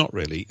thing, but it's not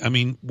really. I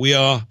mean, we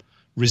are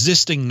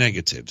resisting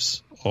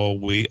negatives, or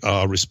we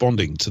are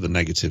responding to the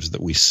negatives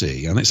that we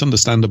see. And it's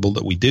understandable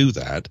that we do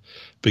that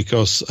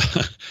because,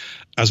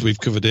 as we've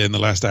covered here in the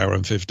last hour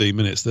and 15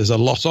 minutes, there's a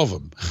lot of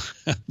them.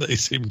 They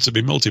seem to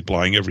be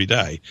multiplying every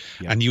day.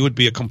 Yeah. And you would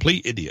be a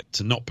complete idiot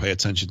to not pay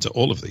attention to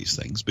all of these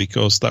things,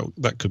 because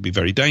that could be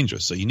very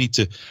dangerous. So you need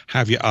to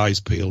have your eyes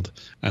peeled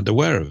and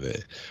aware of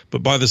it.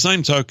 But by the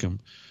same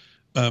token,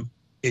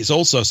 it's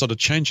also sort of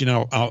changing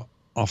our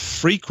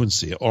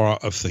frequency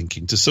of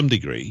thinking to some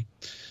degree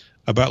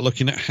about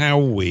looking at how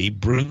we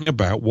bring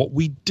about what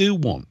we do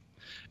want.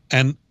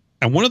 And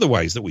one of the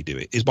ways that we do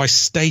it is by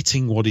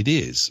stating what it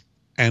is.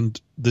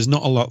 And there's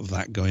not a lot of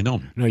that going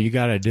on. No, you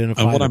got to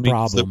identify the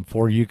problem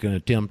before you can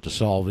attempt to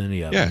solve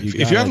any of it. Yeah,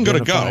 if you haven't got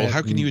a goal,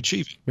 how can you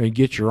achieve it? And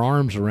get your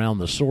arms around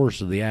the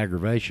source of the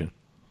aggravation.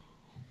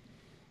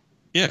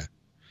 Yeah.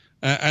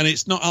 And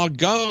it's not, our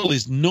goal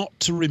is not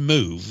to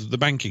remove the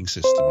banking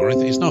system or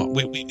anything. It's not.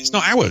 It's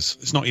not ours.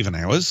 It's not even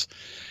ours.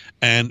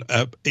 And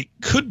it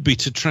could be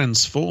to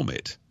transform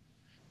it.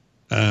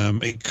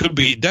 It could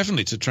be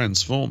definitely to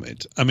transform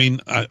it. I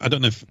mean, I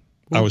don't know if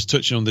I was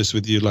touching on this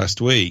with you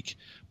last week,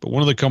 but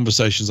one of the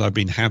conversations I've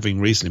been having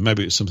recently,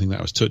 maybe it's something that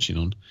I was touching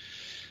on,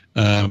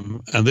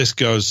 and this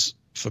goes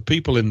for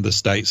people in the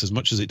States as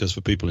much as it does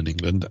for people in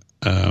England,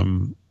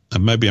 and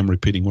maybe I'm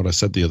repeating what I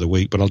said the other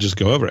week, but I'll just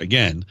go over it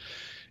again,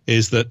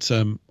 is that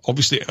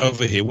obviously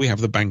over here we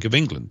have the Bank of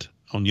England.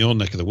 On your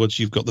neck of the woods,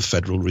 you've got the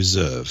Federal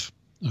Reserve,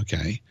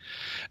 okay?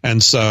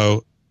 And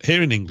so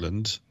here in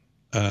England,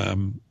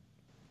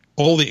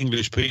 all the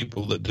English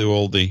people that do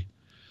all the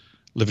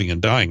living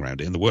and dying around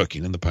here, and the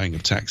working and the paying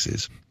of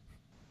taxes,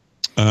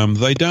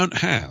 they don't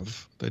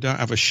have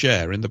a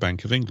share in the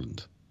Bank of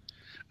England.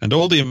 And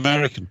all the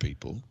American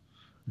people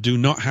do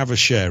not have a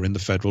share in the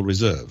Federal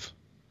Reserve.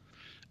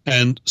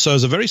 And so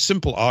as a very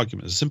simple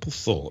argument, a simple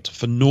thought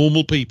for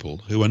normal people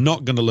who are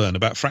not going to learn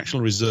about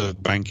fractional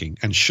reserve banking,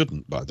 and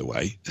shouldn't, by the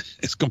way,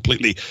 it's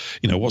completely,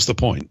 what's the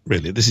point,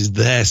 really? This is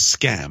their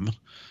scam.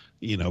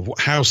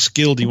 How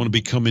skilled do you want to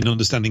become in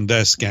understanding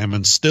their scam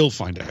and still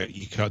find out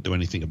you can't do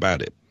anything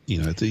about it?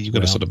 You've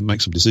got to sort of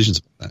make some decisions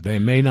about that. They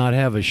may not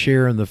have a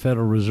share in the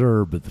Federal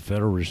Reserve, but the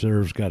Federal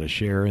Reserve's got a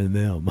share in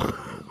them.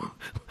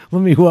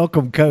 Let me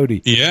welcome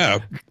Cody. Yeah.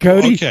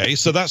 Cody? Okay,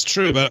 so that's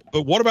true. But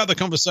what about the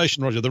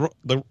conversation, Roger?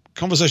 The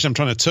conversation I'm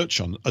trying to touch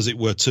on, as it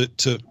were,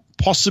 to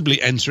possibly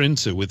enter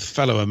into with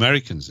fellow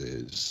Americans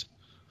is,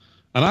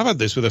 and I've had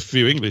this with a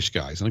few English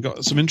guys, and I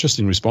got some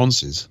interesting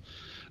responses.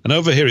 And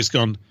over here it's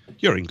gone,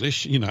 you're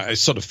English.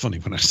 It's sort of funny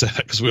when I say that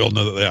because we all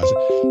know that they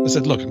are. I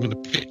said, look, I'm going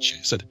to pitch you.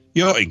 I said,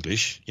 you're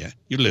English. Yeah.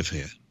 You live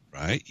here,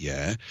 right?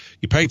 Yeah.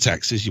 You pay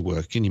taxes. You're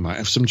working. You might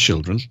have some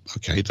children.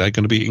 Okay. They're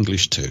going to be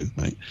English too,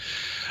 right?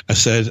 I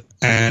said,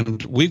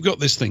 and we've got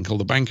this thing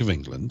called the Bank of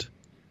England.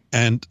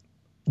 And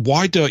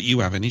why don't you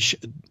have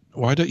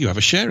why don't you have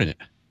a share in it?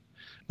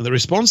 And the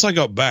response I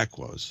got back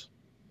was,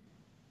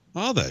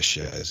 are there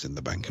shares in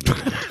the Bank of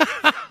England?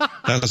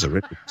 That was a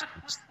rip.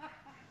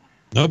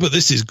 No, but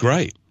this is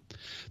great.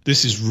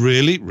 This is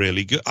really,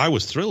 really good. I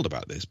was thrilled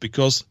about this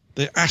because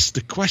they asked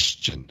a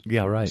question.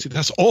 Yeah, right. See,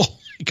 that's all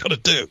you got to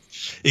do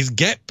is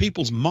get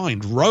people's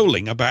mind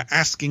rolling about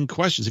asking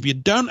questions. If you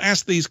don't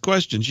ask these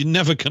questions, you're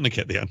never going to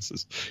get the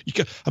answers.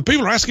 And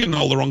people are asking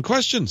all the wrong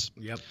questions.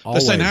 Yep, they're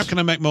saying, how can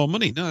I make more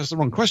money? No, that's the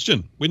wrong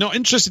question. We're not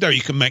interested how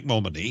you can make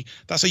more money.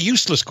 That's a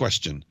useless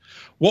question.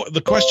 What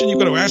the question you've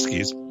got to ask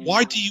is,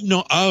 why do you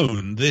not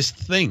own this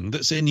thing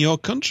that's in your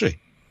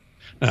country?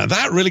 Now,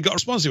 that really got a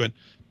response. He went,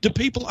 do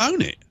people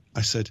own it?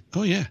 I said,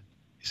 oh, yeah.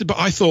 He said, but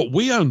I thought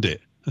we owned it.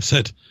 I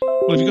said,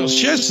 well, have you got a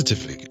share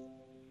certificate?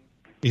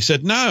 He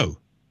said, no.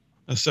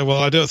 I said, well,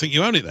 I don't think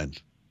you own it then.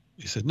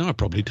 He said, no, I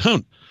probably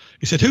don't.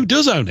 He said, who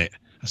does own it?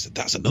 I said,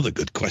 that's another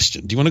good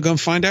question. Do you want to go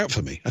and find out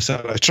for me? I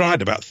said, I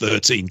tried about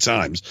 13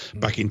 times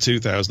back in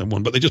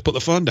 2001, but they just put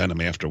the phone down on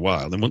me after a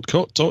while. They wouldn't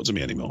talk to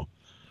me anymore.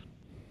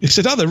 He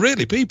said, are there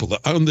really people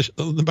that own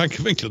the Bank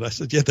of England? I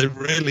said, yeah, there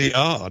really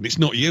are. And it's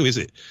not you, is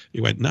it?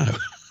 He went, no.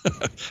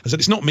 I said,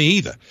 it's not me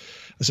either.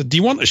 I said, do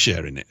you want a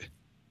share in it?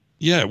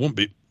 Yeah, it won't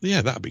be.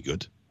 Yeah, that'd be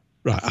good.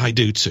 Right, I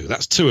do too.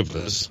 That's two of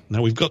us.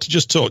 Now we've got to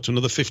just talk to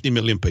another 50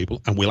 million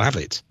people and we'll have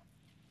it.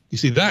 You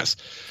see,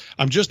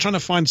 I'm just trying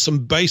to find some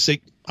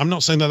basic, I'm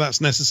not saying that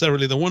that's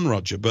necessarily the one,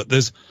 Roger, but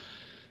there's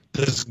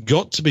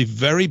got to be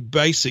very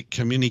basic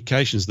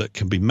communications that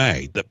can be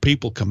made that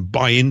people can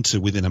buy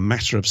into within a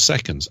matter of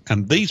seconds.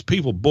 And these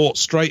people bought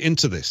straight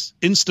into this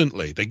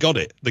instantly. They got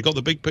it. They got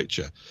the big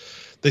picture.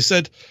 They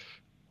said,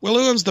 well,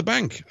 who owns the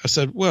bank? I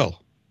said,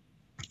 well,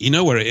 you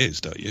know where it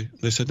is, don't you?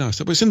 They said, no. I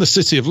said, well, it's in the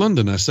City of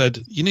London. I said,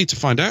 you need to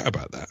find out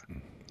about that.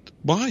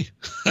 Why?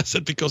 I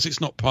said, because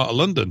it's not part of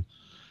London.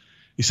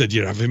 He said,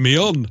 you're having me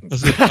on. I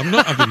said, I'm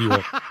not having you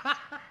on.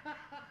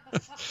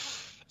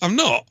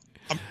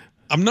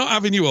 I'm not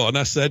having you on.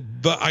 I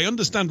said, but I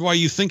understand why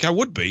you think I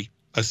would be.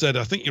 I said,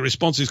 I think your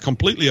response is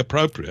completely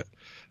appropriate.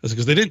 I said,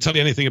 because they didn't tell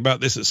you anything about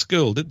this at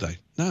school, did they?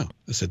 No.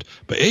 I said,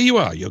 but here you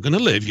are. You're going to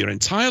live your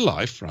entire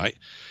life, right?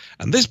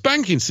 And this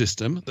banking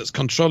system that's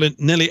controlling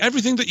nearly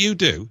everything that you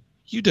do,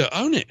 you don't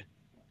own it.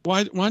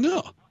 Why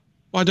not?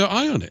 Why don't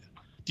I own it?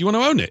 Do you want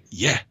to own it?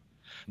 Yeah.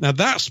 Now,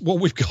 that's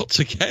what we've got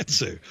to get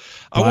to.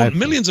 I want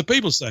millions of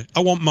people to say, I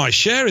want my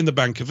share in the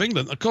Bank of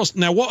England. Of course,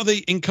 now what are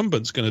the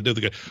incumbents going to do?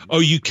 They go, oh,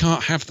 you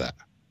can't have that.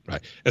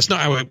 Right? That's not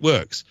how it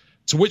works.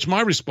 To which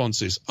my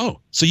response is, oh,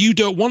 so you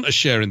don't want a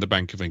share in the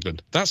Bank of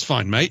England? That's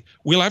fine, mate.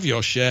 We'll have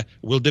your share.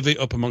 We'll divvy it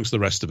up amongst the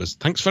rest of us.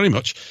 Thanks very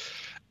much.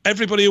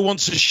 Everybody who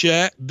wants a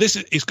share,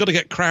 it's got to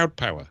get crowd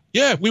power.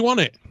 Yeah, we want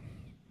it.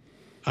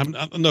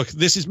 Look,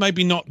 this is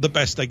maybe not the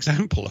best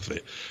example of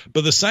it,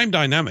 but the same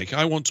dynamic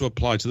I want to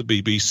apply to the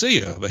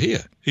BBC over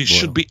here. It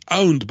should be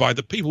owned by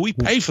the people. We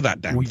pay for that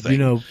damn thing. You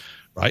know,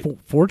 right?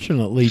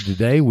 Fortunately,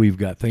 today we've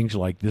got things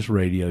like this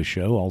radio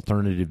show,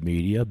 alternative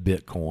media,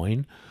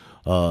 Bitcoin,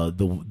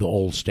 the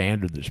old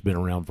standard that's been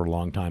around for a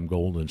long time,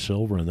 gold and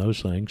silver and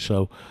those things.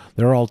 So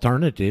there are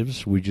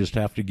alternatives. We just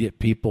have to get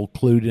people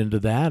clued into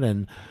that,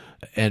 and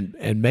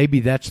maybe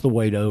that's the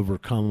way to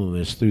overcome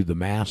them is through the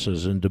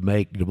masses and to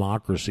make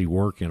democracy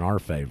work in our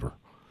favor,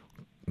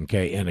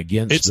 okay, and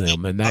against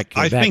them, and that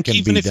can be done. I think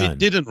even if it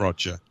didn't,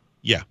 Roger,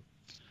 yeah,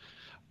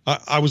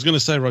 I was going to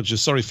say, Roger,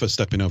 sorry for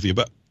stepping over you,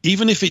 but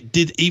even if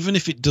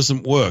it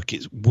doesn't work,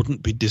 it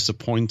wouldn't be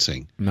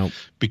disappointing. No,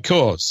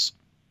 because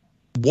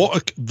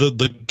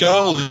the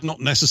goal is not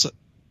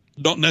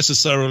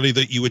necessarily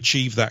that you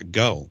achieve that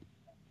goal.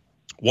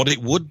 What it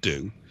would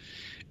do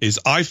is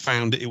I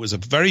found it was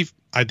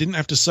I didn't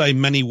have to say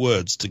many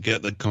words to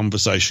get the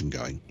conversation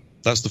going.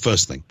 That's the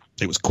first thing.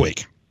 It was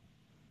quick.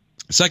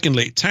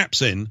 Secondly, it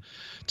taps in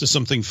to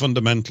something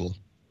fundamental.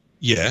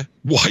 Yeah,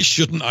 why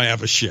shouldn't I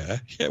have a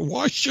share? Yeah,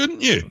 why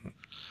shouldn't you?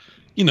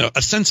 You know,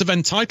 a sense of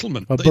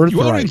entitlement. A birthright.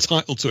 You are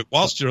entitled to it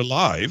whilst you're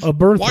alive. A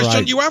birthright. Why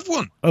shouldn't you have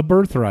one? A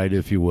birthright,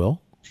 if you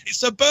will.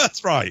 It's a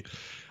birthright.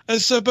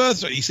 It's a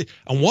birthright. You see,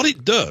 and what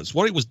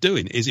it was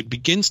doing is it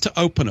begins to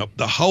open up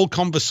the whole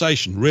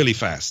conversation really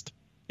fast.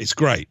 It's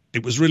great.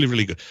 It was really,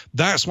 really good.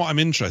 That's what I'm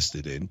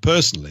interested in,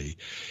 personally,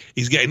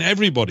 is getting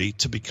everybody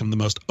to become the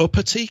most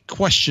uppity,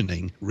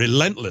 questioning,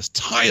 relentless,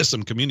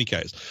 tiresome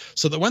communicators.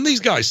 So that when these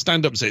guys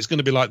stand up and say, it's going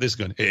to be like this,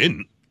 going, it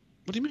isn't.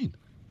 What do you mean?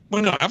 We're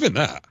not having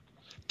that.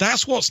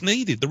 That's what's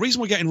needed. The reason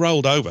we're getting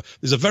rolled over,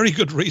 there's a very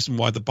good reason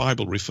why the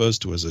Bible refers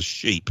to us as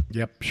sheep.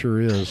 Yep,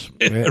 sure is.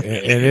 And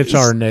it's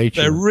our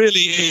nature. There really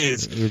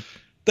is.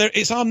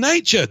 It's our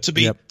nature to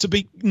be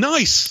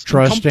nice,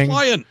 trusting,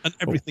 compliant, and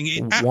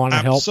everything. Want to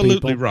help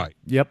absolutely people. Right.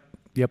 Yep,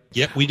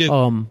 we do.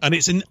 And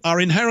it's in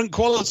our inherent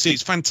quality.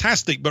 It's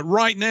fantastic. But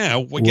right now,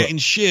 we're getting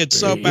sheared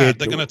so bad,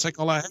 they're going to take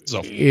all our heads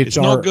off. It's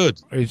not good.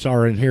 It's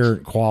our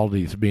inherent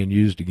qualities being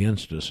used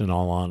against us, in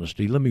all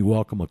honesty. Let me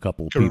welcome a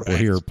couple of people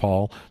here,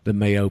 Paul, that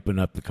may open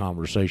up the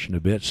conversation a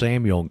bit.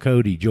 Samuel and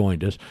Cody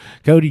joined us.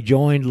 Cody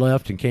joined,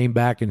 left, and came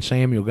back, and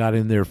Samuel got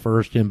in there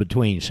first in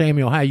between.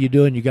 Samuel, how you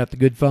doing? You got the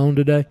good phone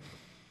today?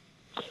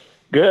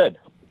 Good.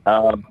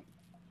 Oh,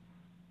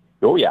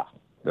 yeah.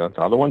 The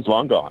other one's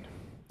long gone.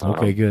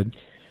 Okay, good.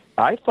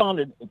 I found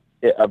it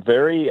a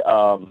very,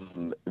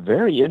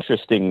 very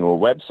interesting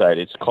website.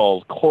 It's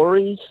called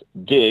Corey's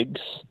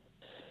Digs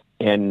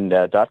and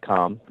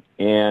 .com,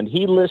 and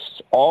he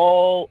lists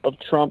all of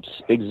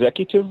Trump's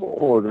executive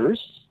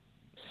orders,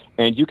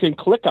 and you can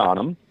click on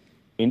them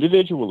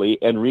individually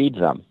and read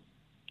them,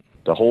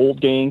 the whole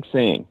dang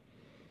thing.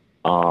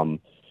 And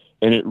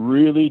it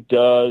really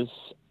does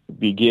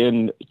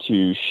begin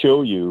to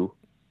show you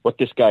what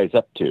this guy's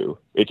up to.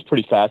 It's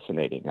pretty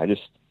fascinating. I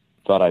just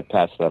thought I'd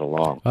pass that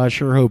along. I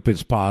sure hope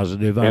it's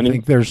positive. I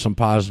think there's some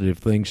positive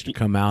things to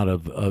come out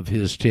of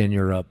his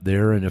tenure up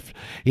there. And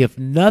if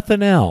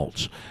nothing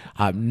else,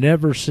 I've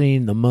never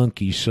seen the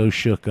monkey so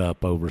shook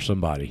up over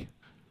somebody.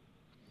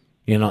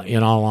 In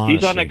all honesty,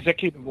 he's on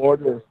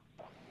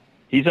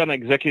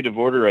executive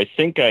order. I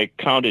think I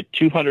counted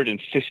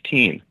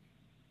 215.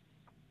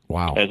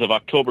 Wow. As of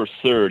October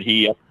 3rd,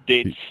 he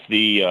updates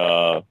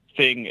the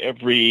thing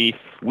every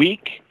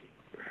week,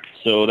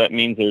 so that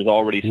means there's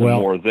already some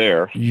more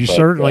there. You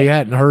certainly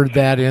hadn't heard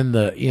that in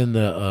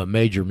the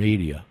major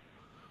media,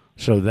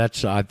 so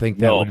I think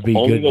that would be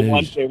good news.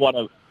 Ones they want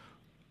to,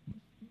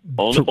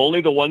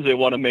 only the ones they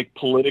want to make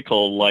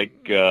political, like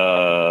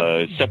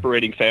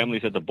separating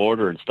families at the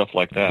border and stuff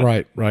like that.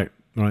 Right.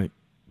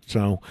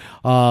 So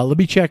let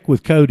me check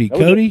with Cody.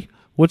 Cody,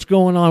 what's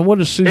going on? What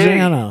does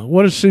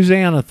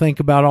Susanna think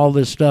about all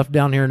this stuff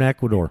down here in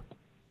Ecuador?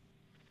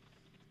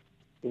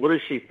 What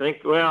does she think?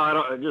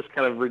 Well, just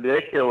kind of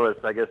ridiculous,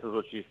 I guess, is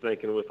what she's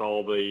thinking with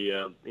all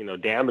the,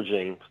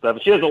 damaging stuff.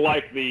 She doesn't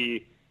like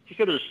she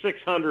said there's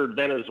 600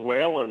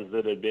 Venezuelans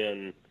that have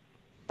been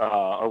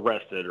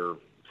arrested, or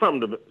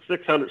something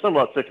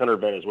about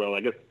 600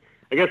 Venezuelans.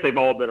 I guess they've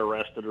all been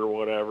arrested or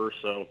whatever.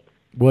 So,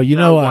 well,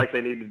 like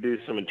they need to do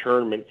some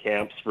internment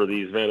camps for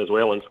these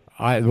Venezuelans.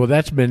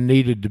 That's been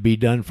needed to be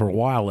done for a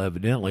while,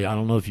 evidently. I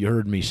don't know if you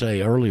heard me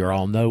say earlier,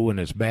 I'll know when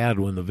it's bad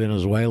when the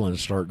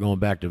Venezuelans start going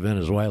back to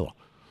Venezuela.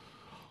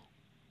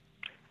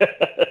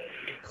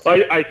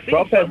 I see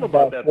something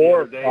about that the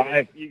other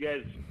day you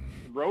guys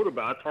wrote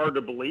about. It's hard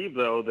to believe,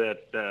 though,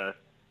 that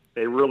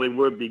they really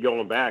would be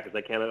going back, because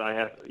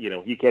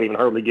you can't even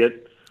hardly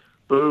get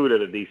food at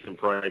a decent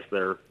price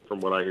there, from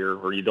what I hear,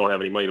 or you don't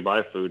have any money to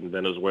buy food in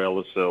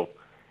Venezuela, so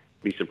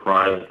be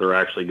surprised if they're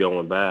actually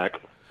going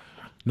back.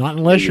 Not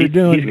unless you're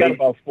doing. He's got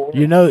about 4.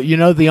 You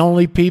know the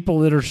only people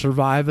that are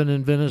surviving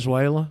in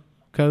Venezuela,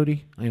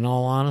 Cody, in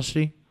all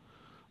honesty,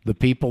 the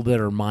people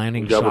that are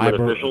mining the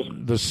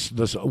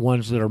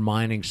ones that are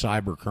mining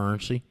cyber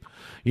currency.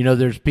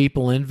 There's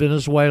people in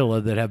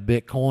Venezuela that have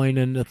Bitcoin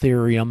and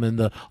Ethereum and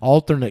the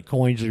alternate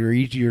coins that are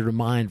easier to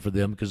mine for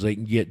them because they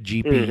can get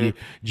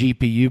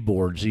GPU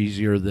boards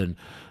easier than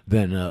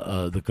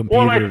the computers.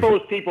 Well, I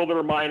suppose people that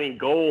are mining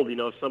gold,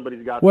 if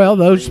somebody's got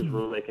those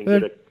where they can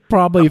get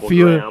probably a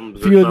few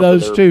of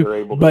those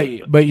too.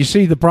 But you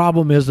see, the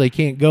problem is they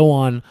can't go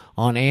on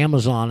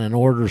Amazon and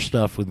order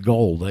stuff with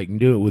gold. They can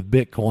do it with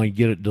Bitcoin,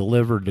 get it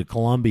delivered to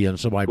Colombia, and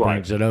somebody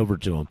brings it over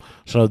to them.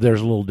 So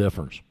there's a little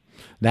difference.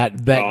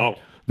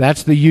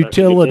 That's the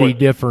utility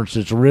difference.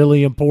 It's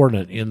really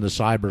important in the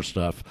cyber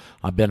stuff.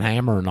 I've been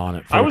hammering on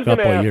it for a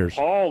couple of years.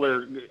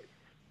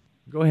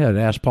 Go ahead,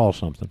 ask Paul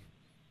something.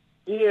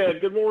 Yeah,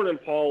 good morning,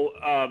 Paul.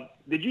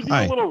 Did you do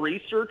Hi. a little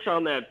research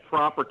on that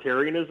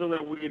proprietarianism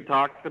that we had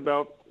talked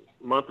about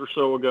a month or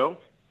so ago?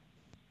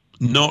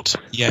 Not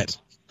yet.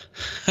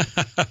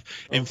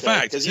 In Okay,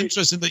 fact, 'cause it's you-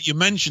 interesting that you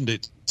mentioned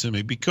it to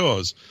me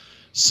because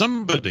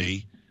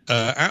somebody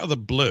out of the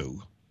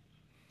blue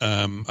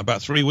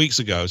about 3 weeks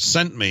ago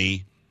sent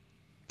me,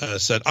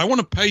 said, I want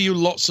to pay you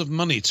lots of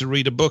money to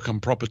read a book on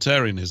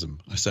proprietarianism.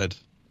 I said,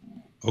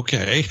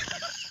 okay.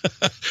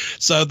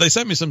 So they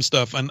sent me some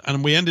stuff,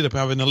 and we ended up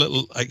having a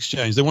little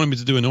exchange. They wanted me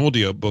to do an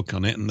audio book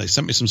on it, and they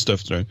sent me some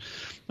stuff through.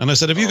 And I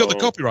said, have you got the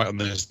copyright on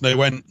this? They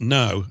went,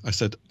 no. I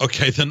said,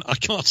 okay, then I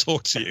can't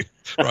talk to you.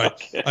 Right.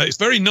 Okay. It's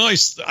very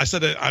nice. I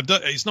said,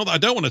 it's not that I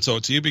don't want to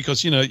talk to you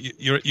because,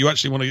 you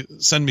actually want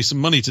to send me some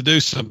money to do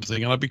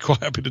something, and I'd be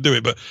quite happy to do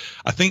it. But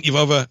I think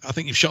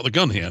you've shot the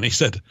gun here. And he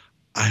said,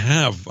 I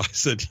have. I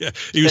said, yeah.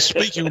 He was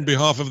speaking on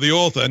behalf of the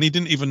author, and he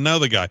didn't even know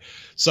the guy.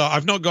 So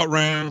I've not got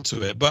round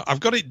to it, but I've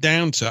got it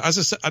down to, as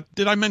I said,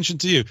 did I mention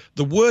to you,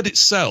 the word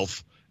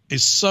itself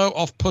is so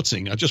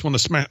off-putting. I just want to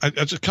smash. I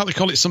just can't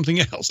call it something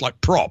else,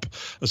 like prop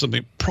or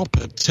something.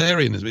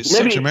 Proprietarianism. It's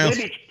such a mouthful.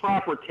 Maybe it's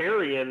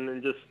proprietarian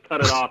and just cut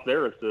it off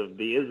there. Instead of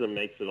the ism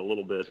makes it a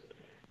little bit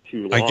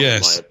too long. I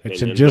guess. In my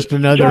opinion. It's just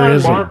another John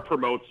ism. Mark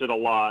promotes it a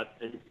lot,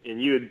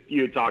 and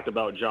you had talked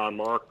about John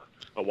Mark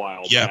a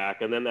while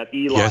back, and then that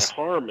Eli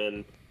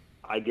Harmon,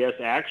 I guess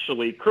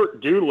actually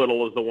Kurt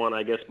Doolittle is the one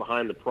I guess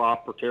behind the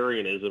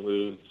proprietarianism,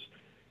 who's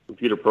a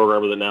computer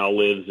programmer that now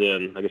lives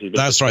in. I guess he's been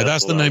That's right.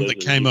 That's the successful, name now that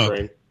lives came in up.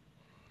 Ukraine.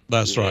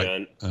 That's right.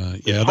 And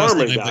That's the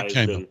Harmon name that guy's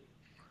came been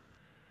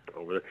up.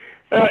 over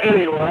there.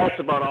 Anyway, that's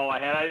about all I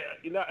had.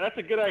 That's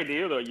a good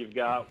idea, though. You've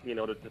got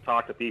to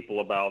talk to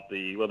people about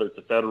whether it's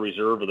the Federal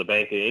Reserve or the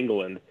Bank of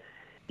England.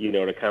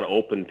 To kind of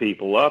open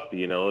people up, I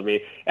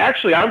mean,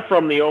 actually, I'm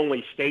from the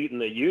only state in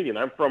the union.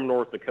 I'm from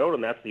North Dakota,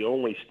 and that's the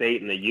only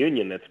state in the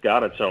union that's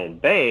got its own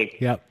bank.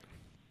 Yep.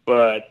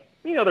 But,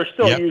 they're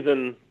still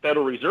using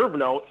Federal Reserve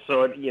notes,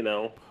 so,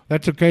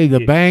 That's okay.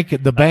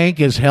 The bank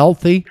is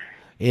healthy.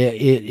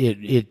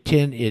 It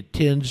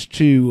tends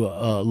to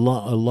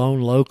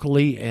loan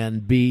locally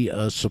and be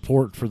a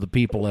support for the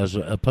people as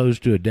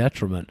opposed to a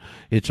detriment.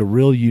 It's a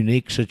real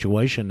unique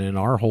situation in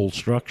our whole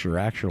structure,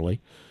 actually.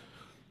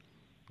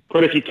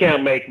 But if you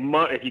can't make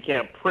money, if you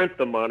can't print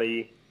the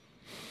money,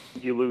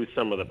 you lose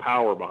some of the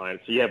power behind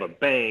it. So you have a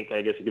bank,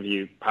 I guess it gives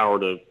you power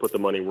to put the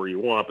money where you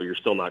want, but you're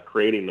still not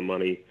creating the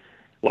money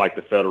like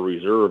the Federal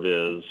Reserve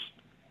is.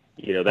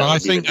 I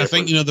think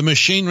the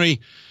machinery.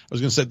 I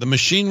was going to say the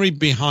machinery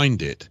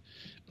behind it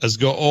has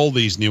got all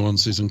these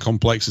nuances and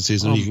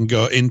complexities, and you can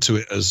go into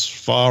it as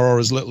far or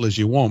as little as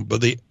you want.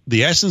 But the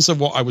essence of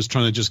what I was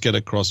trying to just get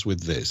across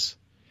with this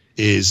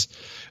is.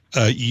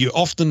 You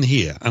often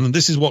hear, and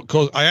this is what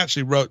caused. I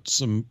actually wrote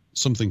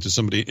something to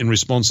somebody in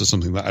response to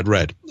something that I'd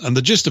read, and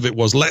the gist of it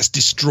was, let's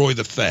destroy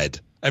the Fed.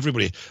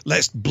 Everybody,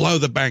 let's blow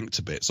the bank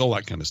to bits, all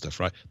that kind of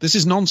stuff, right? This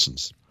is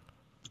nonsense,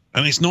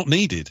 and it's not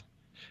needed,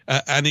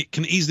 and it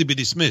can easily be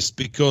dismissed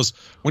because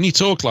when you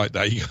talk like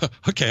that, you go,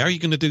 okay, how are you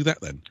going to do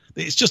that then?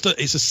 It's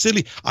a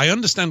silly. I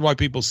understand why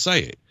people say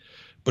it,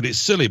 but it's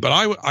silly.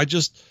 But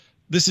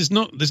there's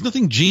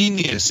nothing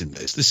genius in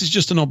this. This is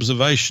just an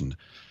observation.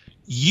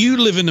 You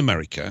live in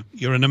America.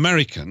 You're an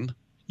American.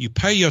 You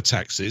pay your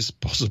taxes,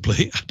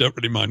 possibly. I don't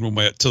really mind one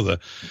way or the other.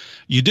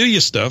 You do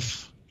your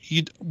stuff.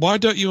 Why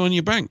don't you own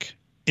your bank?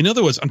 In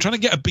other words, I'm trying to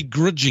get a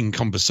begrudging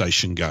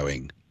conversation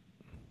going.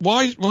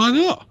 Why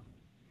not?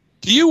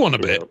 Do you want a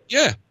bit?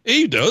 Yeah,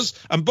 he does.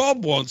 And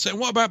Bob wants it. And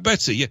what about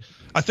Betty? Yeah,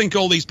 I think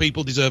all these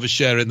people deserve a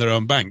share in their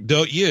own bank.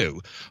 Don't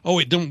you? Oh,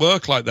 it doesn't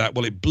work like that.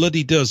 Well, it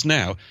bloody does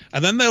now.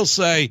 And then they'll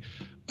say,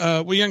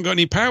 we ain't got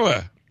any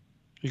power.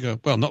 You go,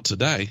 well, not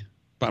today.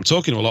 But I'm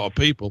talking to a lot of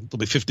people. There'll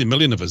be 50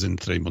 million of us in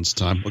 3 months'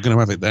 time. We're going to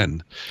have it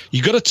then.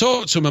 You've got to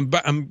talk to them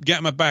and get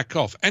them to back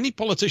off. Any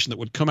politician that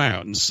would come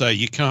out and say,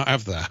 you can't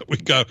have that,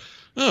 we'd go,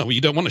 oh, well,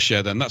 you don't want to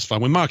share then. That's fine.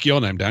 We mark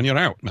your name down. You're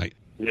out, mate.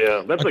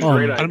 Yeah, that's a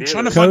great idea. I'm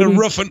trying to find a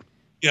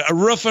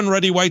rough and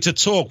ready way to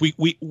talk.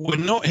 We're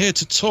not here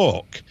to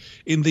talk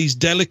in these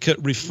delicate,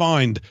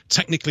 refined,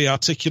 technically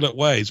articulate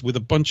ways with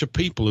a bunch of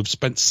people who've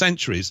spent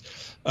centuries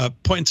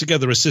putting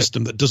together a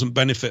system that doesn't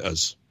benefit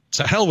us.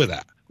 To hell with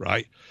that,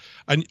 right?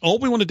 And all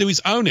we want to do is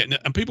own it.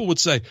 And people would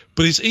say,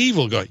 but it's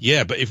evil. Go,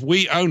 yeah, but if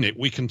we own it,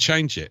 we can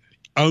change it.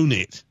 Own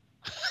it.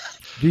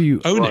 Do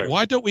you own it?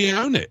 Why don't we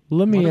own it?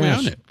 Let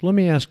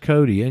me ask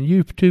Cody, and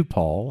you too,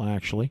 Paul,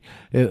 actually,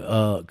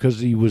 because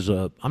he was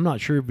I'm not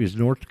sure if he's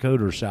North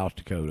Dakota or South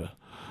Dakota,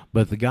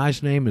 but the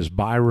guy's name is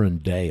Byron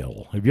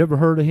Dale. Have you ever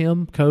heard of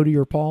him, Cody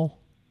or Paul?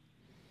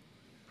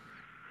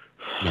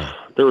 No.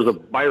 There was a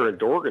Byron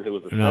Dorgan who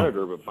was a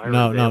senator, but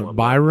Byron Dale,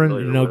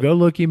 Byron. Go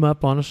look him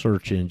up on a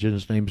search engine.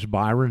 His name's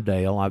Byron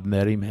Dale. I've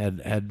met him,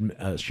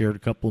 had shared a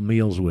couple of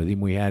meals with him.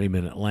 We had him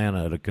in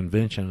Atlanta at a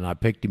convention, and I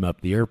picked him up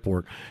at the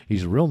airport.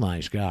 He's a real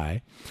nice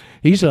guy.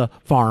 He's a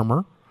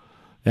farmer.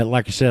 And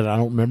like I said, I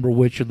don't remember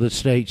which of the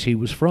states he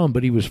was from,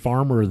 but he was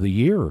Farmer of the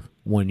Year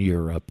one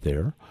year up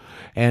there.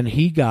 And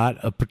he got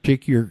a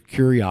particular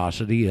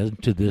curiosity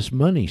into this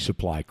money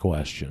supply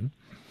question.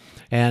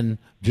 And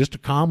just a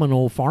common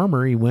old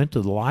farmer, he went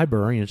to the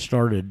library and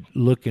started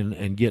looking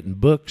and getting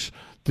books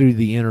through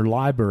the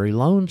interlibrary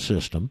loan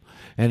system,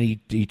 and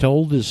he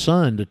told his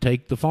son to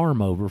take the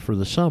farm over for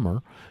the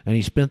summer, and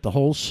he spent the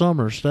whole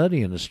summer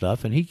studying the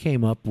stuff, and he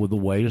came up with a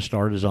way to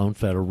start his own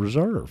Federal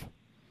Reserve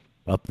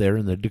up there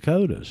in the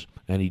Dakotas,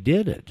 and he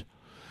did it.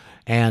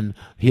 And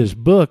his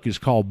book is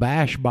called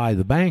Bash by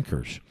the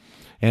Bankers,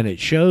 and it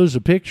shows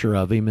a picture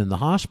of him in the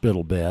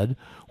hospital bed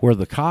where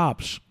the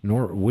cops,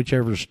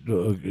 whichever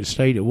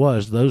state it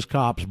was, those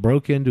cops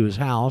broke into his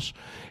house.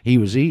 He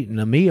was eating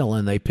a meal,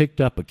 and they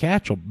picked up a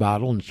ketchup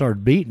bottle and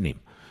started beating him.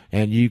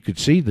 And you could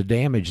see the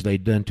damage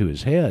they'd done to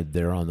his head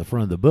there on the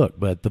front of the book.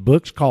 But the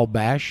book's called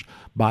Bash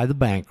by the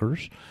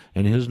Bankers,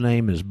 and his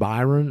name is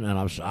Byron,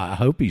 and I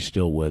hope he's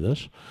still with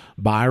us,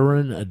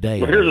 Byron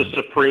Dale. Well, here's a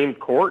Supreme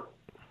Court.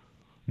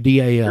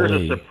 D-A-L-E. Here's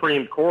a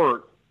Supreme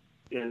Court.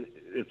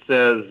 It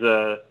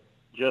says,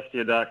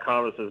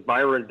 Justia.com, it says,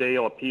 Byron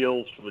Dale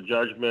appeals for the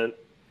judgment,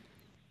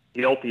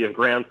 guilty of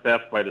grand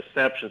theft by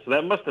deception. So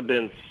that must have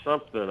been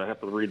something. I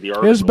have to read the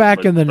article. It was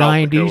back in the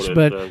 90s,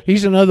 but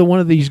he's another one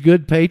of these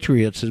good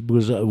patriots that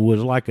was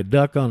like a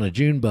duck on a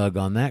June bug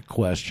on that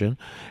question,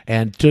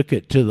 and took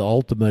it to the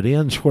ultimate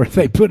ends where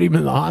they put him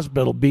in the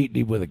hospital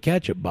beating him with a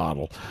ketchup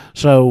bottle.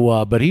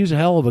 So, but he's a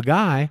hell of a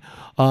guy.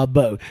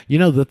 But, you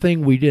know, the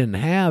thing we didn't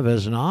have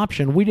as an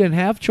option, we didn't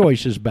have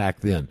choices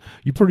back then.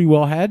 You pretty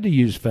well had to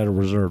use Federal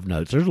Reserve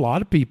notes. There's a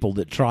lot of people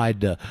that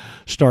tried to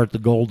start the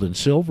gold and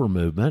silver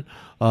movement.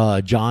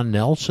 John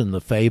Nelson,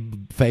 the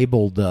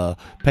fabled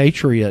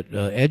patriot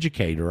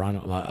educator.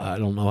 I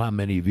don't know how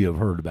many of you have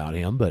heard about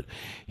him, but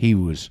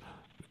he's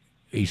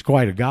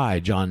quite a guy,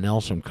 John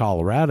Nelson,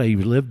 Colorado. He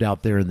lived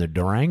out there in the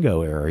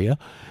Durango area,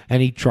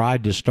 and he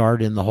tried to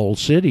start in the whole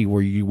city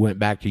where you went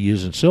back to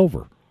using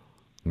silver.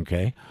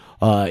 Okay.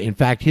 In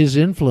fact, his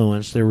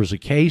influence, there was a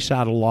case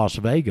out of Las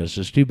Vegas.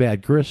 It's too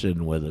bad Chris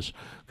isn't with us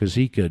because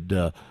he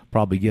could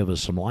probably give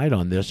us some light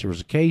on this. There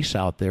was a case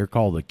out there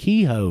called the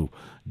Kehoe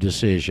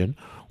decision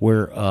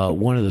where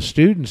one of the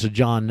students of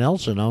John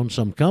Nelson owned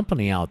some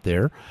company out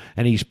there,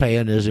 and he's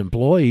paying his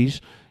employees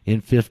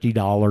in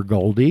 $50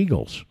 gold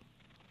eagles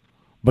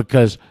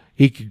because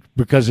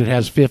it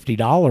has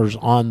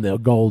 $50 on the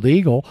gold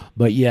eagle,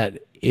 but yet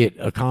it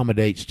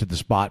accommodates to the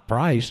spot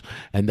price,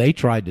 and they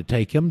tried to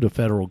take him to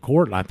federal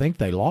court, and I think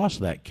they lost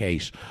that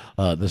case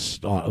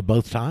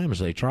both times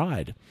they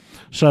tried.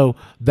 So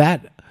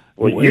that...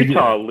 Well,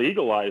 Utah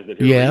legalized it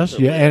here. Yes,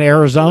 recently. Yeah, and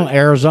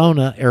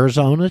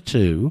Arizona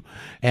too.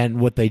 And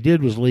what they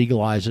did was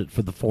legalize it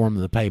for the form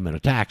of the payment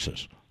of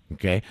taxes.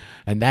 Okay,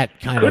 and that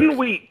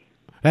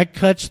that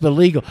cuts the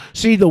legal.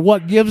 See,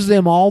 what gives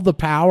them all the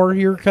power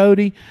here,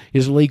 Cody,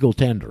 is legal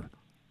tender.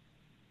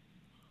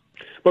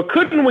 But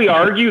couldn't we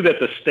argue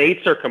that the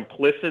states are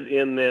complicit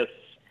in this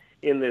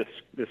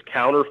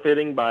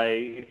counterfeiting by,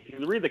 if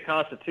you read the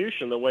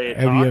Constitution, the way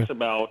it talks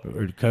about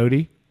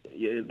Cody?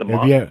 The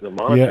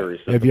monetary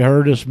system. Have you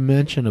heard us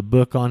mention a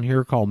book on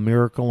here called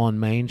Miracle on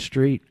Main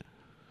Street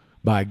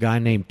by a guy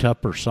named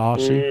Tupper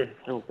Saucy? I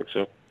don't think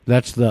so.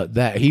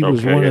 He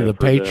was one of the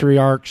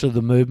patriarchs of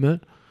the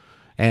movement,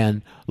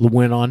 and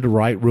went on to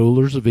write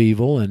Rulers of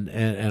Evil,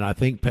 and I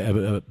think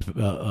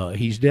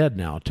he's dead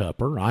now,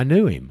 Tupper. I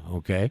knew him,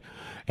 okay?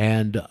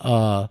 And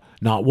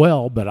not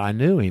well, but I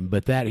knew him.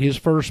 But his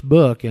first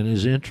book and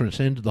his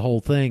entrance into the whole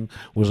thing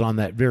was on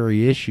that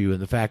very issue,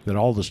 and the fact that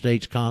all the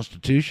states'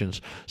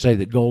 constitutions say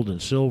that gold and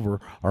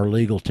silver are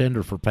legal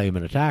tender for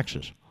payment of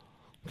taxes.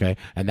 Okay,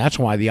 and that's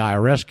why the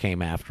IRS came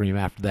after him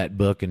after that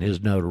book and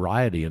his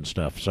notoriety and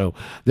stuff. So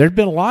there's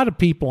been a lot of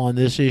people on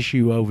this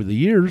issue over the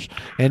years,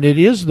 and it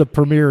is the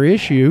premier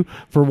issue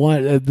for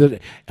one.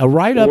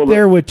 Right up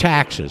there with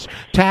taxes.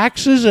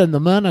 Taxes and the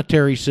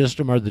monetary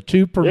system are the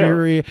two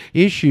premier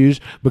issues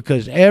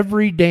because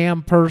every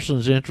damn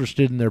person's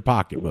interested in their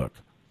pocketbook.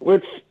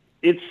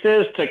 It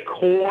says to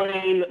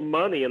coin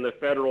money in the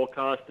federal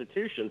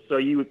Constitution, so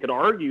you could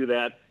argue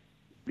that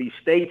the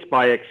states,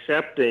 by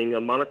accepting a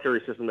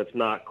monetary system that's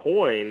not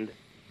coined,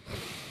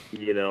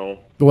 Well,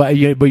 but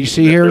you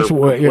see, they're not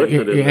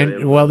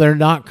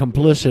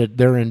complicit.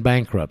 They're in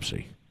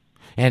bankruptcy,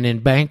 and in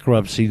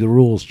bankruptcy, the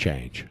rules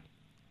change.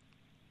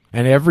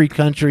 And every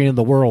country in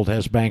the world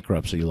has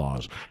bankruptcy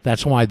laws.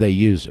 That's why they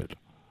use it.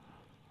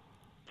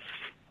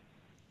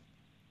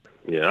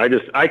 Yeah,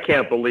 I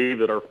can't believe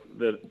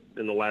that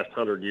in the last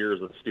 100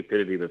 years of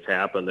stupidity that's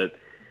happened that.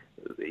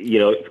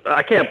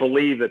 I can't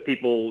believe that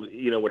people,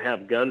 would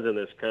have guns in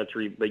this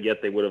country, but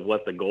yet they would have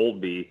let the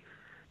gold be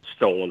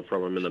stolen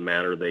from them in the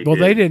manner they did. Well,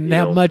 they didn't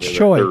have much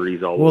choice.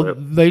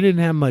 They didn't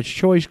have much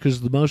choice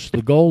because most of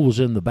the gold was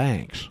in the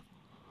banks,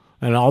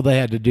 and all they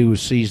had to do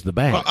was seize the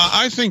banks. Well,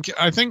 I think,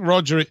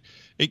 Roger,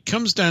 it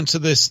comes down to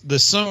this.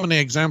 There's so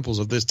many examples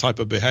of this type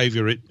of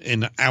behavior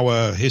in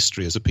our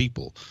history as a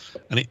people,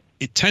 and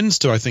it tends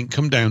to, I think,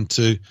 come down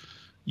to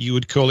you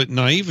would call it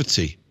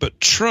naivety, but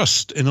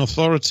trust in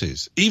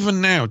authorities.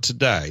 Even now,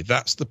 today,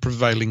 that's the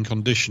prevailing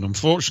condition,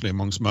 unfortunately,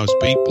 amongst most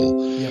people.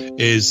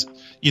 Is,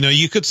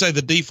 you could say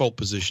the default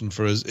position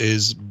for us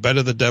is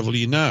better the devil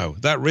you know.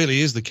 That really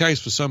is the case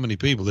for so many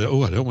people. They're,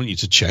 I don't want you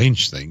to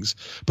change things,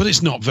 but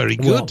it's not very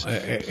good. Well,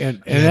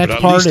 and that's that's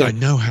but part at least of I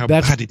know how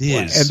bad it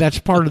is. And that's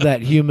part of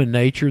that human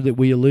nature that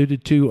we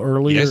alluded to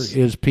earlier. Yes.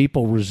 Is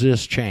people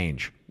resist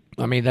change.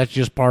 I mean, that's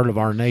just part of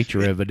our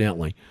nature,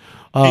 evidently.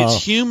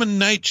 It's human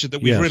nature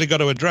that we've yes. really got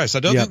to address. I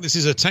don't think this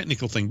is a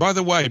technical thing. By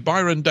the way,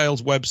 Byron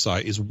Dale's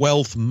website is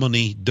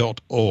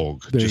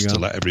wealthmoney.org, just to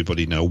let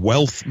everybody know,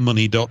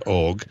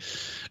 wealthmoney.org.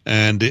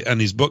 And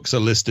his books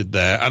are listed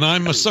there. And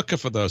I'm a sucker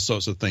for those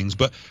sorts of things.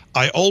 But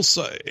I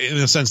also, in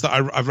the sense that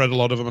I've read a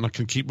lot of them and I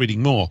can keep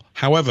reading more.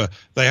 However,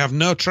 they have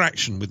no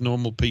traction with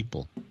normal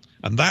people.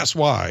 And that's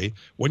why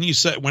when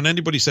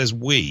anybody says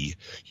we,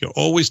 you're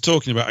always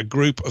talking about a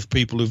group of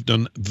people who've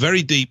done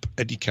very deep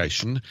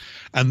education,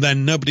 and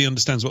then nobody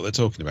understands what they're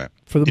talking about.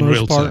 For the in most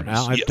real part,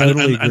 terms. I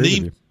totally agree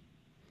with you.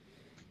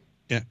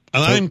 Yeah,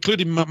 and I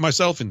included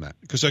myself in that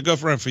because I go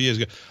around for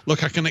years.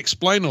 Look, I can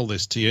explain all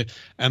this to you,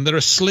 and they're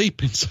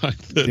asleep inside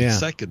 30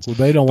 seconds. Well,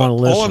 they don't want to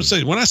listen. All I'm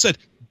saying, when I said,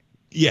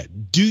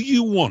 do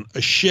you want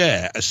a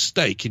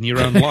stake in your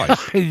own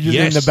life?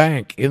 Yes.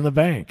 In the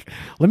bank.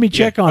 Let me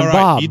check on right,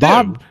 Bob. you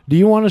Bob, do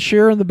you want a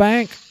share in the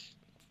bank?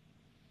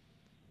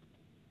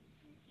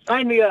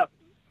 Sign me up.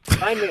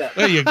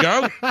 There you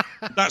go.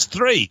 That's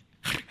 3.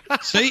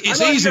 See,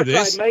 it's easy,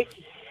 this. Side, mate.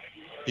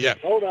 Yeah.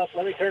 Hold up.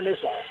 Let me turn this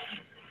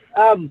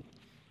off.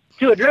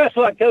 To address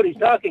what Cody's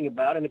talking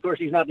about, and of course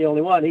he's not the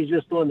only one. He's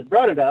just the one that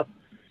brought it up.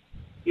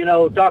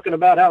 Talking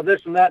about how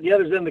this and that and the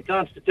other's in the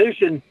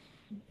Constitution.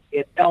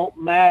 It don't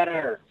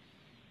matter.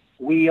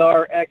 We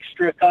are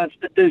extra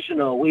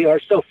constitutional. We are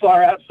so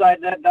far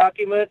outside that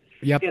document,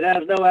 it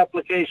has no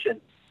application.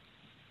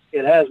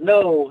 It has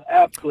no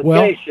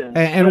application. Well,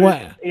 and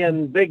what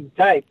in big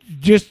type.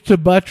 Just to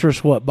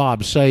buttress what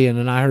Bob's saying,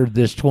 and I heard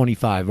this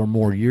 25 or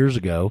more years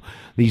ago,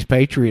 these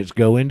patriots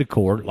go into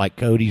court, like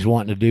Cody's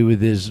wanting to do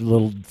with his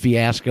little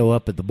fiasco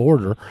up at the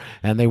border,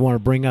 and they want to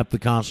bring up the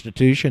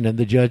Constitution, and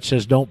the judge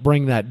says, don't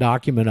bring that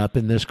document up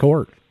in this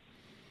court.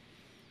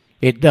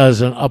 It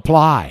doesn't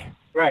apply.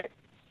 Right.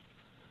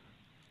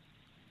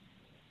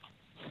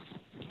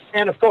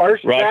 And, of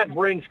course, that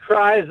brings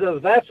cries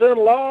of, that's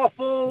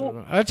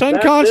unlawful. That's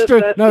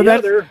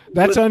unconstitutional.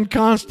 That's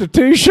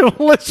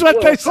unconstitutional. That's what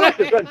they say.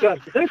 It's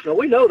unconstitutional.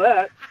 We know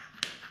that.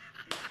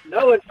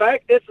 No, in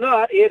fact, it's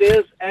not. It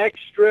is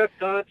extra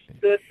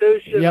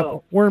constitutional.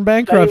 Yep. We're in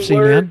bankruptcy,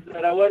 man.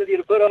 That I wanted you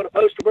to put on a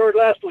poster board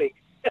last week.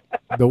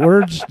 The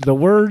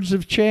words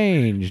have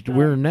changed.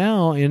 We're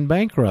now in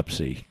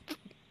bankruptcy.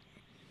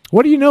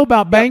 What do you know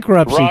about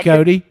bankruptcy,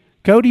 Cody?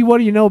 Cody, what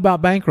do you know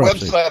about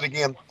bankruptcy? Website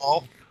again,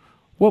 Paul.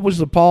 What was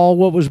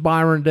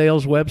Byron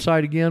Dale's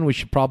website again? We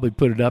should probably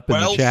put it up in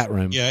the chat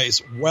room. Yeah, it's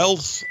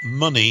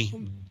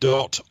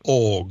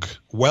wealthmoney.org.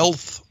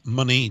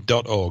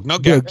 Wealthmoney.org. No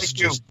gaps.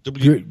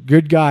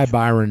 Good guy,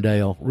 Byron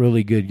Dale.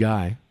 Really good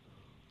guy.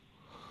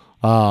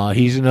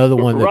 He's another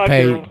one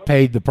that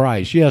paid the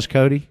price. Yes,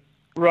 Cody?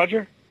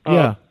 Roger?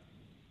 Yeah.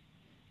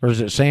 Or is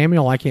it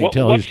Samuel? I can't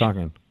tell who's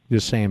talking.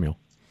 Just Samuel.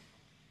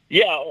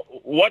 Yeah,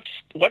 what's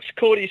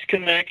Cody's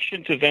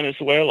connection to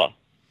Venezuela?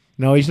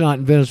 No, he's not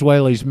in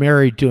Venezuela. He's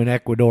married to an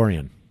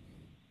Ecuadorian.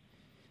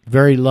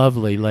 Very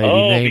lovely lady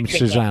named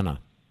Susanna.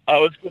 I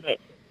was gonna.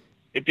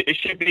 It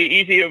should be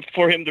easier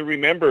for him to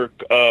remember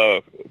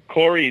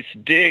Corey's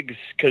digs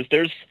because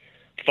there's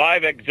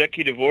 5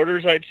 executive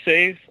orders, I'd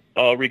say,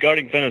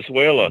 regarding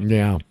Venezuela.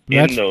 Yeah,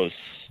 in those.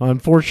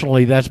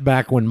 Unfortunately, that's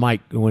back when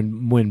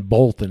when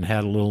Bolton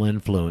had a little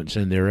influence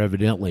in there.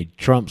 Evidently,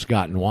 Trump's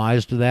gotten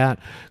wise to that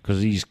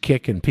because he's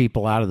kicking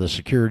people out of the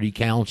Security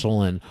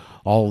Council and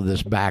all of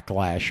this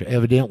backlash.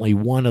 Evidently,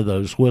 one of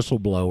those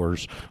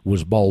whistleblowers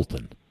was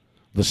Bolton.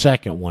 The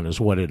second one is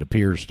what it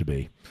appears to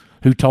be,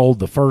 who told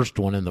the first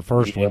one, and the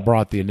first one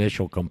brought the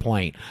initial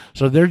complaint.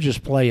 So they're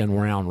just playing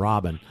round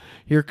robin.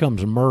 Here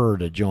comes Murr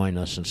to join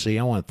us, and see,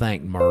 I want to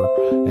thank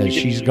Murr as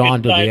she's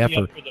gone to the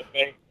effort.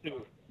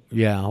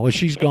 Yeah, well,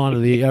 she's gone to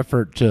the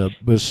effort to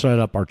set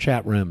up our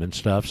chat room and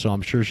stuff, so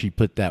I'm sure she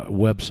put that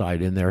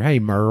website in there. Hey,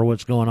 Murr,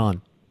 what's going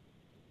on?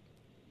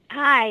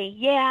 Hi.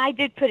 Yeah, I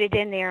did put it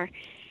in there.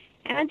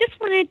 And I just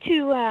wanted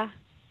to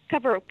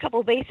cover a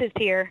couple bases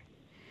here.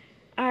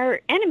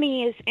 Our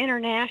enemy is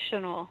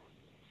international,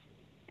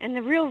 and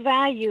the real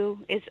value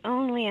is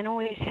only and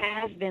always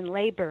has been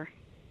labor.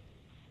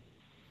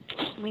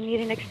 We need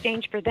an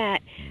exchange for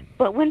that.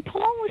 But when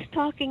Paul was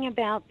talking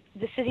about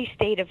the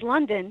city-state of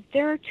London,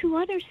 there are 2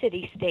 other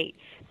city-states.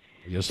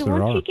 Yes, so there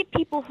are. once you get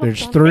people hooked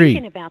There's on 3.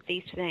 thinking about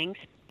these things.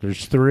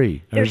 There's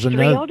 3. There's 3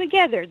 another,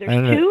 altogether.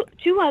 There's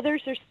two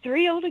others. There's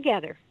 3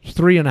 altogether. It's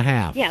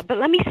 3.5. Yeah, but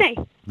let me say.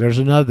 There's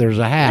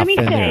a half in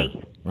there.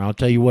 I'll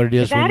tell you what it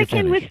is when you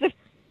finish.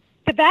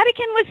 The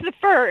Vatican was the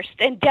first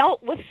and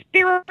dealt with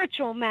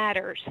spiritual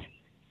matters.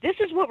 This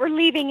is what we're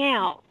leaving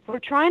out. We're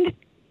trying to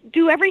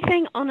do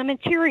everything on the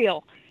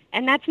material,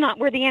 and that's not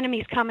where the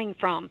enemy's coming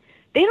from.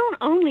 They don't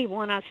only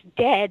want us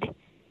dead.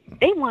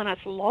 They want us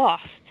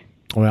lost.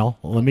 Well,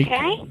 let me,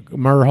 Okay.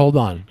 Murr, hold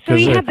on. So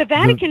you have the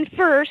Vatican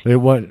first.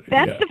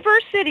 That's the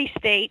first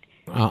city-state.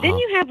 Then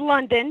you have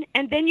London,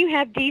 and then you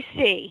have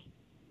D.C.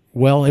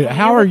 Well,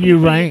 how are you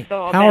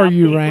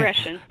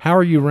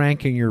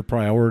ranking your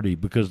priority?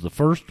 Because the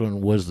first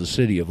one was the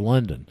city of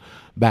London,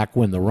 back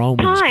when the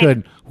Romans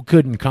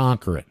couldn't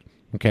conquer it.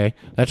 Okay,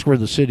 that's where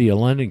the city of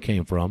London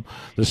came from.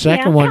 The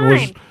second one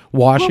was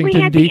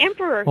Washington D.C.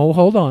 Oh,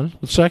 hold on.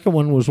 The second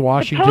one was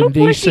Washington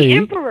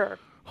D.C.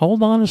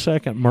 Hold on a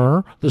second,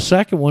 Murr. The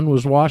second one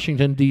was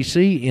Washington,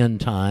 D.C. in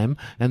time,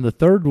 and the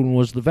third one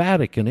was the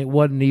Vatican. It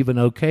wasn't even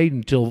okayed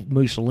until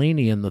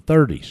Mussolini in the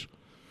 30s.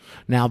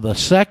 Now, the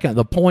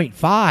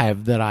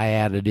 0.5 that I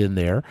added in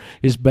there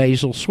is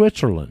Basel,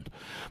 Switzerland,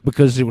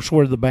 because it was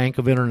where the Bank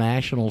of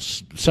International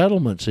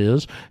Settlements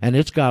is, and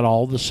it's got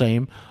all the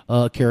same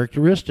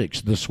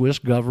characteristics. The Swiss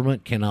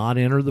government cannot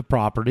enter the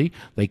property.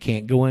 They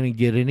can't go in and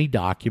get any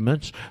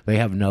documents. They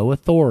have no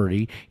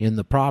authority in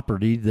the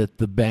property that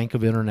the Bank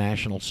of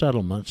International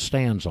Settlements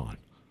stands on.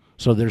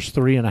 So there's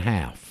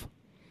 3.5.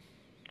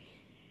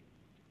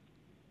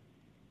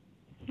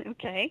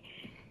 Okay.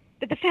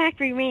 But the fact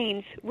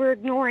remains, we're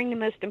ignoring the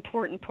most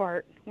important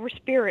part. We're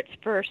spirits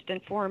first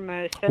and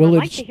foremost. And I'd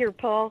like to hear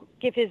Paul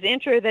give his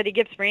intro that he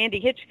gives for Andy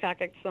Hitchcock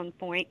at some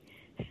point.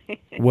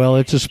 Well,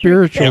 it's a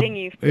spiritual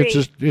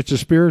it's a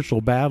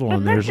spiritual battle,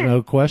 and there's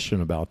no question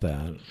about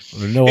that.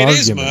 There's no argument. It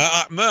is,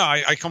 Murr.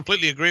 I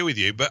completely agree with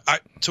you. But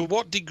to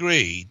what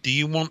degree do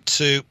you want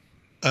to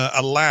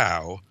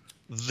allow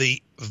the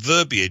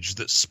verbiage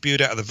that's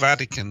spewed out of the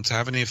Vatican to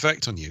have any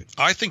effect on you?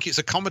 I think it's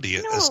a comedy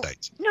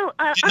estate.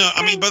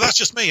 But that's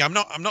just me. I'm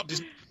not.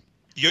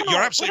 You're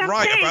absolutely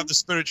right about the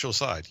spiritual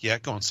side. Yeah,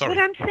 go on. Sorry.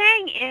 What I'm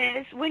saying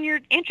is, when you're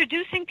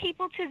introducing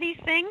people to these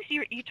things,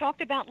 you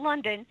talked about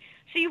London,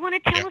 so you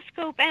want to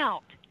telescope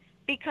out,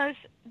 because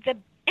the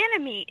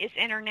enemy is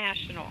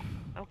international.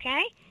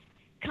 Okay,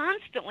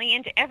 constantly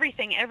into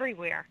everything,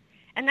 everywhere,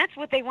 and that's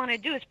what they want to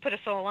do, is put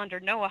us all under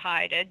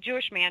Noahide. A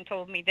Jewish man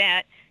told me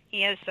that.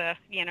 He has,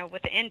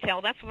 with the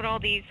intel, that's what all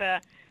these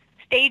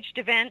staged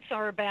events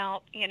are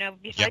about,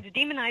 besides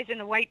demonizing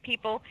the white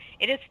people.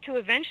 It is to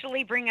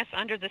eventually bring us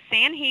under the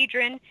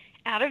Sanhedrin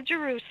out of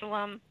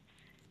Jerusalem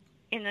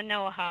in the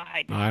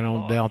Noahide. I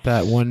don't doubt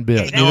that one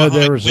bit.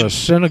 There was a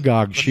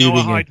synagogue shooting.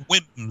 Noahide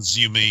whims,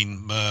 you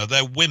mean?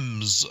 They're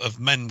whims of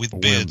men with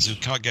beards who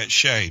can't get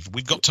shaved.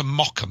 We've got to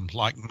mock them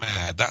like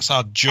mad. That's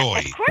our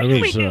joy. Of course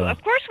we do.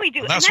 Of course we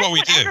do. That's what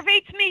we do.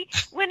 Aggravates me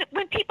when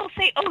people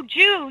say, "Oh,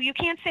 Jew," you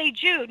can't say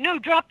Jew. No,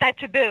 drop that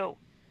taboo.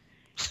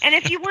 And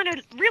if you want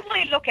to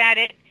really look at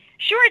it,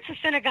 sure, it's a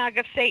synagogue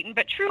of Satan,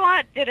 but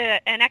Truott did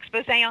an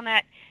expose on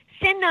that.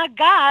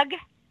 Synagogue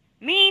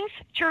means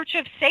church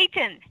of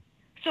Satan.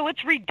 So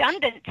it's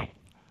redundant,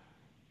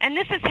 and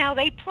this is how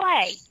they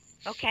play,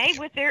 okay,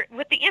 with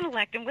the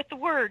intellect and with the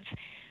words.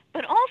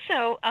 But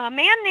also, a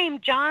man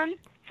named John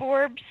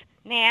Forbes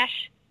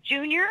Nash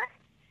Jr.,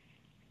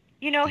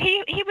 he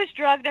was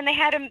drugged, and they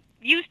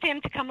used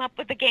him to come up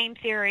with the game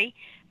theory,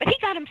 but he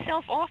got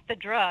himself off the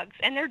drugs.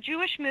 And their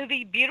Jewish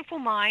movie, Beautiful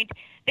Mind,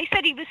 they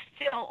said he was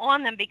still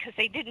on them because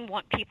they didn't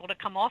want people to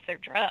come off their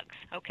drugs,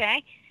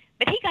 okay?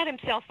 But he got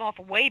himself off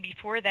way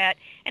before that,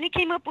 and he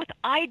came up with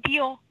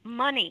Ideal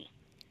Money.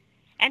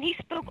 And he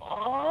spoke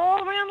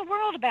all around the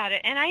world about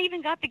it. And I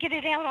even got to get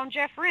it out on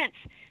Jeff Rentz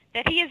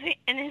that he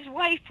and his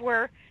wife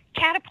were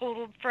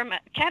catapulted, thrown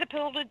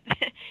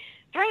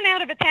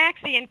out of a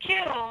taxi and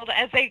killed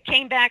as they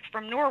came back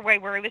from Norway,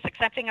 where he was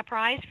accepting a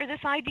prize for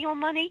this Ideal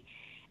Money.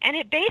 And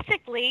it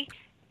basically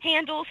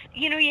handles,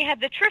 you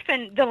have the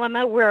Triffin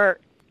dilemma, where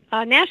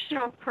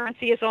national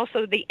currency is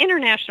also the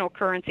international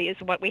currency, is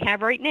what we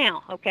have right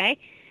now, okay?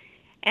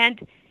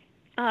 And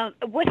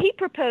what he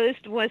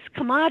proposed was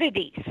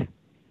commodities.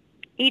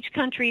 Each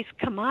country's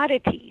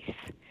commodities,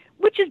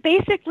 which is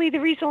basically the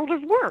result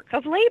of work,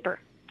 of labor.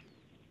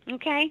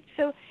 Okay?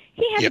 So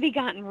he had to be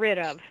gotten rid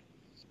of.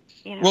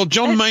 Well,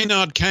 John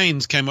Maynard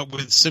Keynes came up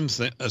with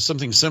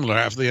something similar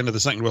after the end of the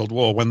Second World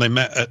War, when they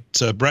met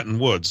at Bretton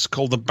Woods,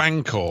 called the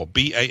Bancor,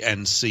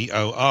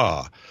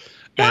 Bancor.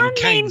 And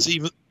Keynes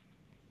even...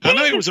 I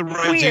know he was a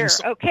rousing...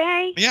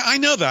 okay? Yeah, I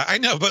know that. I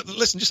know. But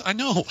listen, I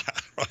know all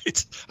that,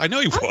 right? I know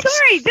he was. I'm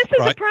sorry. This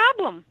is a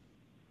problem.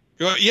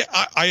 Yeah,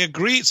 I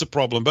agree it's a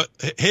problem, but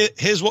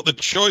here's what the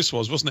choice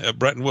was, wasn't it, at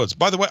Bretton Woods?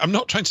 By the way, I'm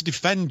not trying to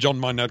defend John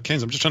Maynard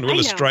Keynes. I'm just trying to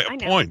illustrate a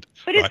point.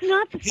 But it's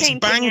not the same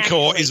thing. His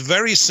Bancor is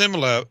very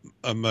similar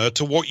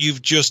to what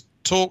you've just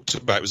talked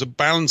about. It was a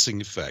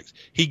balancing effect.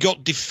 He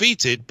got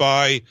defeated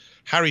by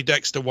Harry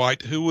Dexter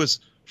White, who was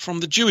from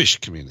the Jewish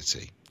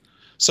community.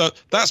 So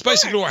that's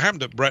basically what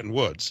happened at Bretton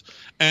Woods.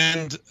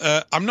 And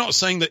I'm not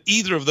saying that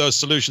either of those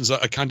solutions are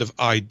kind of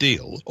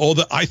ideal, or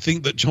that I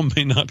think that John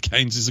Maynard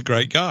Keynes is a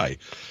great guy.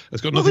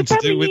 It's got nothing to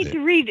do with it.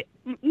 We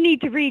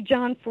need to read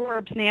John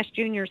Forbes Nash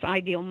Jr.'s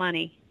Ideal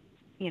Money.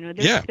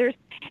 There's,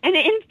 and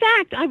in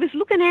fact, I was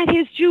looking at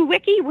his Jew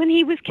Wiki when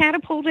he was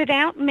catapulted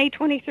out May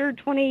 23rd,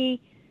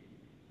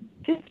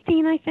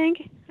 2015, I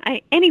think.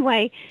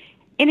 Anyway,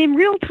 And in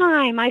real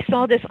time, I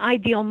saw this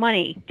Ideal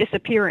Money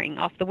disappearing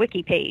off the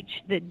wiki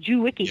page, the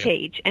Jew wiki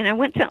page, and I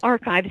went to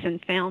archives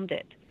and found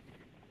it.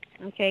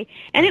 Okay,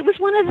 and it was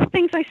one of the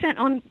things I sent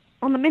on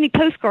the many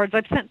postcards.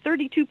 I've sent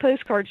 32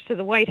 postcards to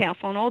the White House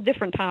on all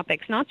different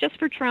topics, not just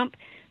for Trump,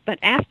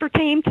 but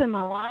aspartame to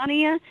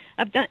Melania.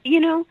 I've done, and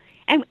even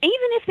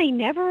if they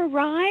never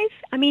arrive,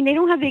 I mean, they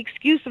don't have the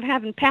excuse of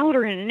having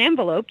powder in an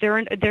envelope. They're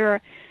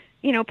a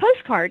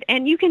postcard,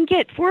 and you can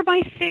get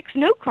 4x6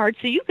 note cards,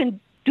 so you can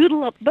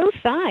doodle up both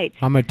sides.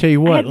 I'm going to tell you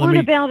what.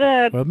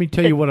 Let me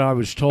tell you what I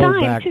was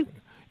told back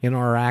in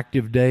our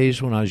active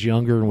days when I was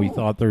younger, and we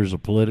thought there was a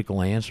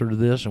political answer to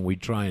this, and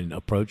we'd try and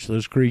approach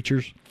those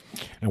creatures.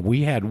 And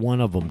we had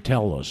one of them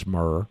tell us,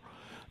 Murr,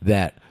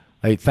 that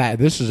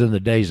this is in the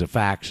days of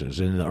faxes,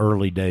 in the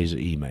early days of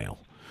email.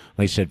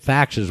 They said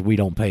faxes we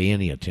don't pay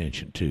any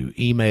attention to,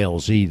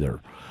 emails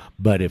either.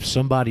 But if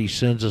somebody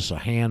sends us a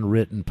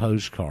handwritten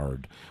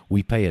postcard,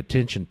 we pay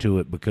attention to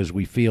it because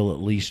we feel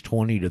at least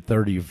 20 to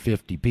 30 or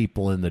 50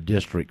 people in the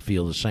district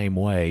feel the same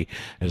way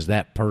as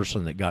that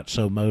person that got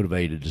so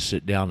motivated to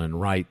sit down and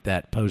write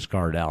that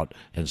postcard out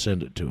and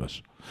send it to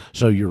us.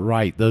 So you're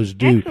right; those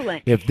do.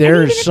 Excellent. If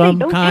there's some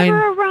don't kind,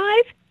 ever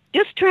arrive,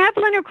 just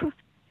traveling across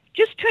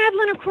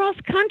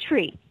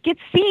country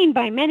gets seen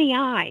by many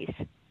eyes.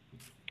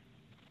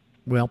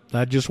 Well,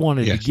 I just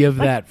wanted to give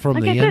that from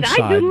the inside.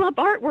 I doodle up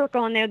artwork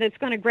on there that's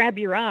going to grab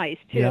your eyes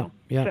too.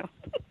 Yeah. So.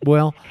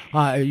 Well,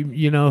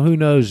 who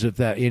knows if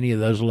any of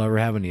those will ever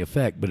have any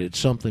effect? But it's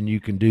something you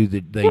can do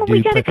that they do.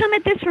 We got to come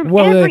at this from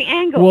every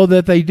angle. Well,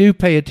 that they do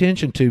pay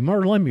attention to.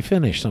 Murr, let me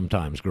finish.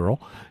 Sometimes, girl,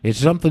 it's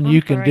something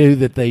you can do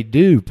that they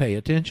do pay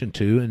attention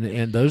to,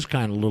 and those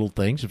kind of little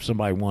things. If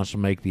somebody wants to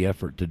make the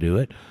effort to do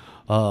it,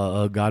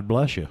 God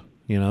bless you.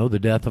 The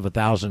death of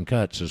 1,000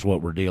 cuts is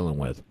what we're dealing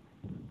with.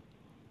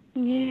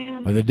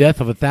 Yeah. The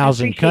death of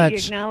 1,000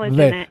 cuts,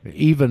 that.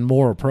 even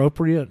more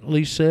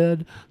appropriately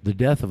said, the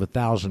death of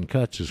 1,000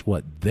 cuts is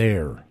what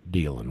they're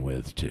dealing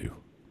with too.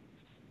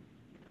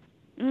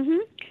 Mhm.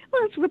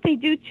 Well, it's what they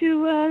do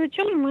to the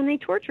children when they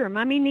torture them.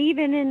 I mean,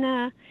 even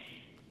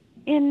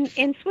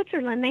in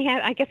Switzerland, they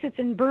have. I guess it's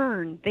in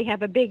Bern. They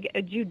have a big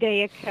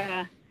Judaic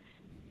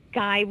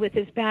guy with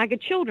his bag of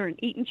children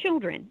eating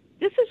children.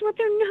 This is what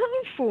they're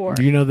known for.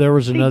 There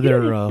was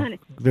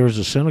there was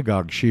a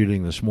synagogue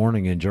shooting this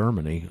morning in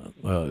Germany.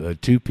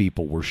 2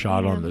 people were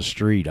shot on the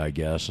street, I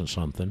guess, and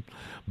something.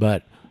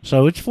 But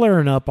so it's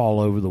flaring up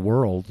all over the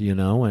world,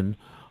 and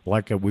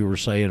like we were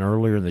saying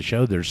earlier in the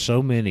show, there's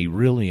so many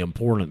really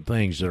important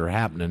things that are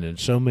happening in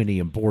so many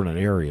important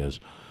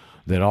areas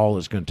that all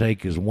it's going to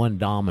take is one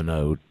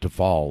domino to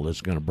fall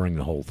that's going to bring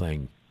the whole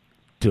thing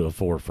to a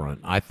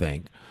forefront, I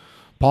think.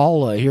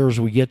 Paul, here as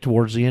we get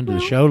towards the end of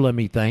the show, let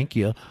me thank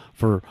you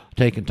for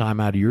taking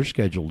time out of your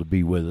schedule to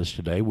be with us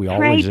today. We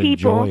always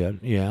enjoy it.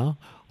 Yeah,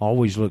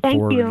 always look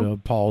forward to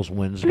Paul's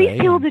Wednesday.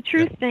 Please tell the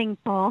truth thing,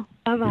 Paul.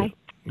 Bye-bye.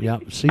 Yeah,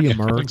 see you,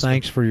 Murr.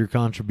 Thanks for your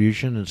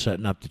contribution and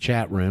setting up the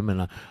chat room.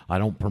 And I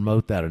don't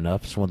promote that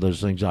enough. It's one of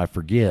those things I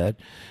forget.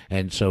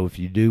 And so if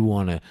you do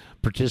want to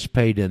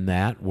participate in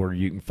that, where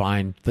you can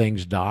find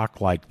things,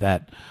 Doc, like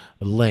that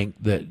link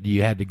that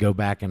you had to go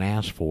back and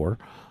ask for,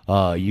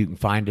 you can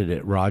find it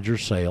at Roger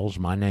Sales,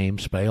 my name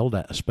spelled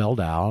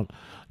out,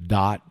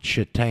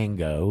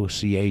 .chatango,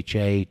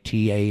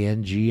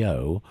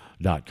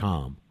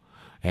 CHATANGO.com,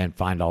 and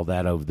find all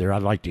that over there.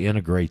 I'd like to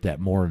integrate that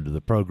more into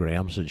the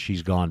program since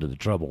she's gone to the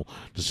trouble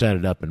to set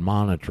it up and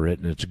monitor it,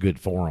 and it's a good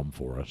forum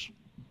for us.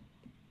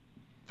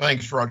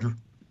 Thanks, Roger.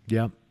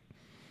 Yep.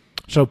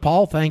 So,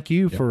 Paul, thank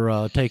you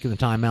for taking the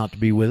time out to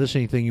be with us.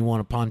 Anything you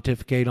want to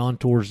pontificate on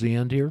towards the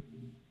end here?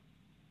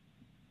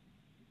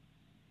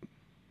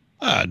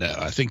 No,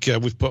 I think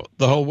we've put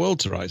the whole world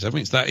to rights. I think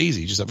it's that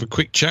easy. Just have a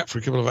quick chat for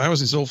a couple of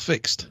hours. It's all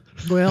fixed.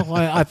 Well,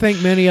 I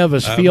think many of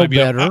us feel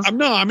better.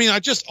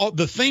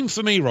 The theme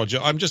for me, Roger,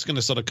 I'm just going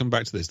to sort of come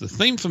back to this. The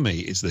theme for me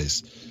is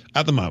this.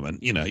 At the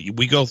moment,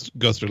 we go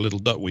through a little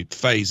duckweed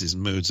phases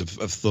and moods of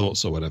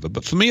thoughts or whatever.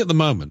 But for me at the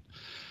moment,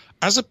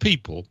 as a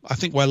people, I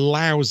think we're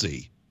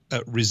lousy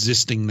at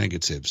resisting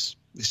negatives.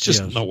 It's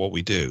just not what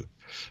we do.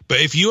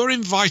 But if you're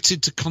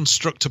invited to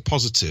construct a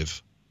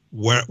positive,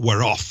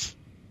 we're off.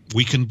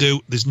 We can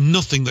do, there's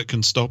nothing that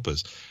can stop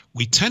us.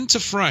 We tend to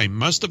frame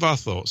most of our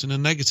thoughts in a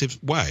negative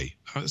way.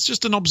 It's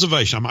just an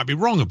observation. I might be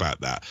wrong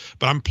about that,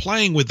 but I'm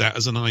playing with that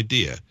as an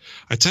idea.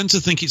 I tend to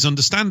think it's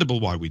understandable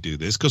why we do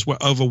this because we're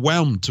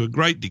overwhelmed to a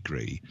great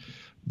degree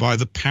by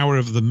the power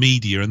of the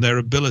media and their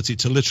ability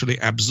to literally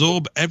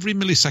absorb every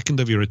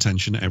millisecond of your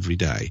attention every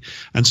day.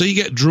 And so you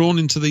get drawn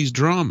into these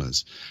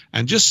dramas.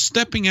 And just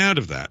stepping out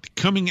of that,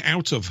 coming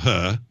out of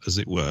her, as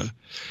it were,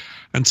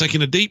 and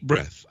taking a deep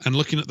breath and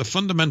looking at the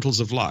fundamentals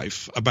of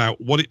life about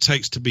what it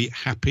takes to be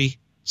happy,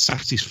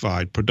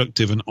 satisfied,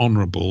 productive, and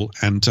honorable,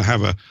 and to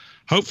have a,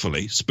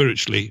 hopefully,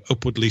 spiritually,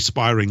 upwardly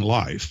spiring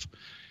life,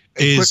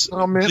 these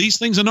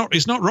things are not,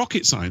 it's not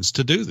rocket science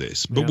to do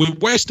this, but we're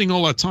wasting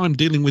all our time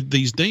dealing with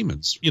these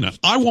demons.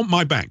 I want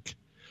my bank.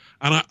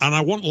 And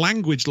I want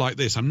language like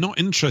this. I'm not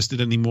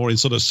interested anymore in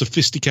sort of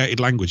sophisticated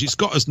language. It's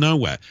got us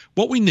nowhere.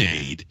 What we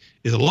need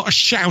is a lot of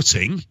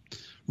shouting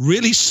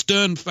really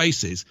stern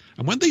faces.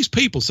 And when these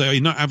people say, "Oh,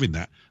 you're not having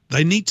that,"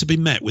 they need to be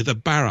met with a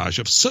barrage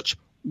of such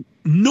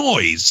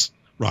noise,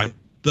 right,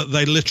 that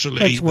they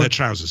literally their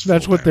trousers fall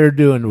That's what down. they're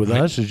doing with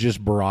us, is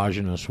just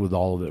barraging us with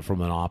all of it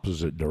from an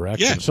opposite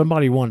direction. Yeah.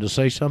 Somebody wanted to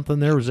say something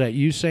there. Was that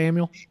you,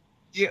 Samuel?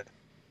 Yeah.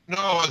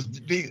 No,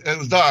 it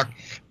was Doc.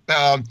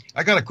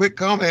 I got a quick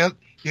comment,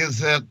 is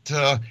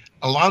that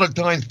a lot of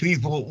times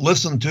people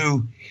listen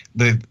to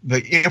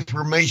the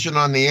information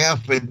on the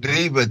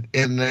affidavit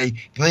and they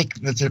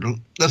think that they're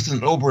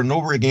listening over and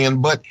over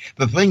again. But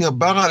the thing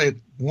about it,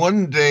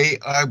 one day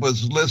I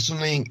was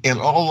listening and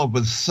all of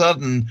a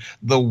sudden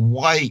the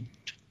white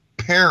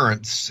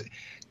parents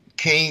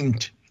came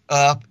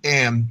up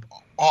and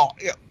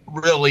it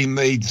really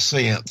made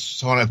sense.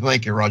 So I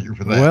thank you, Roger,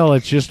 for that. Well,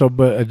 it's just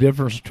a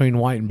difference between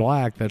white and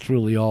black. That's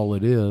really all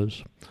it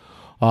is.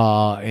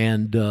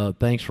 And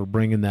thanks for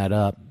bringing that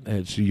up.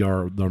 It's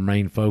the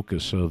main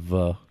focus of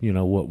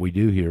what we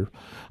do here.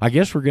 I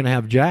guess we're going to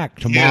have Jack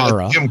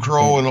tomorrow. Yeah, Jim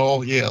Crow and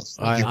all. Yes,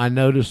 I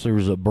noticed there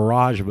was a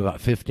barrage of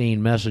about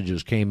 15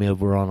 messages came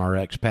over on our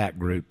expat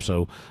group,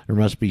 so there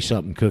must be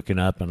something cooking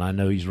up. And I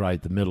know he's right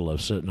in the middle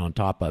of sitting on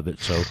top of it.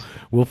 So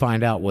we'll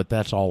find out what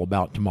that's all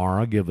about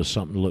tomorrow. Give us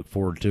something to look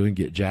forward to and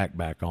get Jack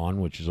back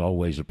on, which is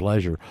always a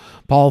pleasure.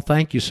 Paul,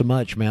 thank you so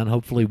much, man.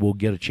 Hopefully we'll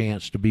get a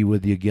chance to be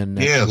with you again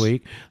next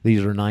week.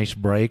 These are nice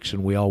breaks,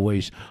 and we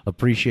always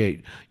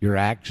appreciate your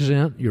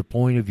accent, your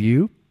point of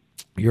view,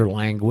 your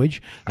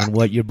language, and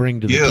what you bring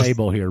to the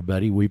table here,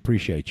 buddy. We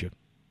appreciate you.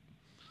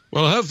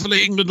 Well,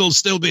 hopefully England will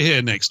still be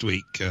here next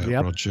week,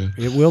 Roger.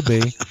 It will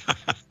be.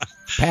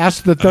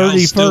 Past the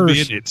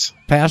 31st.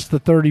 Past the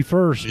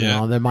 31st.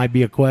 Now there might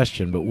be a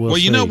question, but we'll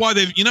see. You know why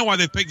they've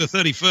picked the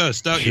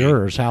 31st, don't you?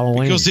 Sure, it's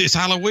Halloween. Because it's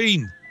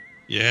Halloween.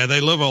 Yeah, they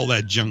love all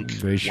that junk.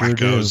 They sure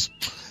wackos.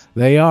 do.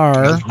 They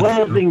are.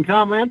 Closing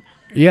comments.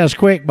 Yes,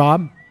 quick,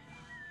 Bob.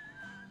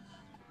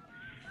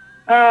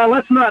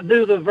 Let's not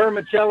do the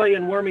vermicelli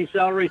and wormy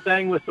celery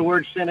thing with the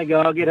word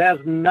synagogue. It has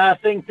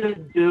nothing to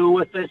do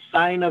with the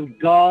sign of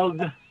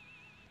Gog.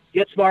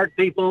 Get smart,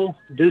 people.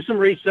 Do some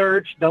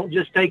research. Don't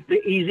just take the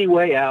easy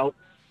way out.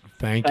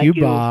 Thank you,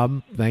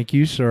 Bob. Thank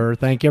you, sir.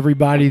 Thank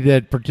everybody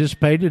that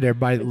participated,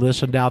 everybody that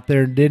listened out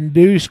there and didn't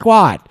do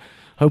squat.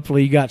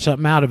 Hopefully you got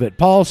something out of it.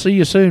 Paul, see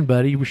you soon,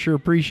 buddy. We sure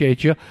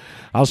appreciate you.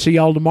 I'll see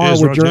y'all tomorrow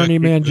with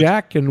JourneyMan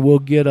Jack, and we'll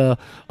get a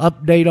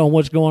update on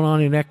what's going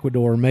on in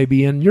Ecuador,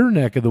 maybe in your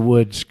neck of the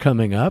woods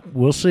coming up.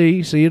 We'll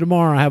see. See you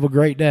tomorrow. Have a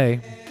great day.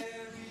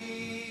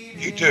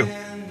 You too.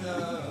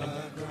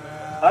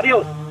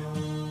 Adios.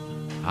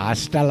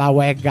 Hasta la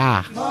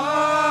huega.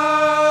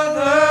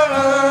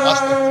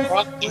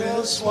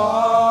 Will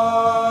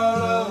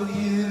swallow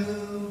you.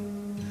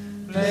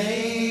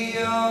 Lay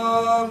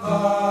your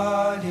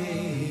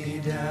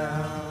body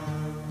down.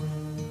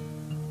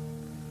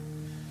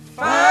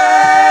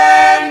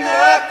 Find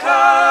the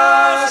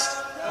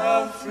cost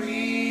of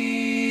freedom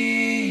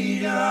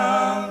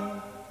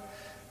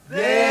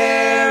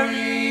buried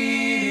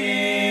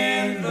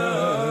in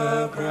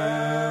the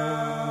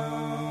ground.